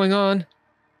 What's going on?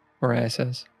 Mariah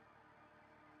says.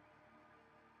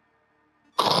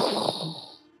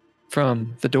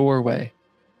 From the doorway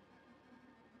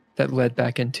that led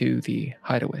back into the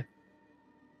hideaway.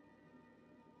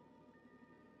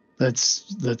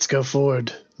 Let's go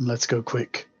forward and let's go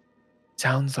quick.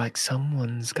 Sounds like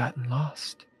someone's gotten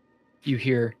lost. You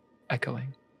hear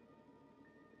echoing.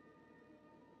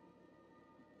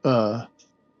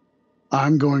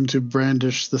 I'm going to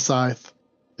brandish the scythe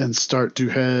and start to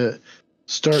head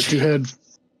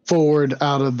forward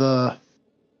out of the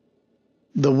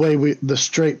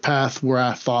straight path where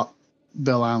I thought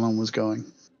Bell Island was going.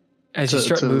 As you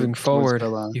start moving forward,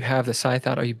 Bell Island. you have the scythe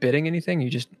out. Are you bidding anything? You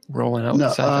just rolling out with No,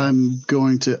 the scythe out?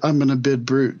 I'm going to bid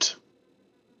brute.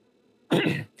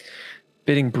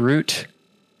 Bidding brute.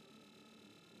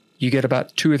 You get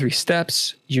about 2 or 3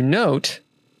 steps. You note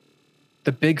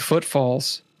the big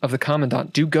footfalls of the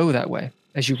Commandant do go that way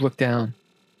as you look down.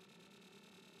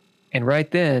 And right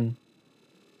then,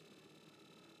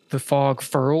 the fog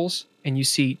furls and you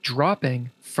see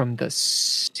dropping from the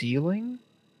ceiling,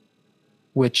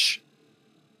 which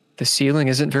the ceiling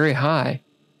isn't very high,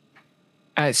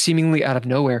 seemingly out of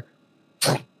nowhere.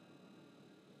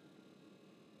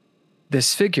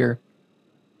 This figure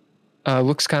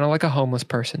looks kind of like a homeless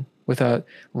person with a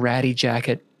ratty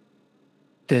jacket,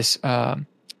 this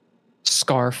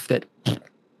scarf that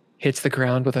hits the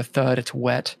ground with a thud. It's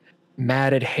wet,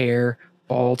 matted hair,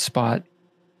 bald spot,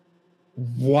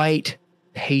 white,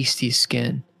 pasty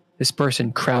skin. This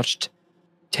person crouched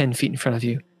 10 feet in front of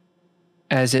you.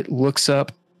 As it looks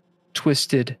up,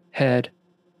 twisted head,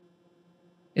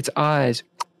 its eyes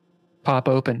pop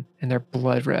open and they're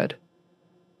blood red.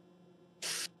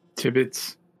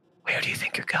 Tibbets. Where do you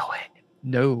think you're going?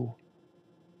 No.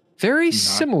 Very Not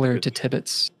similar good. to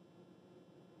Tibbets.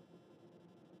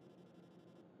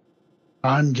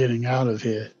 I'm getting out of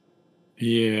here.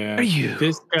 Yeah. Are you?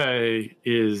 This guy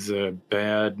is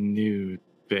bad news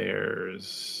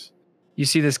bears. You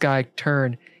see this guy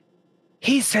turn.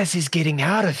 He says he's getting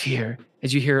out of here.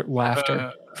 As you hear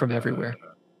laughter from everywhere.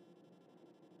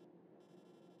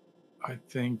 I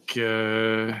think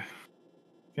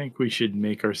we should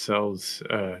make ourselves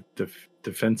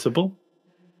defensible.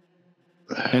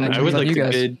 And I would on like you to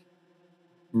guys. bid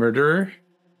murderer.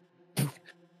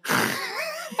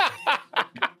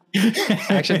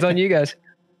 Actions on you guys.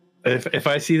 If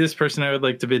I see this person, I would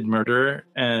like to bid murderer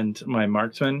and my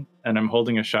marksman, and I'm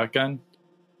holding a shotgun.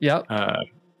 Yep.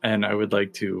 And I would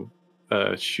like to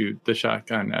shoot the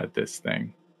shotgun at this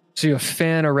thing. So you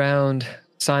fan around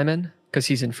Simon because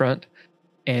he's in front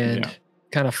and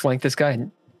kind of flank this guy.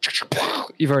 And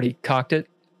you've already cocked it.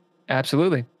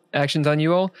 Absolutely. Actions on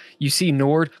you all. You see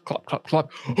Nord clop, clop,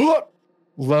 clop,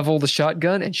 level the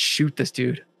shotgun and shoot this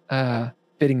dude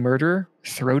Bidding murderer,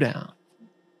 throw down.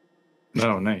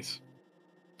 Oh, nice.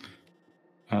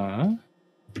 And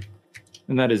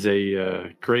that is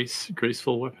a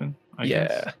graceful weapon, I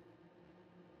guess.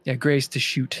 Yeah, grace to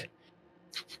shoot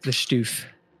the stoof.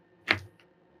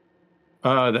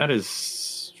 That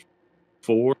is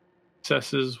 4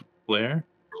 successes there.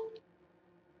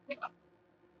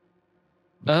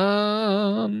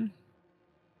 I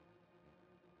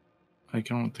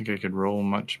don't think I could roll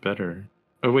much better.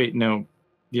 Oh, wait, no.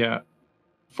 Yeah,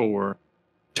 4.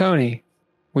 Tony,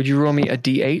 would you roll me a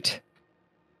D8?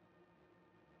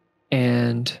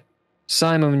 And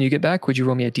Simon, when you get back, would you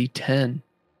roll me a D10?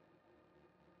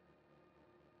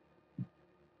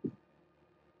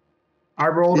 I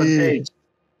rolled an 8.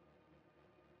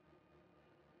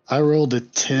 I rolled a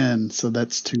 10, so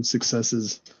that's 2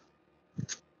 successes.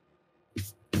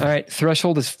 All right,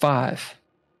 threshold is 5.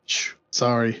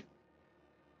 Sorry.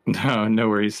 No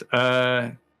worries.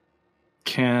 Can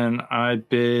I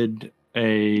bid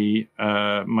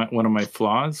one of my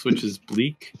flaws, which is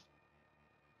bleak?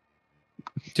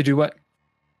 To do what?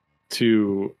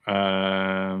 To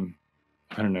I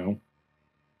don't know.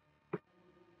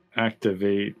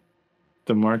 Activate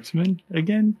the marksman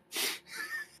again?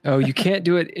 Oh, you can't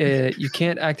do it. You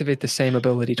can't activate the same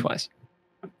ability twice.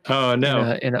 Oh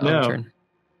no! In a turn.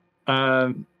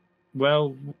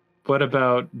 Well, what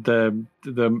about the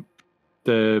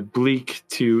bleak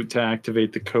to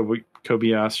activate the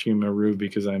Kobayashi Maru,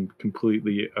 because I'm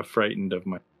completely frightened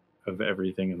of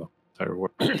everything in the entire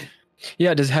world.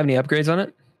 Yeah, does it have any upgrades on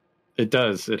it? It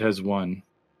does. It has 1.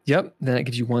 Yep, then it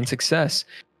gives you 1 success.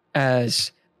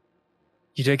 As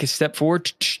you take a step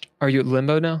forward, are you at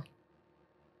limbo now?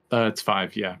 It's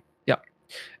 5, yeah. Yeah.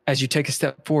 As you take a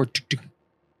step forward,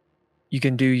 you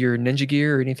can do your ninja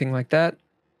gear or anything like that.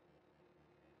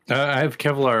 I have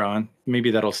Kevlar on.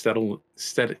 Maybe that'll steady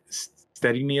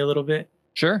me a little bit.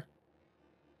 Sure.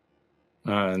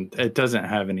 It doesn't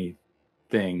have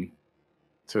anything.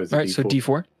 So it's all right, D4. so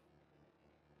D4.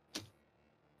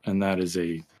 And that is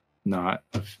not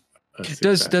a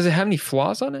does it have any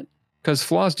flaws on it? Because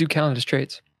flaws do count as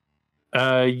traits.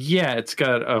 Yeah, it's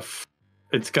got a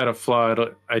flaw.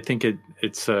 I think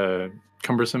it's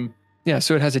cumbersome. Yeah,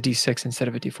 so it has a D6 instead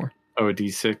of a D4. Oh, a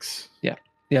D6. Yeah,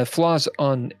 flaws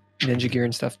on ninja gear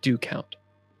and stuff do count.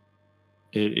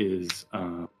 It is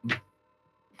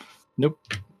nope.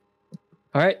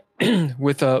 All right,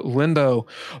 with a limbo,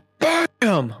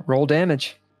 bam, roll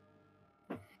damage.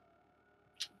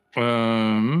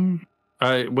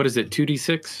 What is it?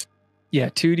 2d6? Yeah,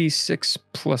 2d6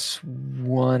 plus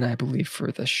 1, I believe, for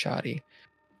the shoddy.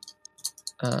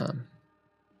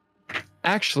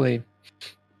 Actually,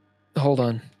 hold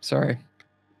on. Sorry.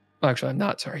 Actually, I'm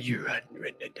not sorry. You hadn't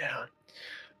written it down.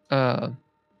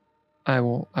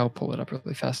 I'll pull it up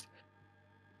really fast.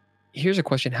 Here's a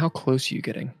question: how close are you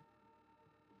getting?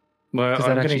 Well, because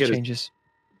that actually changes.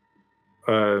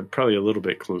 Probably a little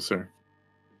bit closer.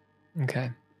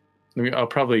 Okay. I'll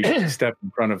probably step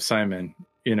in front of Simon.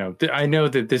 You know, I know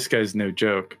that this guy's no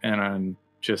joke, and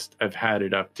I've had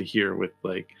it up to here with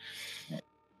like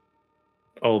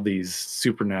all these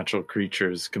supernatural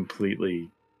creatures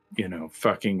completely,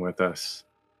 fucking with us.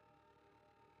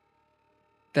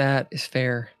 That is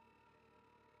fair.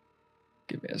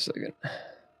 Give me a second.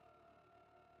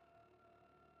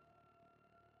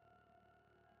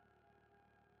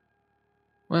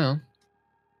 Well,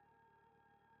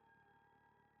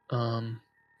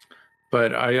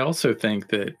 but I also think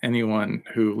that anyone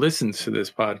who listens to this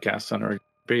podcast on a regular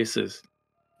basis,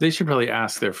 they should probably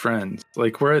ask their friends.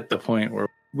 Like, we're at the point where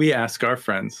we ask our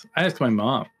friends. I ask my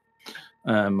mom,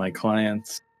 my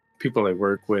clients, people I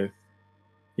work with.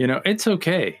 It's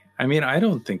okay. I mean, I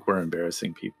don't think we're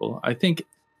embarrassing people. I think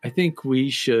we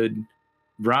should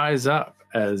rise up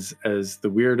as the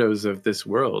weirdos of this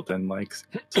world and like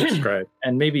subscribe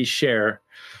and maybe share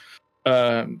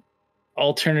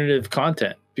alternative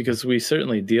content, because we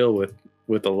certainly deal with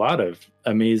a lot of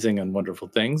amazing and wonderful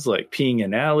things like peeing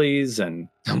in alleys and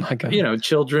oh my god,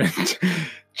 children.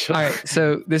 All right,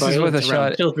 so this is what the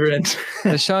shot. Children.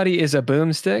 The shoddy is a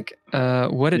boomstick.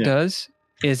 What it does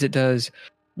is it does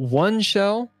one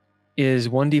shell is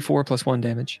 1d4 plus 1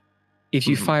 damage. If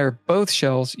you fire both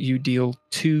shells, you deal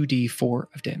 2d4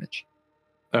 of damage.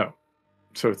 Oh,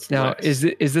 so it's now less.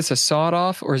 Is this a sawed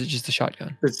off or is it just a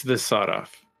shotgun? It's the sawed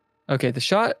off. Okay, the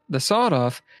sawed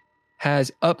off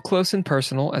has up close and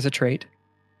personal as a trait.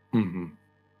 Mm-hmm.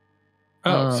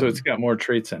 Oh, so it's got more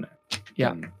traits in it.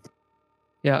 Yeah.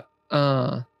 Yeah.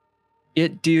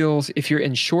 It deals, if you're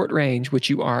in short range, which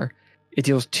you are, it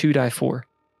deals 2d4.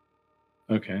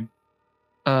 Okay.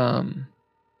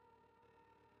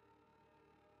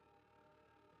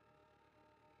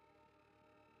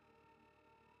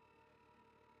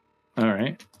 All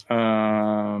right.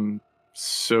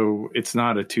 So it's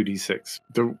not a 2d6.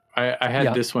 I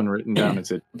had this one written down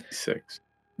as a d6.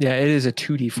 Yeah, it is a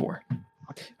 2d4.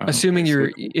 Oh, Assuming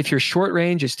okay, if you're short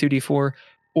range, it's 2d4,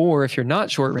 or if you're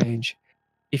not short range,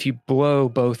 if you blow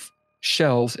both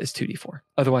shells, it's 2d4.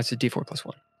 Otherwise, it's d4 plus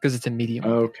 1 because it's a medium.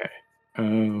 Okay.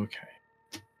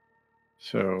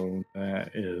 So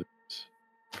that is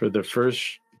for the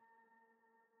first.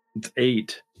 It's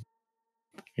 8.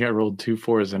 I got rolled 2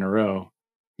 4s in a row.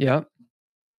 Yep.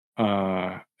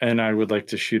 And I would like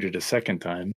to shoot it a second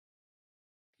time.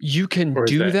 You can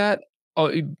do that.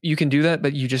 Oh, you can do that,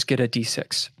 but you just get a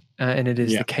d6, and it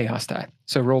is the chaos die.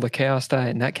 So roll the chaos die,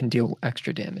 and that can deal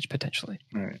extra damage potentially.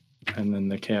 All right. And then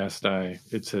the chaos die,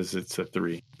 it says it's a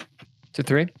 3. It's a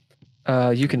 3.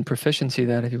 You can proficiency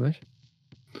that if you wish.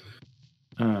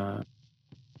 Now,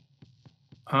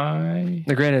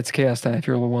 granted, it's chaos die. If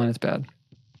you roll a 1, it's bad.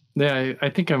 Yeah, I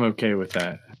think I'm okay with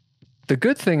that. The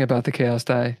good thing about the chaos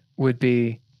die would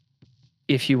be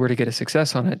if you were to get a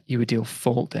success on it, you would deal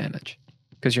full damage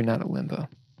because you're not at limbo.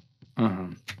 Uh-huh.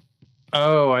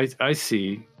 Oh, I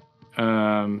see.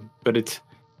 But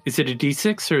is it a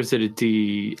D6 or is it a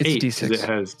D8? It's a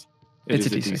D6. It's a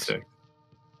D6.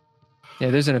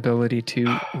 Yeah, there's an ability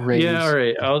to raise. Yeah, all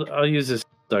right. I'll use this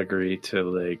duggery to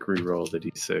like re-roll the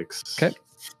D6. Okay.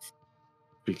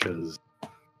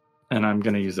 And I'm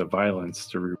gonna use a violence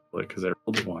to re-roll it because I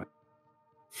rolled a 1.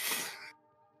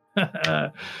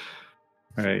 All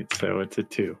right, so it's a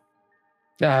 2.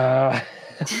 All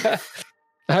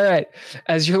right.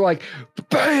 As you're like,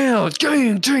 bam,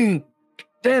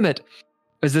 damn it.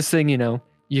 As this thing,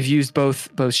 you've used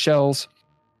both shells.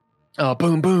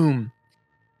 Boom, boom.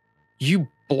 You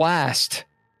blast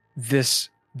this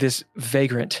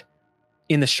vagrant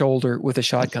in the shoulder with a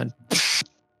shotgun.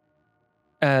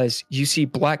 As you see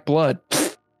black blood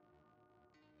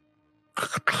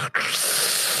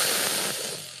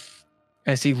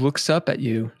as he looks up at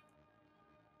you,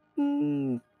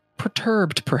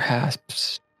 perturbed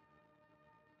perhaps.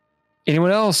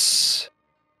 Anyone else?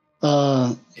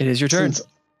 It is your turn.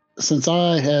 Since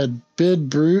I had bid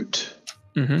brute,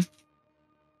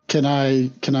 can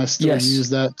I still use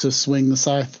that to swing the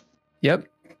scythe? Yep.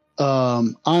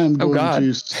 I am going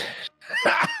to.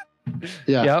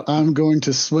 Yeah, yep. I'm going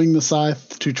to swing the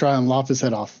scythe to try and lop his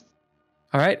head off.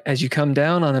 All right. As you come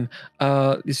down on him,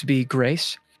 this would be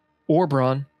Grace or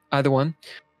Braun, either one.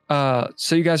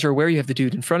 So you guys are aware you have the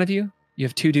dude in front of you. You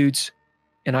have 2 dudes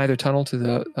in either tunnel to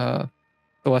the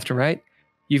left and right.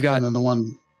 You've got and then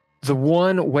the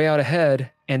one way out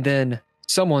ahead, and then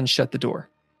someone shut the door.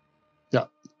 Yeah.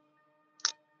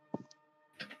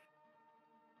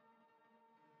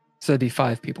 So that'd be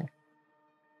 5 people.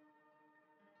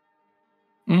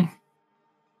 I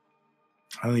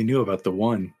only knew about the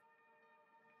 1.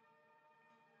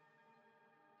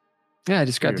 Yeah, I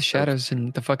just grabbed the shadows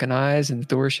and the fucking eyes and the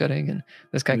door shutting, and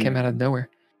this guy came out of nowhere.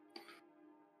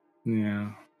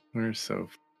 Yeah, we're so...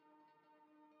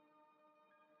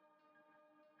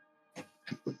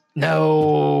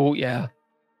 No, yeah.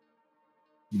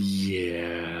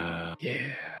 Yeah.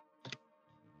 Yeah.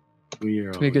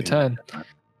 It's be a good time.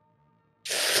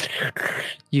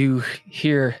 You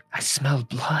hear, I smell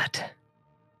blood.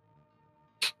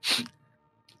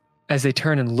 As they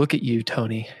turn and look at you,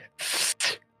 Tony.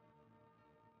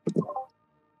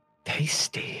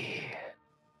 Tasty.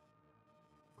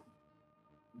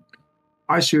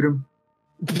 I shoot him.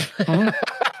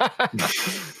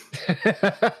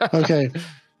 Okay.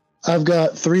 I've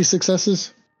got 3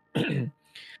 successes. 3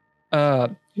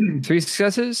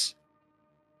 successes.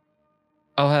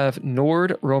 I'll have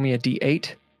Nord roll me a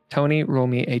D8. Tony, roll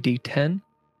me a D10.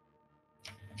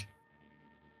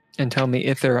 And tell me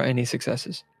if there are any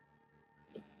successes.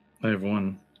 I have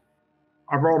 1.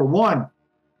 I rolled a 1.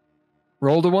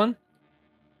 Rolled a 1.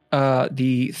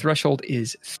 The threshold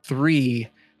is 3.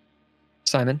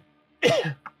 Simon.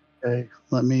 Okay,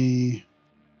 let me...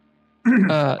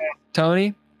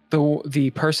 Tony,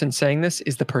 the person saying this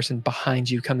is the person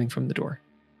behind you coming from the door.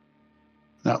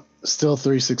 No, still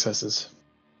 3 successes.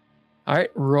 All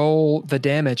right, roll the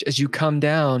damage as you come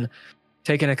down,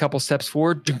 taking a couple steps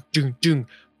forward. Ding, ding, ding,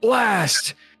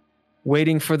 blast!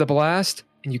 Waiting for the blast,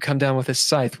 and you come down with a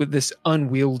scythe with this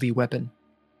unwieldy weapon.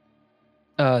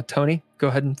 Tony, go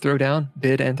ahead and throw down.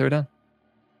 Bid and throw down.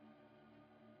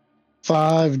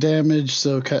 5 damage,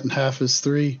 so cut in half is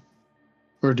 3.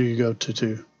 Or do you go to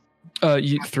 2?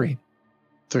 3.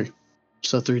 3.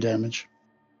 So 3 damage.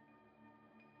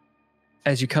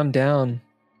 As you come down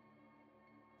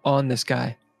on this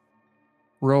guy,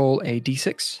 roll a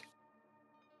d6.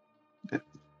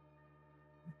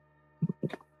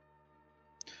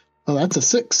 Oh, that's a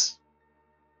 6.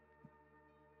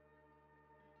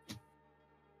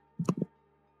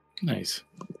 Nice.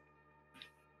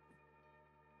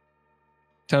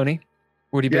 Tony,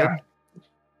 what do you bid?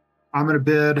 I'm going to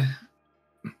bid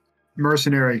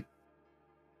mercenary.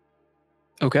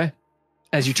 Okay.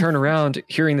 As you turn around,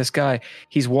 hearing this guy,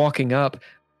 he's walking up.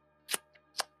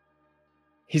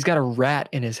 He's got a rat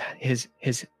in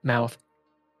his mouth.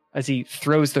 As he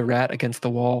throws the rat against the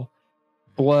wall,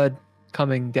 blood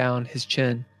coming down his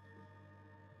chin.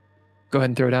 Go ahead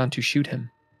and throw down to shoot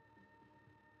him.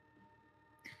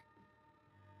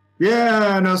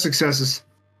 Yeah, no successes.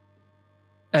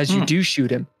 As you do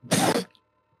shoot him,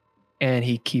 and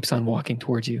he keeps on walking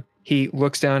towards you. He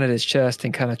looks down at his chest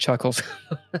and kind of chuckles.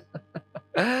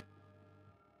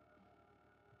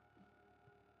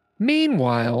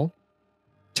 Meanwhile,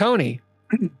 Tony,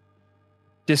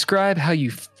 describe how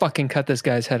you fucking cut this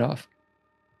guy's head off.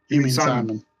 You mean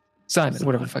Simon? Simon,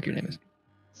 whatever the fuck your name is.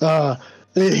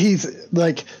 He's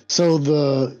like, so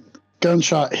the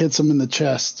gunshot hits him in the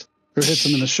chest or hits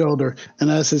him in the shoulder, and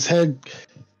as his head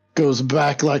goes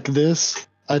back like this,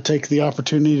 I take the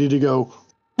opportunity to go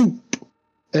whoop,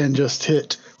 and just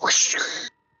hit.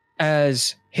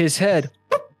 As his head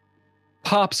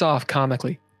pops off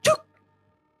comically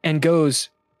and goes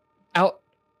out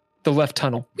the left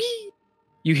tunnel.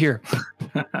 You hear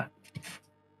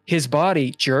his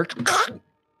body jerked.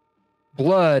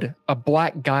 Blood, a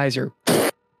black geyser,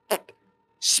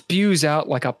 spews out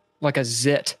like a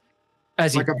zit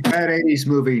as like a bad 80s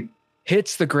movie.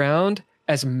 Hits the ground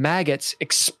as maggots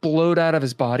explode out of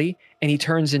his body and he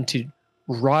turns into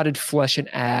rotted flesh and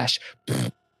ash.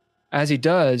 As he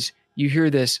does, you hear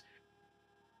this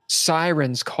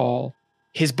siren's call.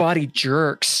 His body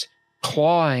jerks,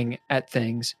 clawing at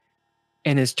things,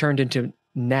 and is turned into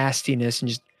nastiness and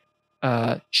just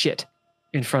shit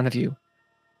in front of you.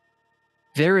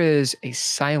 There is a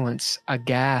silence, a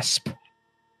gasp.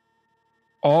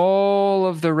 All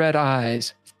of the red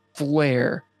eyes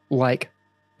flare like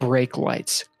brake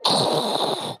lights.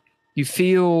 You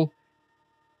feel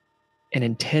an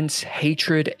intense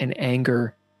hatred and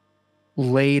anger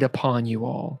laid upon you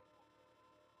all.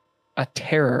 A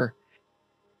terror.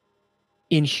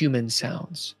 Inhuman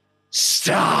sounds.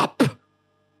 Stop!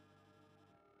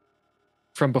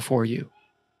 From before you.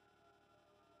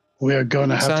 We are going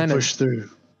to have Simon, to push through.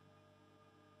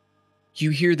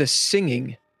 You hear the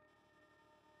singing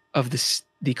of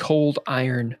the cold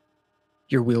iron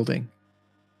you're wielding.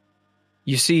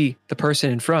 You see the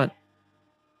person in front,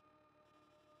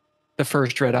 the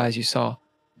first red eyes you saw,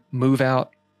 move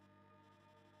out.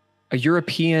 A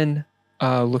European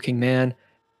looking man,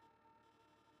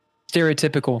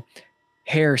 stereotypical,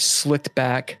 hair slicked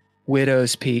back,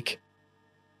 widow's peak.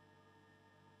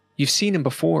 You've seen him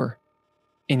before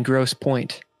in Grosse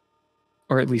Pointe,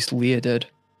 or at least Leah did.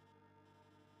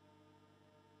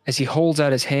 As he holds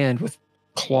out his hand with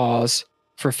claws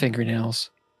for fingernails,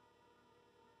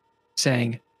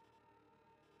 saying,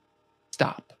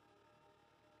 "Stop."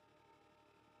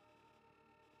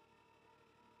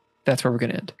 That's where we're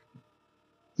going to end.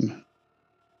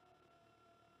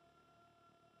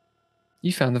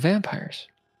 You found the vampires.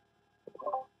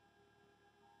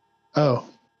 Oh.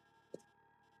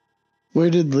 Where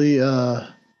did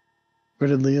Leah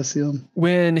see them?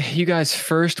 When you guys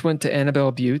first went to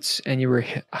Annabelle Butte's and you were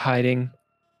hiding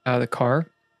out of the car,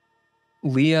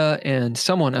 Leah and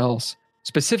someone else,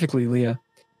 specifically Leah,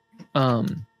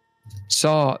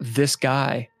 saw this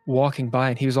guy walking by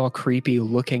and he was all creepy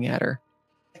looking at her.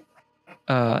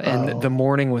 And the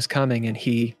morning was coming and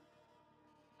he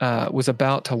was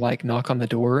about to like knock on the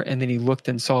door and then he looked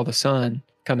and saw the sun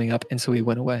coming up and so he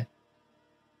went away.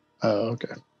 Oh,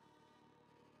 okay.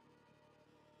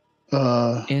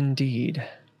 Indeed.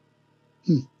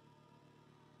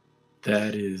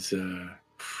 That is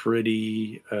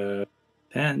pretty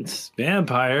tense.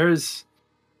 Vampires.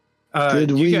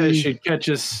 You guys should catch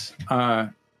us.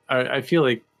 I feel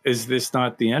like, is this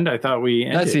not the end? I thought we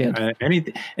ended. That's the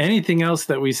end. Anything else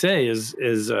that we say is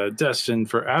destined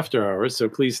for after hours. So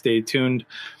please stay tuned.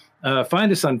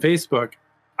 Find us on Facebook.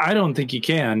 I don't think you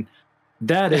can.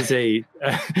 That is a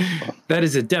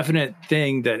definite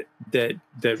thing that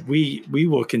we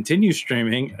will continue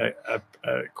streaming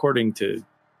according to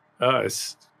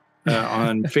us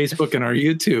on Facebook and our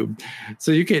YouTube.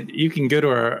 So you can go to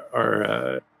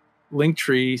our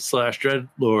Linktree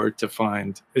 /Dreadlord to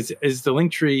find. Is the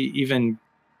Linktree even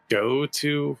go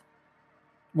to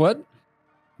what?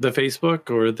 The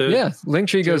Facebook or the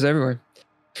Linktree goes everywhere.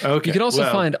 Okay. You can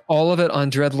also find all of it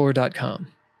on dreadlord.com.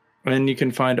 And you can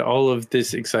find all of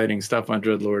this exciting stuff on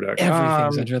dreadlord.com.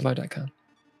 Everything's on dreadlord.com.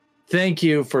 Thank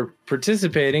you for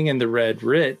participating in the Red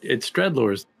Writ. It's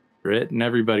Dreadlord's Writ, and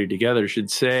everybody together should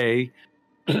say...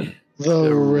 Red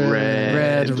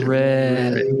The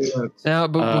red. Now,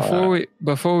 but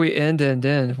before we end,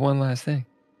 one last thing.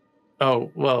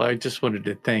 Oh, well, I just wanted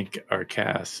to thank our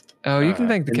cast. Oh, you can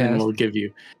thank the cast. And then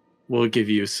we'll give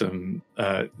you some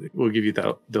the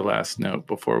last note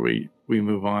before we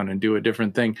move on and do a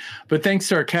different thing. But thanks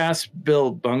to our cast: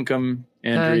 Bill Buncombe,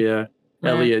 Andrea,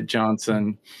 Elliot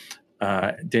Johnson,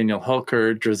 Daniel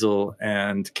Hulker, Drizzle,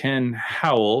 and Ken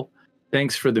Howell.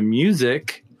 Thanks for the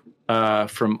music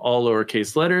from All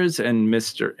Lowercase Letters and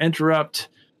Mr. Interrupt.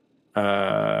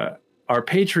 Our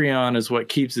Patreon is what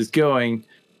keeps us going.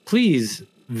 Please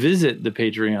visit the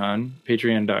Patreon,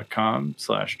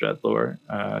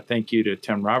 patreon.com/dreadlore. Thank you to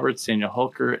Tim Roberts, Daniel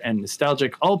Hulker, and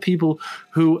Nostalgic, all people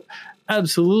who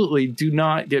absolutely do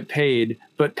not get paid,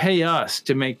 but pay us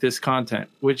to make this content,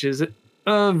 which is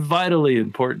a vitally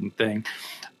important thing.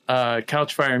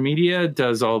 Couchfire Media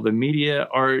does all the media,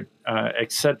 art,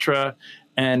 etc.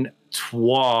 And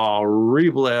Trois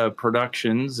Rible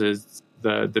Productions is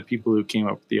the people who came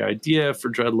up with the idea for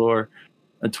Dreadlore.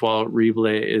 Trois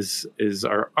Rible is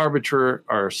our arbiter,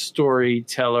 our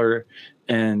storyteller,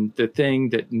 and the thing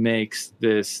that makes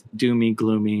this doomy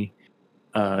gloomy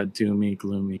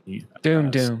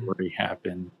story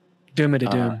happen.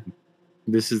 Doom.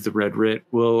 This is the Red Writ.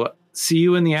 We'll see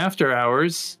you in the after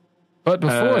hours. But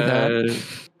before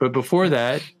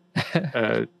that,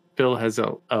 Bill has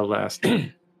a last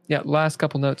note. Yeah, last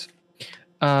couple notes.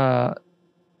 The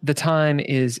time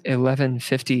is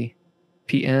 11:50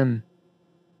 p.m.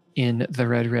 in the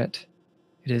Red Writ.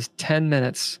 It is 10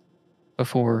 minutes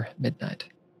before midnight,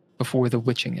 before the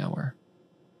witching hour.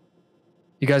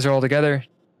 You guys are all together.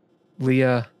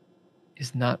 Leah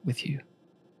is not with you.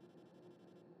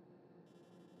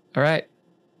 All right.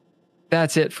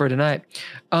 That's it for tonight.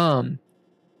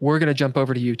 We're going to jump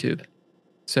over to YouTube.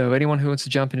 So anyone who wants to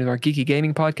jump into our Geeky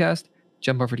Gaming podcast,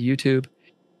 jump over to YouTube,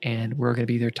 and we're going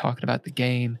to be there talking about the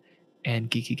game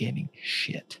and geeky gaming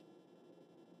shit.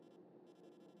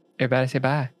 Everybody say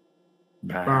bye.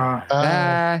 Bye.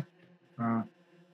 Bye. Bye.